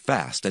bind thee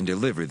fast, and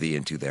deliver thee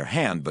into their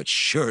hand, but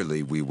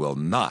surely we will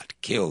not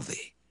kill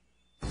thee.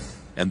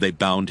 And they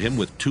bound him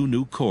with 2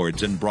 new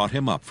cords, and brought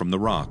him up from the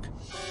rock.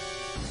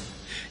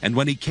 And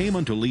when he came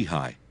unto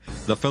Lehi,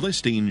 the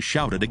Philistines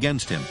shouted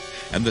against him,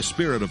 and the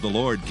Spirit of the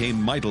Lord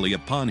came mightily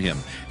upon him,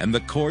 and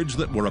the cords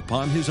that were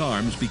upon his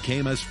arms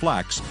became as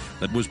flax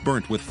that was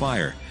burnt with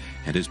fire,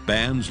 and his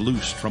bands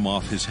loosed from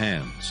off his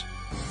hands.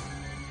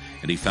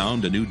 And he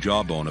found a new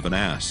jawbone of an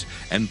ass,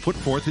 and put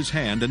forth his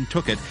hand, and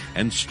took it,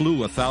 and slew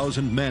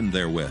 1,000 men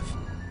therewith.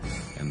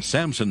 And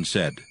Samson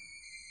said,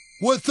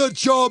 With the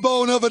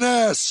jawbone of an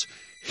ass,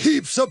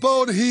 heaps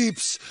upon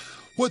heaps,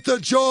 with the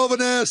jaw of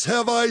an ass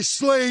have I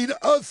slain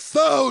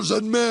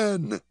 1,000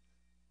 men.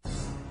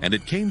 And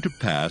it came to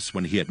pass,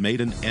 when he had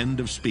made an end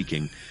of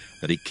speaking,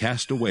 that he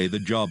cast away the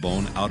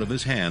jawbone out of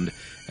his hand,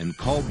 and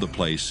called the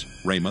place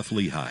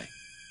Ramoth-Lehi.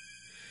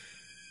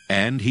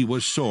 And he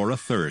was sore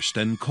athirst,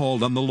 and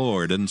called on the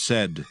Lord, and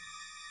said,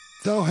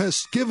 Thou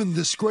hast given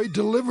this great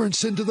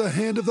deliverance into the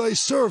hand of thy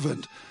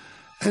servant,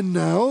 and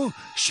now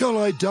shall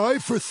I die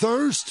for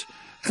thirst,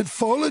 and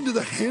fall into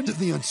the hand of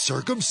the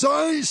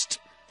uncircumcised?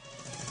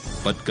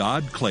 But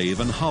God clave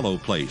an hollow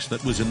place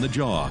that was in the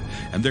jaw,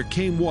 and there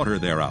came water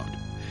thereout.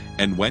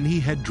 And when he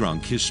had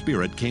drunk, his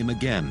spirit came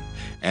again,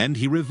 and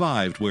he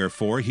revived,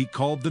 wherefore he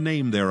called the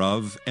name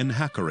thereof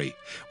Enhakkore,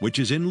 which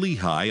is in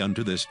Lehi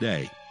unto this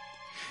day.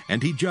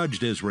 And he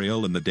judged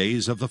Israel in the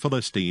days of the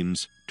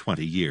Philistines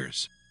 20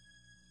 years.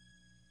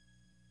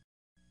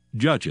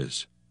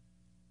 Judges,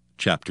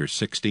 chapter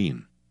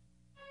 16.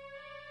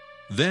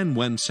 Then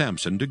went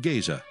Samson to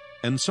Gaza,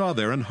 and saw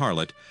there an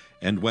harlot,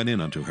 and went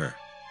in unto her.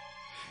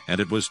 And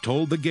it was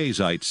told the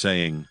Gazites,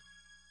 saying,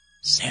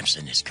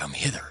 Samson is come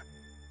hither.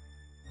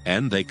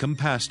 And they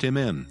compassed him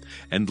in,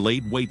 and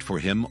laid wait for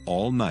him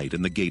all night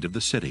in the gate of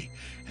the city,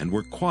 and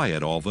were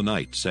quiet all the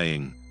night,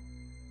 saying,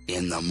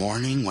 In the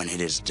morning, when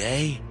it is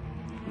day,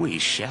 we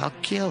shall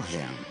kill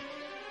him.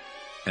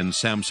 And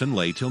Samson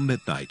lay till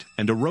midnight,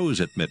 and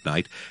arose at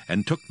midnight,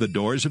 and took the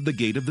doors of the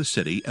gate of the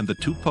city and the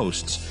 2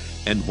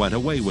 posts, and went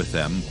away with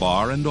them,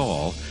 bar and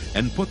all,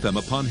 and put them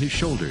upon his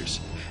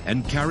shoulders,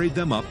 and carried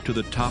them up to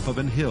the top of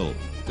an hill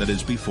that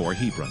is before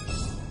Hebron.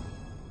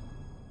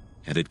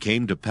 And it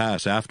came to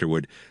pass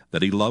afterward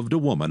that he loved a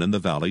woman in the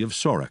valley of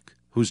Sorek,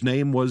 whose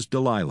name was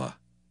Delilah.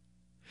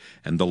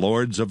 And the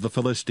lords of the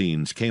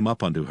Philistines came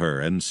up unto her,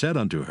 and said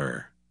unto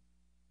her,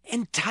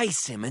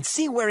 Entice him, and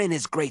see wherein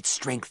his great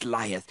strength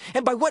lieth,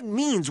 and by what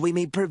means we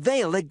may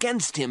prevail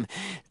against him,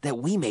 that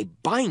we may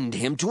bind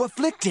him to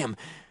afflict him.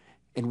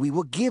 And we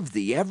will give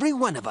thee every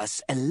one of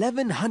us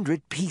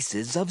 1,100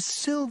 pieces of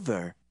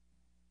silver.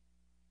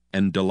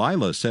 And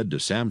Delilah said to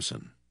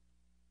Samson,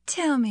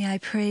 Tell me, I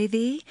pray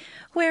thee,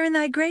 wherein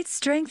thy great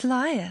strength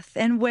lieth,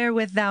 and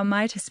wherewith thou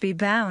mightest be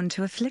bound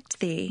to afflict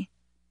thee.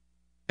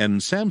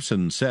 And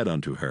Samson said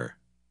unto her,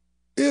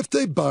 If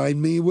they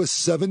bind me with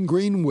 7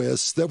 green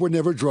withs that were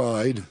never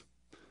dried,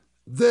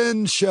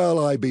 then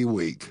shall I be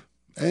weak,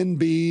 and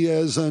be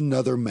as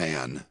another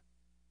man.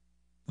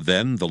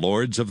 Then the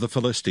lords of the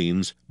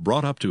Philistines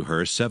brought up to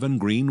her 7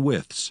 green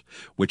withs,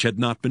 which had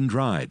not been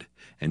dried,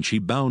 and she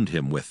bound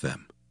him with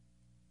them.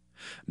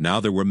 Now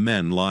there were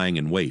men lying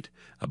in wait,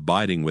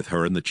 abiding with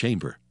her in the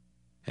chamber.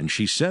 And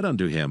she said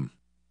unto him,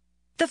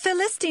 The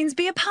Philistines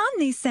be upon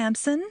thee,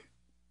 Samson.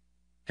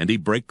 And he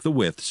brake the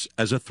withs,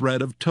 as a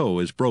thread of tow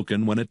is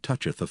broken when it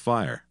toucheth the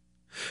fire.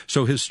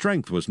 So his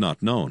strength was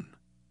not known.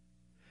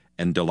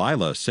 And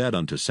Delilah said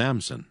unto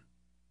Samson,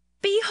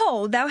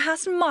 Behold, thou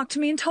hast mocked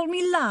me and told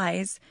me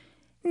lies.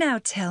 Now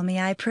tell me,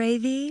 I pray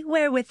thee,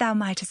 wherewith thou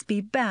mightest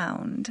be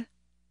bound.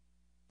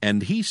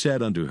 And he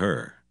said unto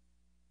her,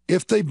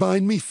 If they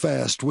bind me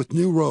fast with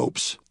new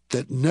ropes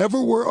that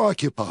never were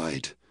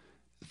occupied,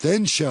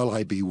 then shall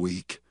I be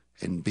weak,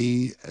 and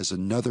be as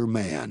another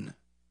man.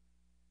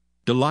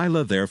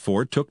 Delilah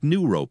therefore took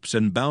new ropes,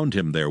 and bound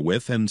him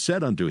therewith, and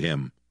said unto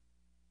him,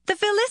 The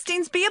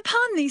Philistines be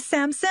upon thee,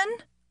 Samson.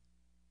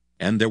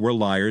 And there were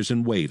liers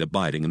in wait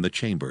abiding in the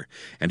chamber,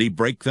 and he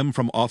brake them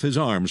from off his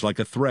arms like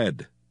a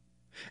thread.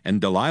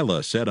 And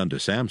Delilah said unto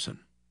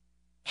Samson,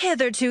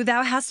 Hitherto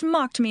thou hast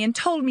mocked me and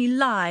told me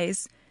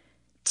lies.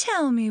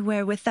 Tell me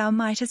wherewith thou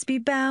mightest be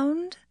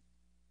bound.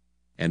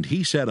 And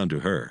he said unto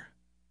her,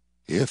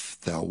 If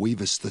thou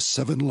weavest the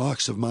 7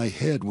 locks of my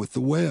head with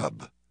the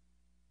web.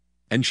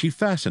 And she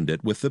fastened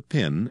it with the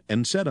pin,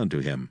 and said unto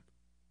him,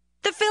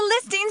 The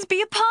Philistines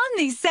be upon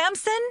thee,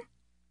 Samson.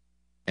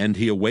 And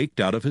he awaked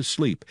out of his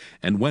sleep,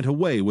 and went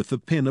away with the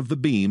pin of the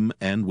beam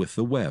and with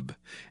the web.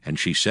 And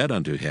she said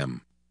unto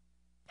him,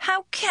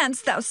 How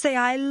canst thou say,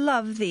 I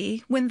love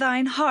thee, when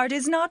thine heart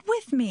is not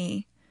with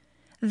me?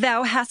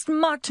 Thou hast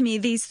mocked me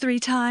these 3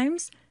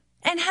 times,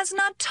 and hast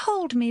not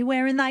told me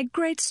wherein thy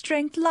great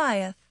strength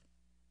lieth.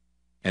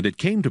 And it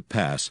came to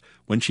pass,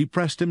 when she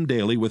pressed him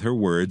daily with her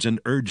words,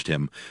 and urged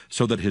him,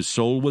 so that his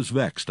soul was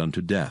vexed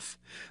unto death,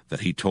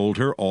 that he told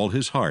her all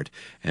his heart,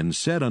 and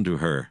said unto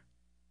her,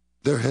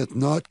 There hath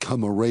not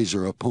come a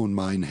razor upon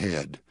mine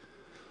head,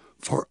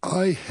 for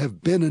I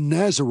have been a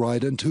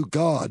Nazarite unto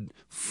God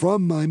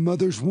from my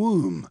mother's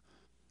womb.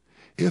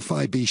 If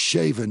I be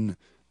shaven,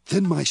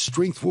 then my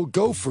strength will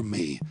go from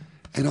me,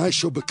 and I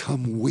shall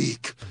become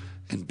weak,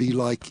 and be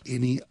like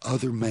any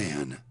other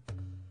man.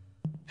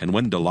 And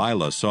when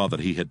Delilah saw that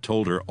he had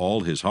told her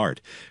all his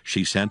heart,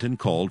 she sent and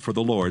called for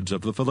the lords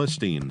of the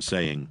Philistines,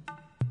 saying,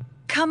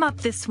 Come up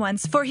this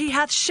once, for he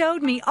hath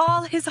showed me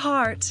all his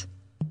heart.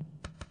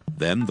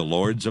 Then the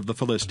lords of the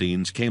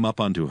Philistines came up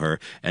unto her,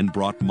 and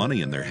brought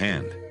money in their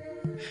hand.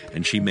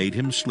 And she made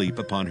him sleep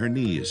upon her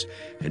knees,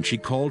 and she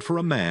called for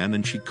a man,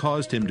 and she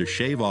caused him to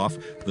shave off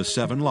the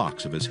 7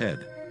 locks of his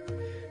head.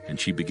 And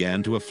she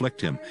began to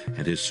afflict him,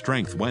 and his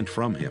strength went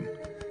from him.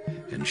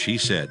 And she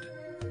said,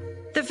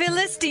 The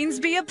Philistines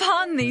be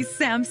upon thee,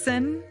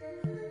 Samson.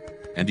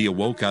 And he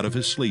awoke out of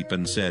his sleep,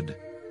 and said,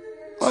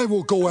 I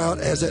will go out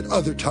as at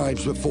other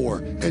times before,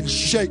 and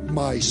shake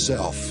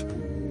myself.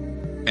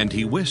 And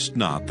he wist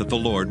not that the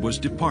Lord was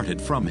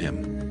departed from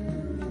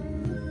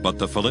him. But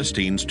the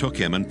Philistines took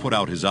him, and put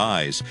out his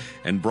eyes,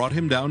 and brought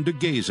him down to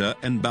Gaza,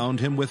 and bound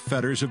him with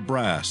fetters of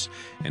brass,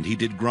 and he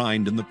did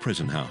grind in the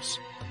prison house.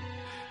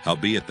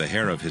 Howbeit the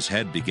hair of his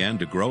head began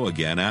to grow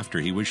again after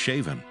he was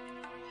shaven.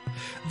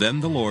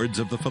 Then the lords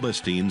of the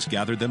Philistines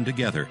gathered them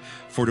together,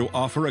 for to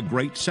offer a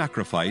great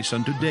sacrifice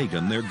unto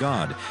Dagon their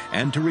god,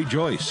 and to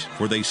rejoice,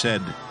 for they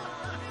said,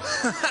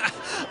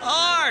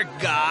 Our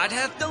God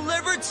hath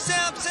delivered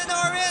Samson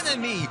our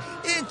enemy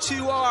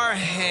into our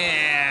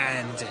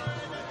hand.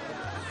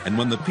 And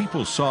when the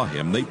people saw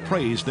him, they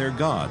praised their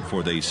God,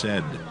 for they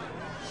said,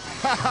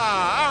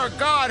 Our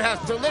God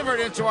hath delivered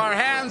into our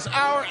hands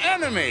our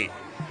enemy,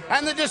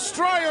 and the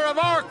destroyer of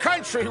our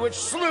country, which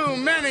slew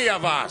many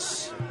of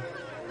us.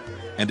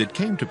 And it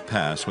came to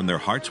pass, when their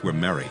hearts were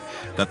merry,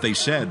 that they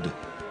said,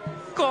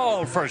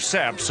 Call for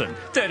Samson,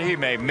 that he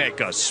may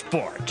make us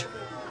sport.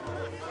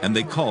 And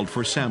they called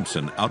for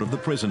Samson out of the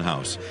prison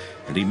house,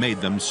 and he made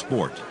them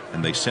sport,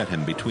 and they set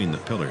him between the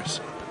pillars.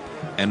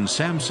 And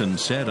Samson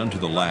said unto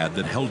the lad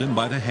that held him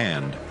by the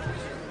hand,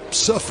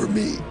 Suffer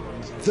me,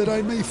 that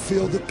I may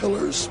feel the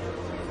pillars,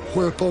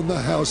 whereupon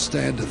the house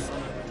standeth,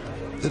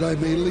 that I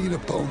may lean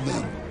upon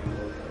them.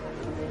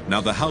 Now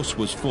the house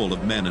was full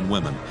of men and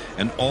women,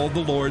 and all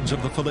the lords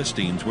of the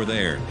Philistines were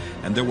there.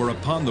 And there were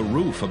upon the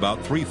roof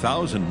about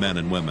 3,000 men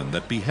and women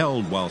that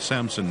beheld while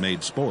Samson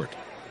made sport.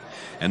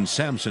 And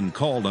Samson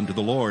called unto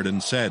the Lord,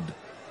 and said,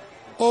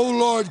 O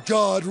Lord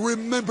God,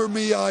 remember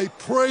me, I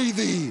pray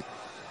thee,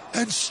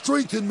 and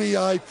strengthen me,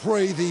 I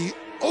pray thee,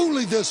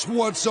 only this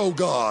once, O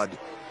God,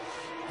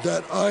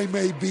 that I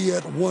may be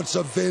at once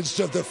avenged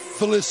of the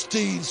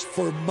Philistines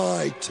for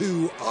my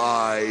 2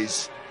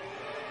 eyes.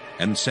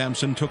 And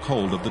Samson took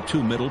hold of the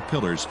 2 middle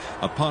pillars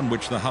upon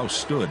which the house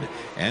stood,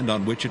 and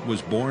on which it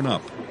was borne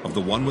up, of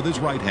the one with his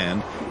right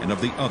hand, and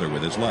of the other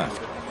with his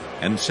left.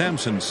 And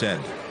Samson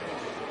said,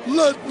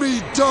 Let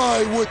me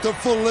die with the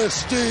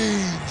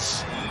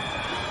Philistines!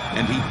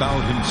 And he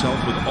bowed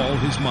himself with all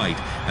his might,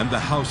 and the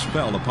house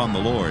fell upon the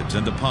lords,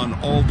 and upon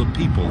all the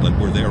people that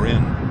were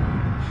therein.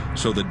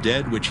 So the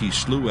dead which he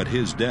slew at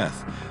his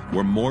death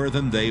were more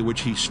than they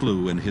which he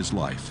slew in his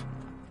life.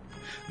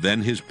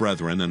 Then his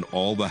brethren and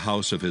all the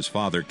house of his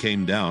father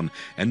came down,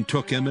 and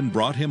took him, and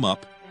brought him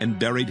up, and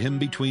buried him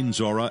between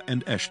Zorah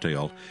and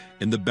Eshtaol,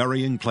 in the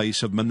burying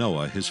place of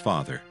Manoah his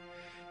father.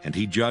 And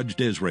he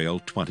judged Israel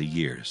 20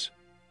 years.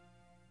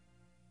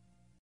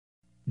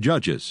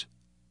 Judges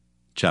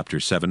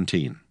chapter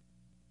 17.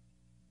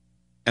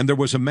 And there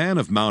was a man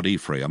of Mount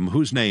Ephraim,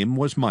 whose name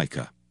was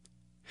Micah.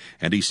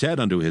 And he said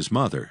unto his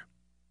mother,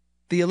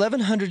 The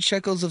 1,100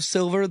 shekels of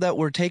silver that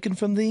were taken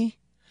from thee,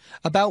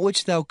 about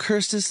which thou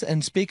cursedst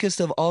and speakest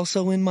of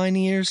also in mine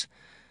ears,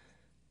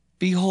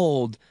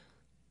 behold,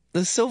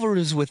 the silver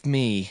is with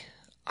me,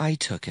 I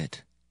took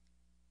it.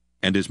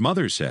 And his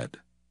mother said,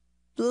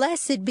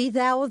 Blessed be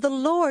thou of the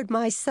Lord,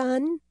 my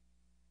son.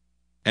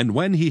 And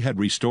when he had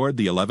restored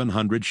the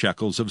 1,100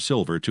 shekels of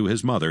silver to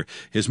his mother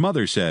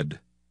said,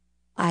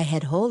 I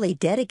had wholly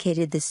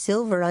dedicated the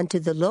silver unto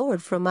the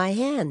Lord from my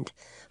hand,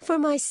 for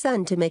my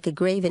son to make a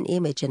graven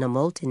image and a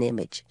molten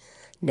image.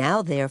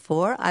 Now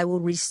therefore I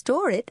will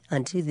restore it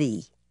unto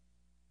thee.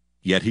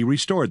 Yet he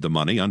restored the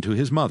money unto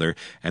his mother,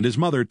 and his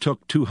mother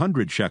took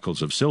 200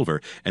 shekels of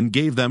silver, and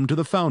gave them to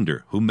the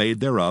founder, who made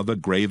thereof a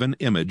graven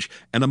image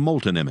and a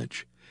molten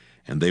image.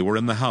 and they were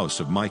in the house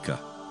of Micah.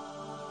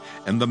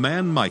 And the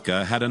man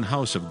Micah had an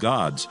house of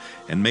gods,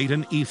 and made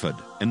an ephod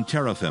and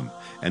teraphim,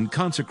 and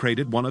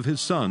consecrated one of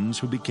his sons,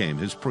 who became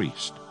his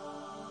priest.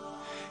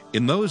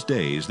 In those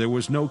days there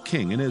was no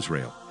king in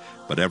Israel,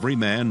 but every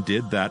man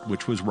did that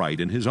which was right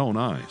in his own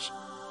eyes.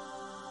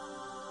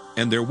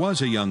 And there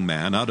was a young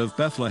man out of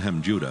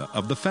Bethlehem, Judah,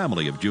 of the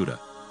family of Judah,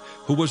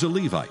 who was a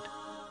Levite,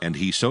 and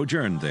he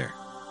sojourned there.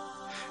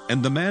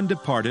 And the man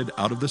departed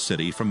out of the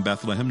city from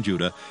Bethlehem,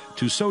 Judah,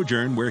 to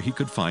sojourn where he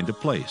could find a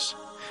place.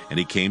 And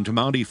he came to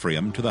Mount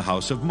Ephraim, to the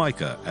house of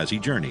Micah, as he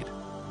journeyed.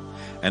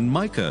 And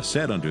Micah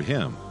said unto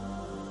him,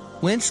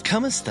 Whence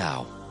comest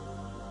thou?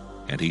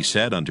 And he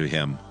said unto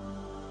him,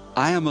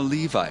 I am a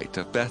Levite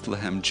of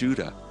Bethlehem,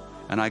 Judah,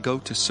 and I go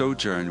to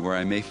sojourn where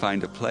I may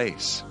find a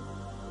place.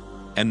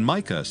 And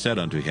Micah said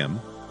unto him,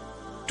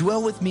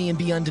 Dwell with me, and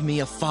be unto me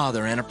a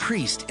father and a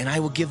priest, and I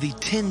will give thee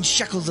 10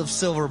 shekels of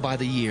silver by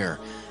the year,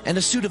 and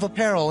a suit of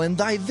apparel, and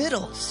thy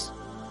victuals.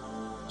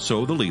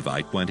 So the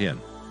Levite went in.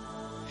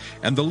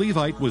 And the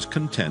Levite was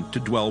content to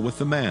dwell with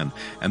the man,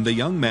 and the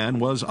young man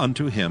was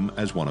unto him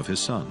as one of his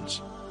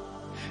sons.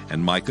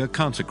 And Micah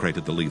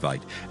consecrated the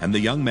Levite, and the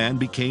young man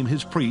became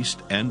his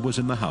priest, and was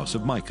in the house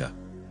of Micah.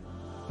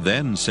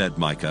 Then said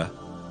Micah,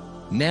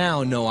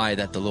 Now know I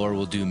that the Lord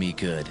will do me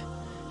good,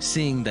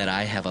 seeing that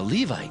I have a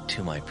Levite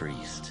to my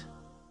priest.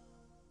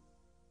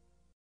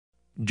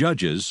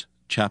 Judges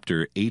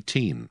chapter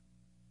 18.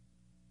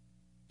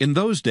 In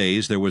those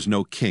days there was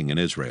no king in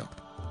Israel.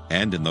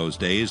 And in those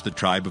days the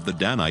tribe of the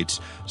Danites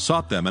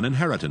sought them an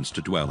inheritance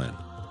to dwell in.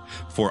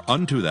 For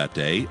unto that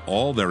day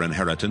all their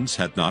inheritance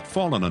had not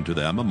fallen unto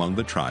them among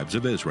the tribes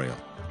of Israel.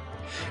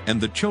 And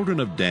the children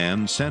of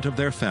Dan sent of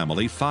their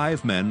family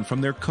 5 men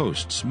from their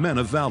coasts, men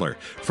of valor,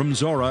 from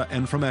Zorah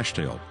and from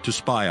Eshtaol, to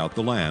spy out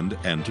the land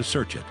and to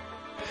search it.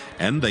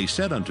 And they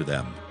said unto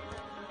them,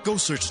 Go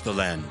search the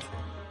land.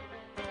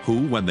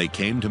 Who, when they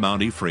came to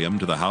Mount Ephraim,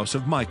 to the house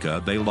of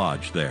Micah, they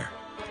lodged there.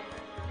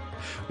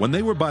 When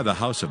they were by the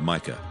house of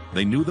Micah,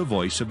 they knew the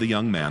voice of the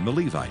young man the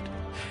Levite.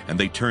 And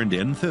they turned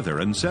in thither,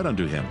 and said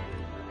unto him,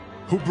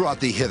 Who brought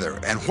thee hither,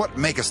 and what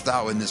makest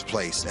thou in this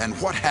place, and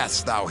what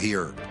hast thou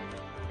here?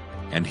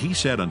 And he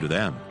said unto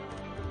them,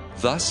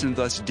 Thus and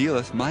thus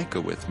dealeth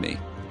Micah with me,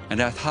 and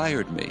hath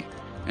hired me,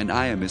 and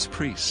I am his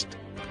priest.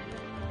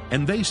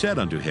 And they said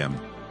unto him,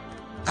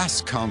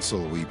 Ask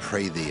counsel, we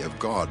pray thee, of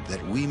God,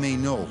 that we may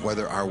know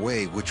whether our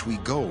way which we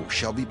go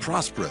shall be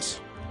prosperous.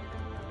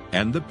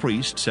 And the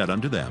priest said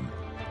unto them,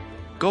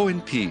 Go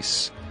in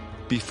peace.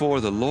 Before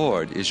the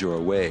Lord is your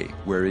way,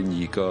 wherein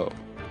ye go.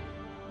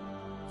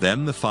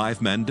 Then the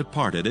 5 men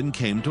departed, and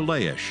came to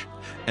Laish,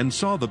 and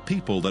saw the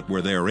people that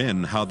were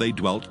therein, how they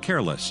dwelt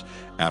careless,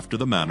 after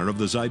the manner of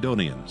the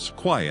Zidonians,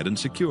 quiet and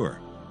secure.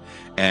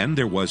 And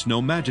there was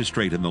no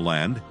magistrate in the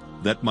land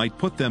that might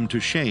put them to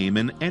shame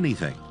in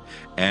anything,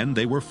 and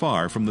they were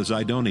far from the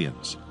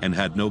Zidonians, and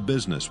had no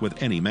business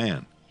with any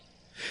man.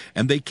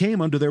 And they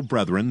came unto their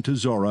brethren to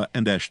Zorah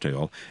and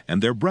Eshtaol,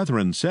 and their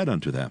brethren said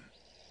unto them,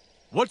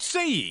 What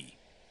say ye?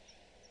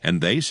 And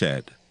they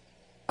said,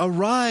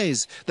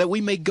 Arise, that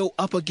we may go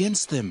up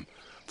against them.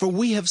 For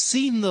we have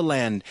seen the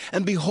land,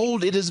 and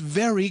behold, it is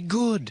very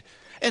good.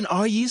 And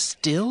are ye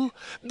still?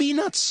 Be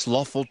not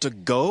slothful to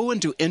go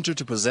and to enter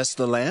to possess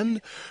the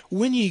land.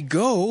 When ye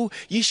go,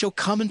 ye shall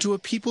come into a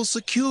people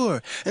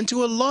secure, and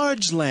to a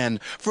large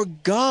land, for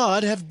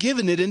God hath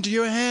given it into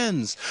your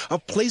hands, a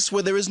place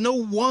where there is no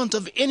want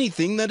of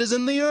anything that is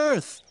in the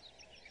earth.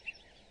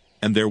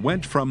 And there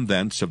went from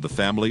thence of the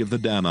family of the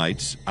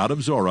Danites, out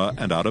of Zorah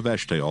and out of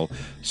Eshtaol,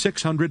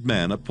 600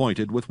 men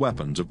appointed with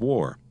weapons of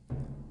war.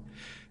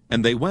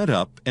 And they went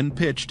up and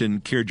pitched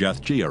in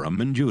Kirjath-jearim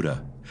in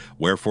Judah,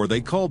 wherefore they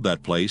called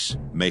that place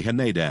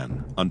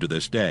Mahaneh-dan unto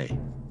this day.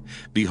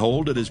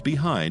 Behold, it is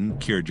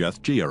behind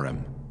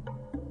Kirjath-jearim.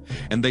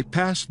 And they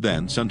passed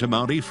thence unto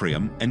Mount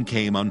Ephraim, and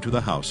came unto the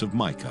house of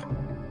Micah.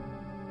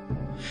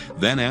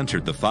 Then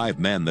answered the 5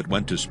 men that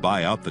went to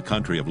spy out the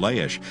country of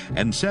Laish,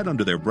 and said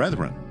unto their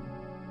brethren,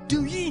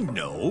 Do ye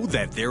know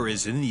that there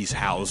is in these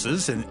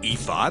houses an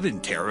ephod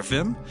and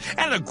teraphim,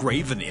 and a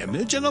graven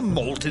image and a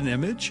molten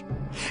image?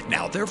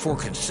 Now therefore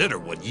consider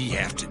what ye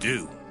have to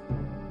do.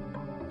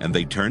 And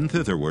they turned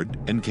thitherward,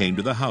 and came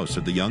to the house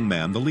of the young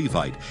man the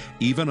Levite,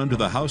 even unto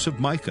the house of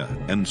Micah,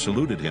 and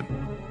saluted him.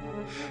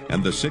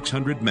 And the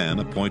 600 men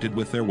appointed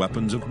with their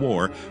weapons of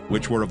war,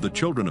 which were of the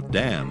children of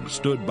Dan,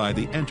 stood by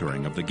the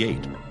entering of the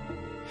gate.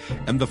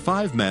 And the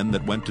 5 men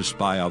that went to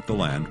spy out the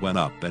land went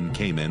up, and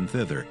came in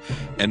thither,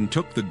 and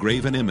took the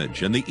graven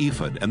image, and the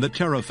ephod, and the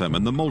teraphim,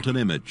 and the molten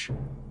image.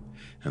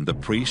 And the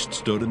priest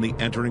stood in the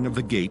entering of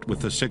the gate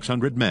with the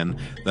 600 men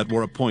that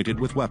were appointed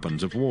with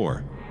weapons of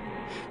war.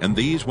 And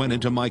these went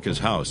into Micah's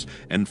house,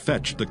 and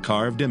fetched the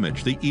carved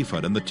image, the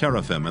ephod, and the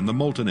teraphim, and the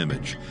molten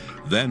image.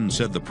 Then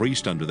said the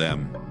priest unto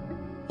them,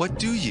 What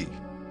do ye?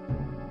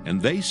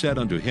 And they said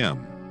unto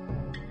him,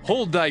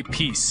 Hold thy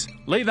peace,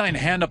 lay thine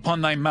hand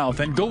upon thy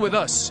mouth, and go with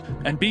us,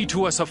 and be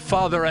to us a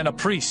father and a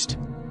priest.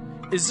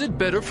 Is it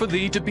better for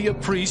thee to be a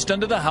priest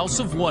unto the house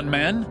of one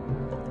man?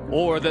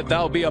 or that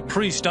thou be a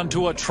priest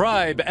unto a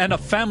tribe and a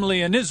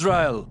family in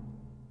Israel.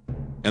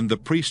 And the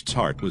priest's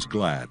heart was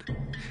glad.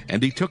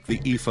 And he took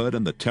the ephod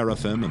and the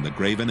teraphim and the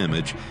graven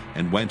image,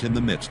 and went in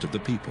the midst of the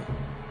people.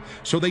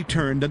 So they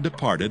turned and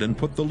departed, and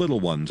put the little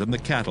ones and the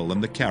cattle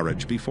and the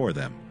carriage before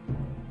them.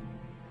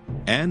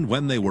 And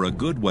when they were a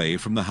good way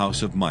from the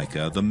house of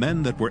Micah, the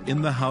men that were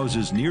in the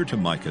houses near to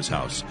Micah's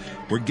house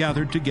were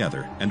gathered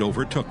together, and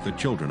overtook the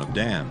children of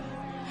Dan.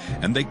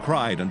 And they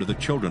cried unto the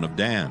children of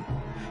Dan.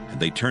 And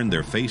they turned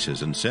their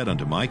faces, and said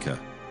unto Micah,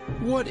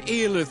 What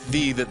aileth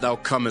thee that thou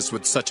comest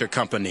with such a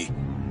company?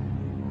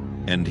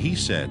 And he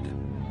said,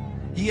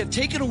 Ye have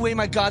taken away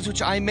my gods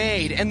which I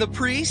made, and the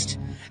priest,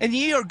 and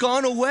ye are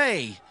gone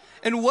away.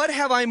 And what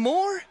have I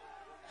more?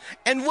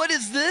 And what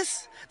is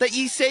this that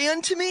ye say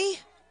unto me?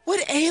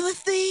 What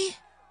aileth thee?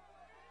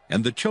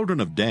 And the children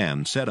of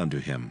Dan said unto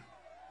him,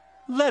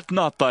 Let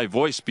not thy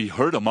voice be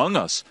heard among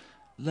us,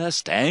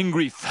 lest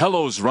angry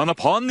fellows run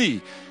upon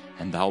thee,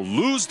 and thou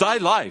lose thy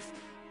life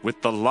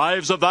with the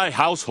lives of thy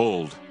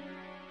household.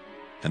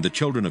 And the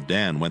children of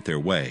Dan went their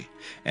way.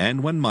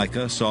 And when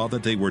Micah saw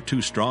that they were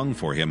too strong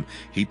for him,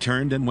 he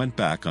turned and went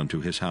back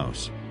unto his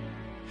house.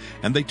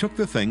 And they took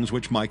the things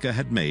which Micah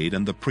had made,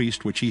 and the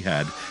priest which he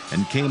had,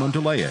 and came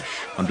unto Laish,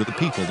 unto the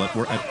people that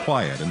were at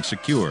quiet and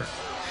secure.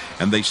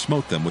 And they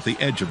smote them with the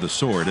edge of the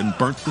sword, and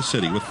burnt the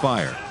city with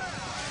fire.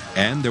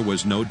 And there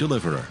was no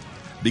deliverer,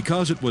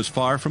 because it was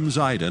far from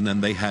Zidon,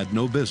 and they had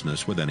no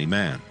business with any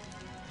man.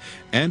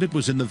 And it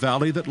was in the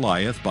valley that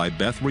lieth by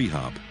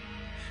Beth-rehob.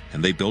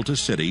 And they built a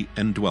city,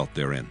 and dwelt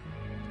therein.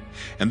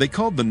 And they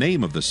called the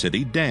name of the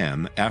city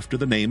Dan, after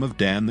the name of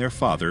Dan their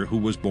father, who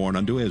was born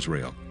unto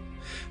Israel.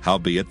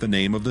 Howbeit the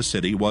name of the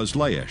city was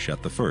Laish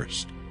at the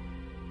first.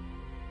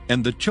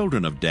 And the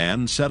children of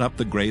Dan set up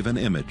the graven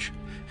image.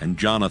 And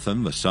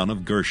Jonathan the son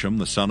of Gershom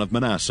the son of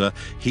Manasseh,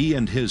 he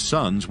and his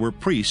sons were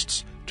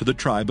priests to the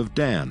tribe of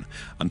Dan,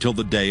 until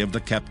the day of the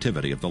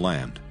captivity of the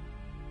land.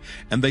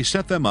 And they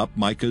set them up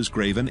Micah's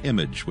graven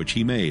image, which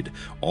he made,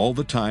 all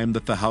the time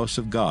that the house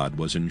of God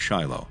was in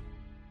Shiloh.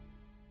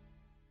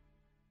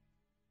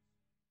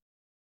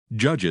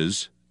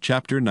 Judges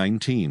chapter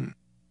 19.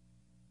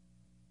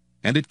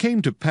 And it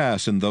came to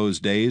pass in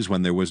those days,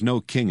 when there was no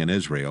king in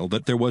Israel,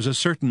 that there was a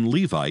certain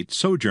Levite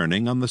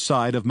sojourning on the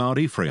side of Mount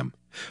Ephraim,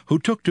 who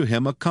took to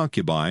him a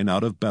concubine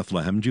out of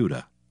Bethlehem,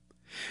 Judah.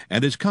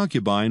 And his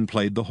concubine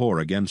played the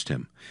whore against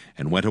him,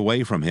 and went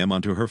away from him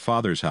unto her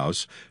father's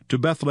house to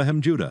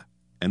Bethlehem, Judah,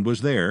 and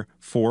was there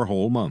 4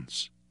 whole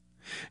months.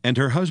 And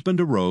her husband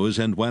arose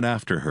and went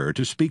after her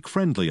to speak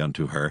friendly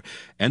unto her,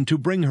 and to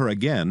bring her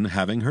again,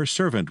 having her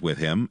servant with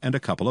him and a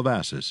couple of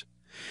asses.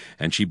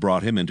 And she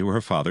brought him into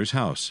her father's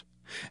house.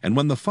 And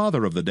when the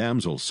father of the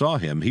damsel saw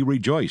him, he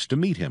rejoiced to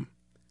meet him.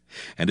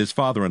 And his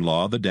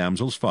father-in-law, the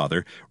damsel's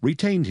father,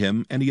 retained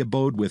him, and he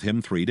abode with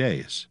him 3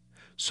 days.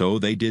 So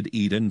they did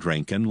eat and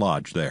drink and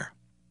lodge there.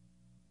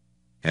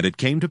 And it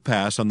came to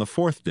pass on the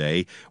 4th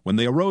day, when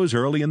they arose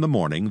early in the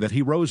morning, that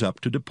he rose up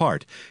to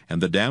depart.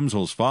 And the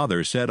damsel's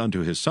father said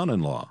unto his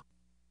son-in-law,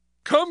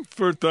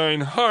 Comfort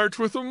thine heart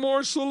with a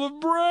morsel of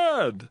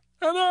bread,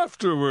 and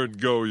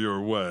afterward go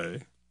your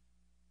way.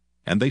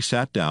 And they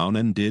sat down,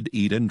 and did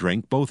eat and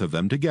drink both of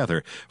them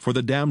together. For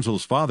the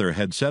damsel's father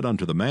had said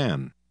unto the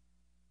man,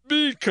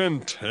 Be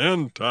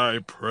content, I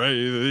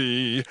pray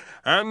thee,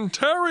 and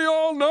tarry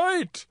all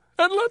night,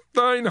 and let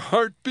thine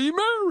heart be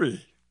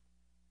merry.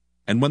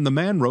 And when the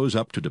man rose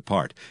up to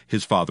depart,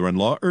 his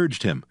father-in-law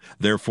urged him.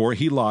 Therefore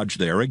he lodged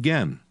there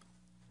again.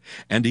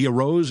 And he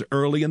arose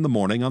early in the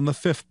morning on the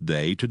 5th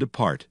day to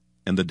depart.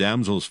 And the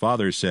damsel's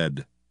father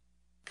said,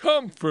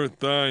 Comfort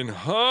thine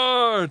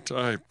heart,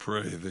 I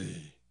pray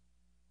thee.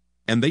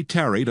 And they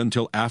tarried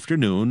until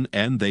afternoon,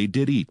 and they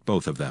did eat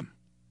both of them.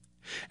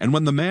 And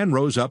when the man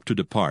rose up to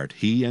depart,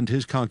 he and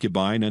his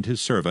concubine and his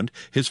servant,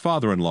 his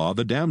father-in-law,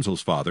 the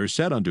damsel's father,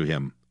 said unto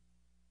him,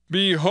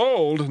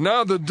 Behold,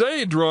 now the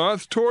day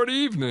draweth toward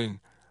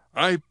evening.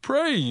 I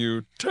pray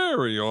you,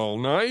 tarry all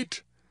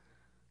night.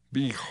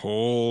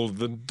 Behold,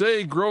 the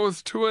day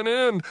groweth to an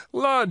end.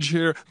 Lodge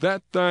here,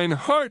 that thine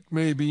heart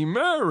may be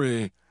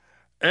merry.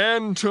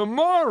 And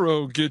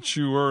tomorrow get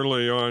you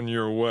early on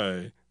your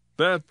way,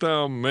 that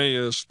thou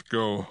mayest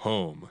go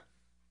home.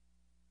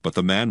 But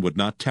the man would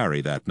not tarry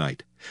that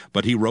night.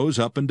 But he rose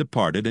up and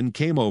departed, and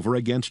came over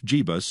against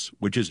Jebus,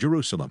 which is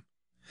Jerusalem.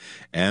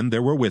 And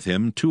there were with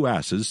him 2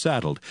 asses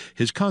saddled.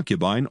 His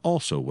concubine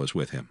also was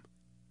with him.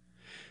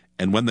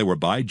 And when they were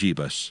by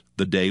Jebus,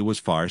 the day was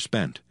far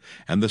spent.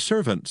 And the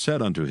servant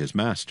said unto his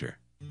master,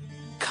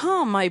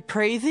 Come, I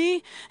pray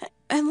thee,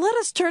 and let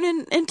us turn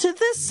into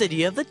this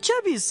city of the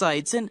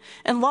Jebusites, and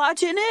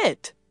lodge in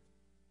it.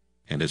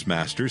 And his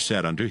master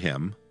said unto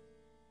him,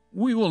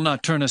 We will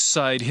not turn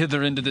aside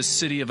hither into the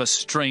city of a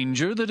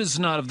stranger that is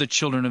not of the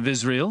children of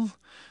Israel.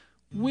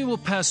 We will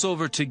pass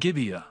over to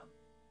Gibeah.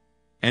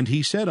 And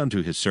he said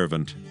unto his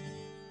servant,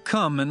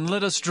 Come, and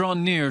let us draw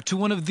near to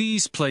one of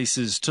these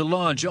places to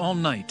lodge all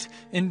night,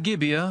 in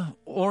Gibeah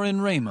or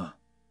in Ramah.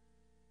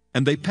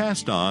 And they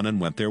passed on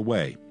and went their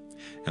way.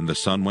 And the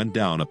sun went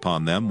down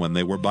upon them when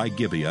they were by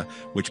Gibeah,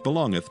 which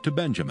belongeth to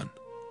Benjamin.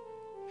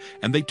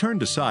 And they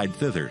turned aside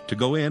thither, to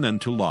go in and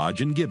to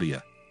lodge in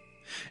Gibeah.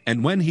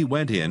 And when he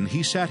went in,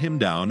 he sat him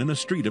down in a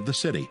street of the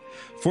city,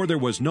 for there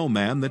was no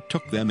man that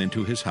took them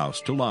into his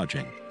house to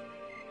lodging.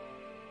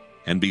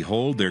 And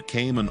behold, there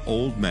came an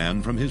old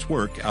man from his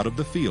work out of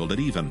the field at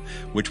Even,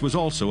 which was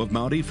also of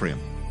Mount Ephraim.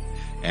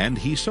 And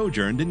he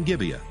sojourned in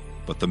Gibeah,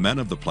 but the men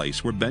of the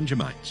place were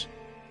Benjamites.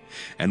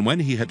 And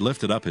when he had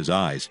lifted up his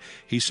eyes,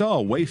 he saw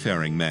a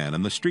wayfaring man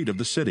in the street of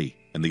the city.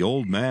 And the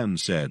old man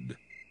said,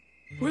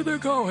 Whither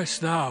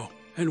goest thou,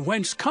 and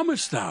whence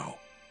comest thou?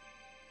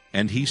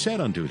 And he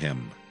said unto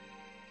him,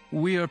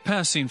 We are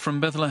passing from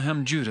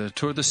Bethlehem, Judah,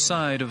 toward the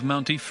side of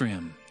Mount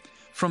Ephraim.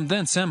 From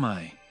thence am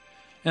I.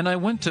 And I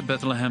went to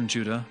Bethlehem,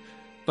 Judah,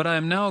 but I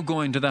am now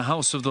going to the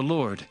house of the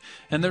Lord,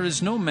 and there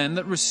is no man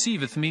that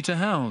receiveth me to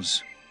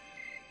house.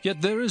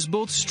 Yet there is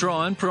both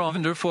straw and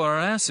provender for our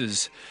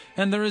asses,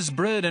 and there is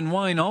bread and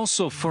wine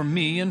also for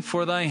me, and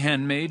for thy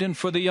handmaid, and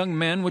for the young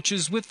man which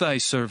is with thy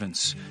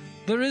servants.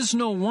 There is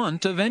no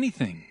want of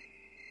anything.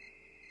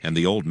 And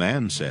the old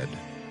man said,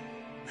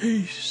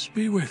 Peace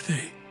be with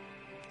thee.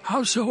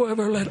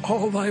 Howsoever, let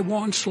all thy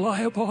wants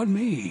lie upon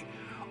me.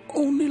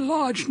 Only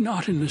lodge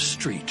not in the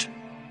street.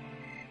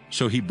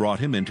 So he brought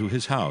him into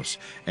his house,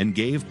 and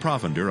gave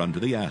provender unto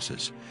the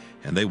asses.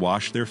 And they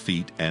washed their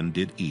feet, and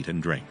did eat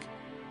and drink.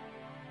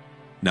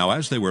 Now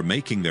as they were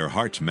making their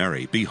hearts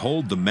merry,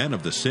 behold, the men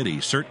of the city,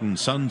 certain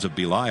sons of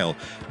Belial,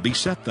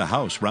 beset the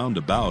house round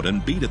about,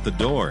 and beat at the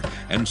door,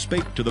 and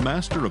spake to the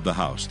master of the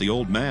house, the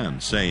old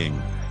man,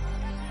 saying,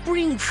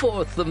 Bring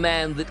forth the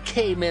man that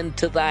came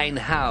into thine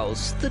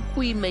house, that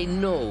we may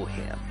know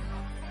him.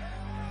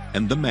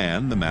 And the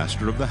man, the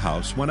master of the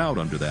house, went out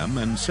unto them,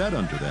 and said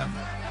unto them,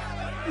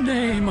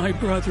 Nay, my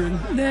brethren,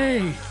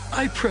 nay,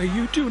 I pray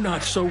you, do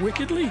not so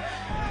wickedly.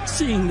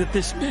 Seeing that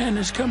this man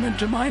is come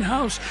into mine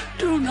house,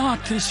 do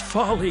not this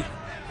folly.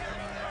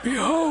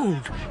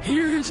 Behold,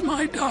 here is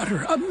my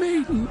daughter, a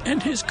maiden,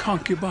 and his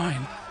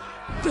concubine.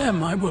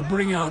 Them I will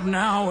bring out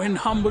now, and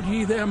humble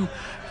ye them,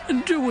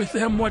 and do with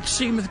them what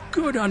seemeth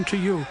good unto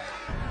you.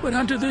 But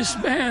unto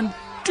this man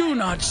do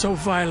not so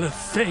vile a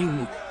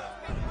thing.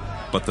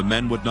 But the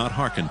men would not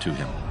hearken to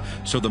him.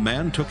 So the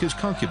man took his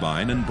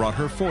concubine, and brought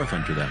her forth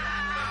unto them.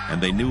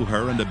 And they knew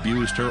her, and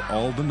abused her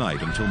all the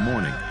night until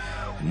morning.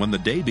 And when the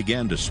day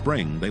began to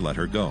spring, they let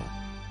her go.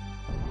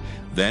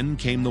 Then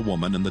came the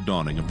woman in the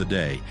dawning of the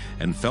day,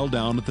 and fell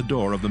down at the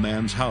door of the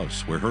man's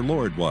house, where her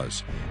lord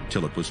was,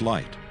 till it was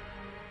light.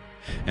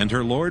 And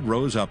her lord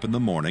rose up in the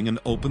morning, and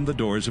opened the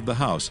doors of the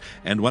house,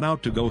 and went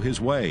out to go his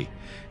way.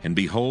 And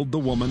behold, the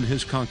woman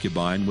his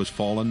concubine was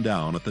fallen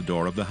down at the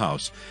door of the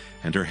house,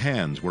 and her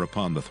hands were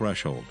upon the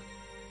threshold.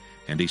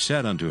 And he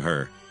said unto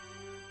her,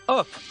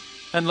 Up,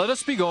 and let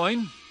us be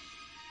going.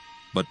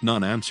 But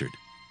none answered.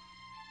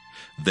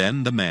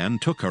 Then the man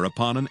took her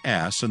upon an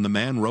ass, and the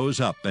man rose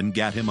up, and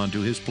gat him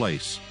unto his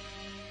place.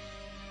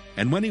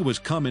 And when he was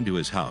come into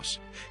his house,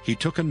 he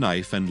took a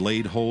knife, and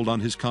laid hold on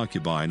his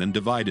concubine, and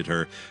divided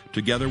her,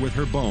 together with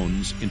her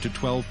bones, into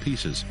 12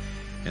 pieces,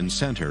 and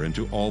sent her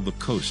into all the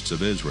coasts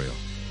of Israel.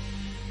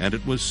 And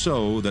it was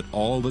so that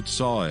all that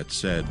saw it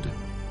said,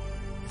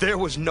 There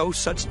was no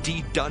such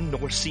deed done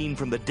nor seen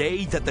from the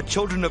day that the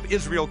children of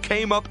Israel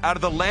came up out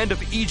of the land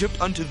of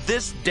Egypt unto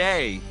this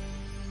day.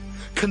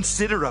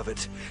 Consider of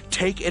it,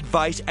 take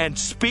advice, and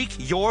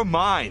speak your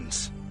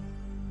minds.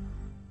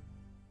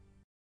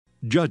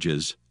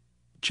 Judges,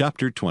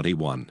 chapter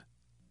 21.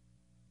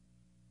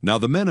 Now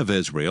the men of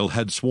Israel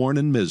had sworn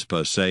in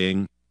Mizpah,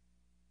 saying,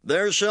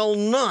 There shall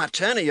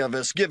not any of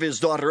us give his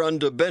daughter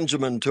unto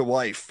Benjamin to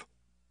wife.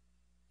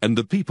 And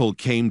the people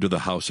came to the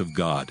house of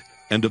God,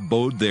 and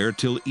abode there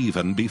till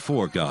even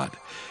before God,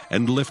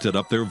 and lifted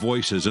up their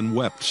voices, and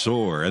wept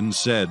sore, and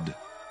said,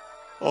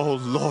 O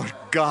Lord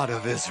God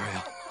of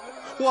Israel,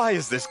 why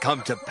is this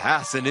come to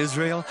pass in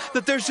Israel,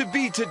 that there should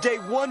be today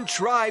one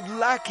tribe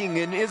lacking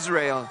in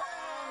Israel?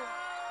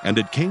 And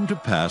it came to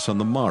pass on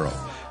the morrow,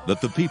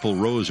 that the people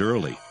rose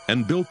early,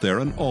 and built there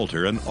an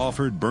altar, and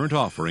offered burnt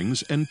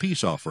offerings and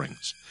peace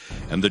offerings.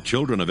 And the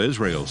children of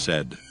Israel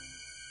said,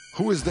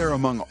 Who is there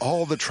among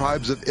all the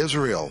tribes of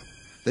Israel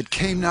that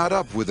came not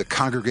up with the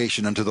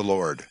congregation unto the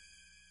Lord?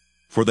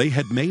 For they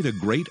had made a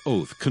great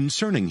oath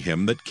concerning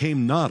him that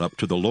came not up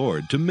to the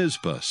Lord to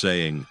Mizpah,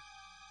 saying,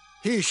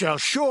 He shall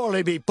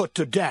surely be put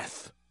to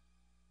death.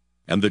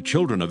 And the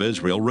children of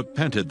Israel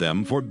repented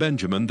them for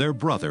Benjamin their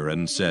brother,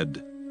 and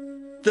said,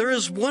 There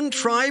is one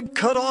tribe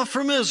cut off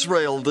from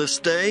Israel this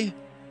day.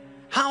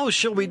 How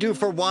shall we do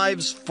for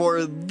wives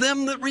for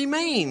them that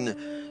remain,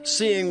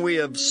 seeing we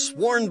have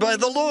sworn by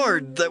the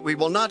Lord that we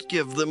will not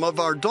give them of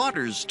our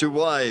daughters to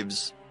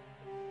wives?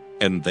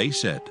 And they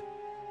said,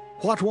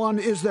 What one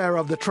is there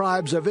of the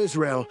tribes of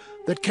Israel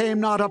that came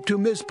not up to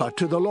Mizpah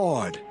to the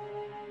Lord?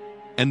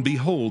 And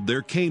behold,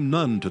 there came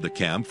none to the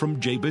camp from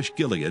Jabesh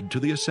Gilead to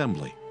the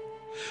assembly.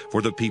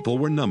 For the people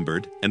were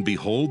numbered, and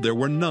behold, there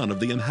were none of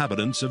the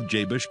inhabitants of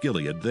Jabesh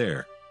Gilead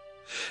there.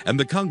 And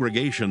the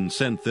congregation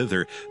sent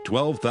thither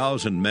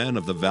 12,000 men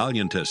of the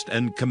valiantest,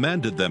 and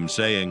commanded them,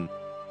 saying,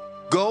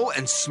 Go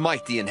and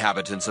smite the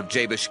inhabitants of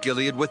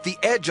Jabesh-Gilead with the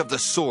edge of the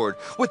sword,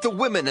 with the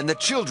women and the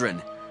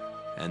children.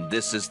 And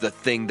this is the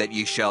thing that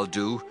ye shall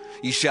do.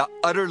 Ye shall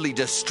utterly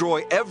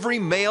destroy every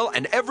male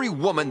and every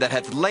woman that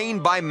hath lain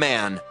by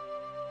man.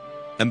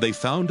 And they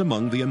found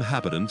among the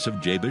inhabitants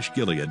of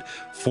Jabesh-Gilead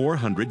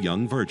 400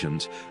 young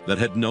virgins that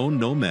had known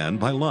no man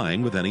by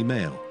lying with any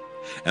male.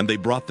 And they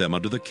brought them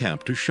unto the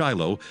camp to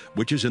Shiloh,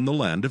 which is in the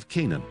land of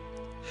Canaan.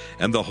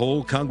 And the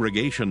whole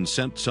congregation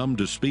sent some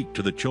to speak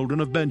to the children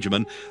of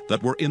Benjamin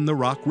that were in the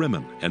rock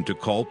Rimmon, and to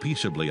call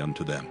peaceably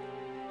unto them.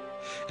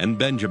 And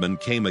Benjamin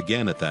came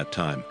again at that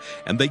time,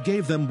 and they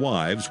gave them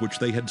wives which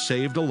they had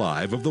saved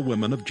alive of the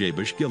women of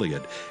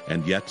Jabesh-Gilead,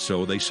 and yet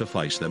so they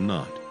sufficed them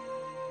not.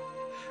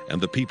 And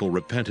the people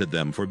repented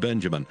them for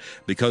Benjamin,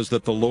 because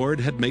that the Lord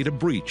had made a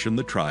breach in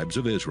the tribes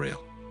of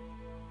Israel.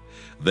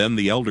 Then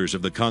the elders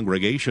of the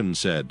congregation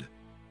said,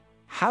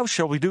 How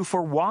shall we do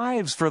for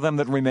wives for them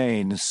that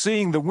remain,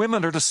 seeing the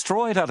women are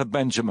destroyed out of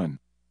Benjamin?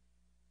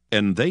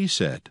 And they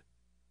said,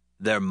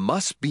 There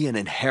must be an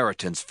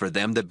inheritance for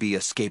them that be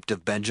escaped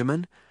of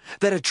Benjamin,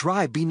 that a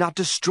tribe be not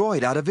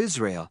destroyed out of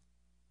Israel.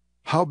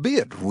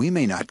 Howbeit, we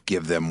may not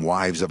give them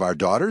wives of our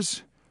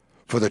daughters.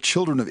 For the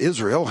children of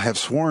Israel have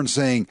sworn,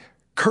 saying,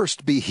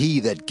 Cursed be he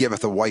that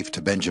giveth a wife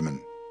to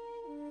Benjamin.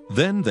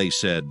 Then they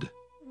said,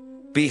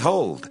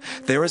 Behold,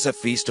 there is a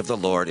feast of the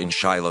Lord in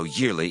Shiloh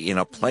yearly, in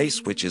a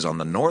place which is on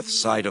the north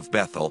side of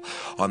Bethel,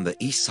 on the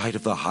east side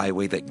of the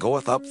highway that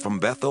goeth up from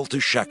Bethel to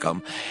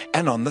Shechem,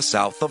 and on the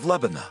south of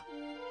Lebanon.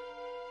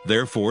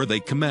 Therefore they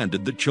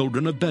commanded the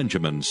children of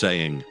Benjamin,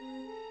 saying,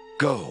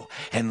 Go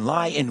and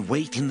lie in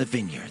wait in the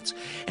vineyards,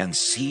 and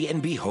see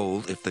and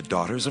behold if the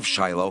daughters of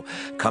Shiloh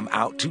come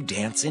out to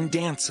dance in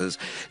dances.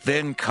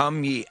 Then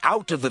come ye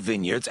out of the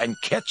vineyards,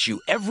 and catch you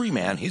every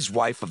man his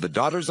wife of the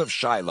daughters of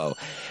Shiloh,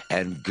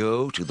 and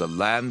go to the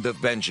land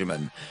of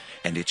Benjamin.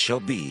 And it shall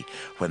be,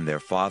 when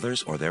their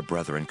fathers or their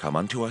brethren come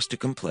unto us to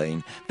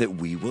complain, that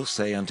we will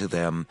say unto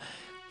them,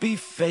 Be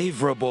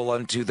favorable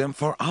unto them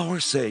for our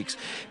sakes,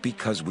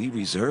 because we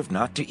reserve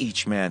not to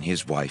each man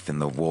his wife in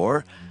the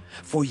war.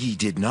 For ye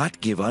did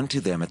not give unto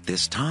them at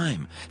this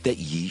time, that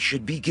ye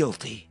should be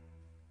guilty.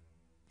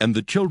 And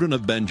the children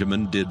of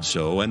Benjamin did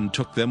so, and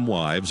took them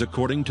wives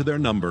according to their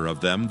number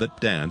of them that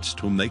danced,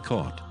 whom they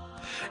caught.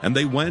 And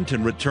they went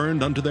and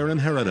returned unto their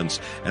inheritance,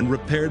 and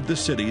repaired the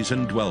cities,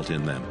 and dwelt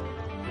in them.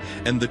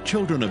 And the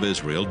children of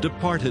Israel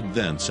departed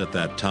thence at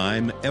that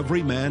time,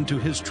 every man to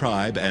his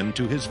tribe and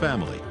to his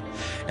family.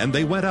 And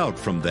they went out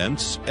from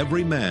thence,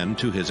 every man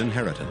to his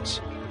inheritance.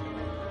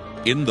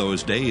 In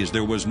those days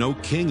there was no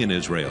king in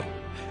Israel.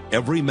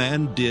 Every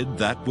man did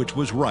that which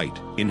was right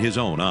in his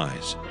own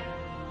eyes.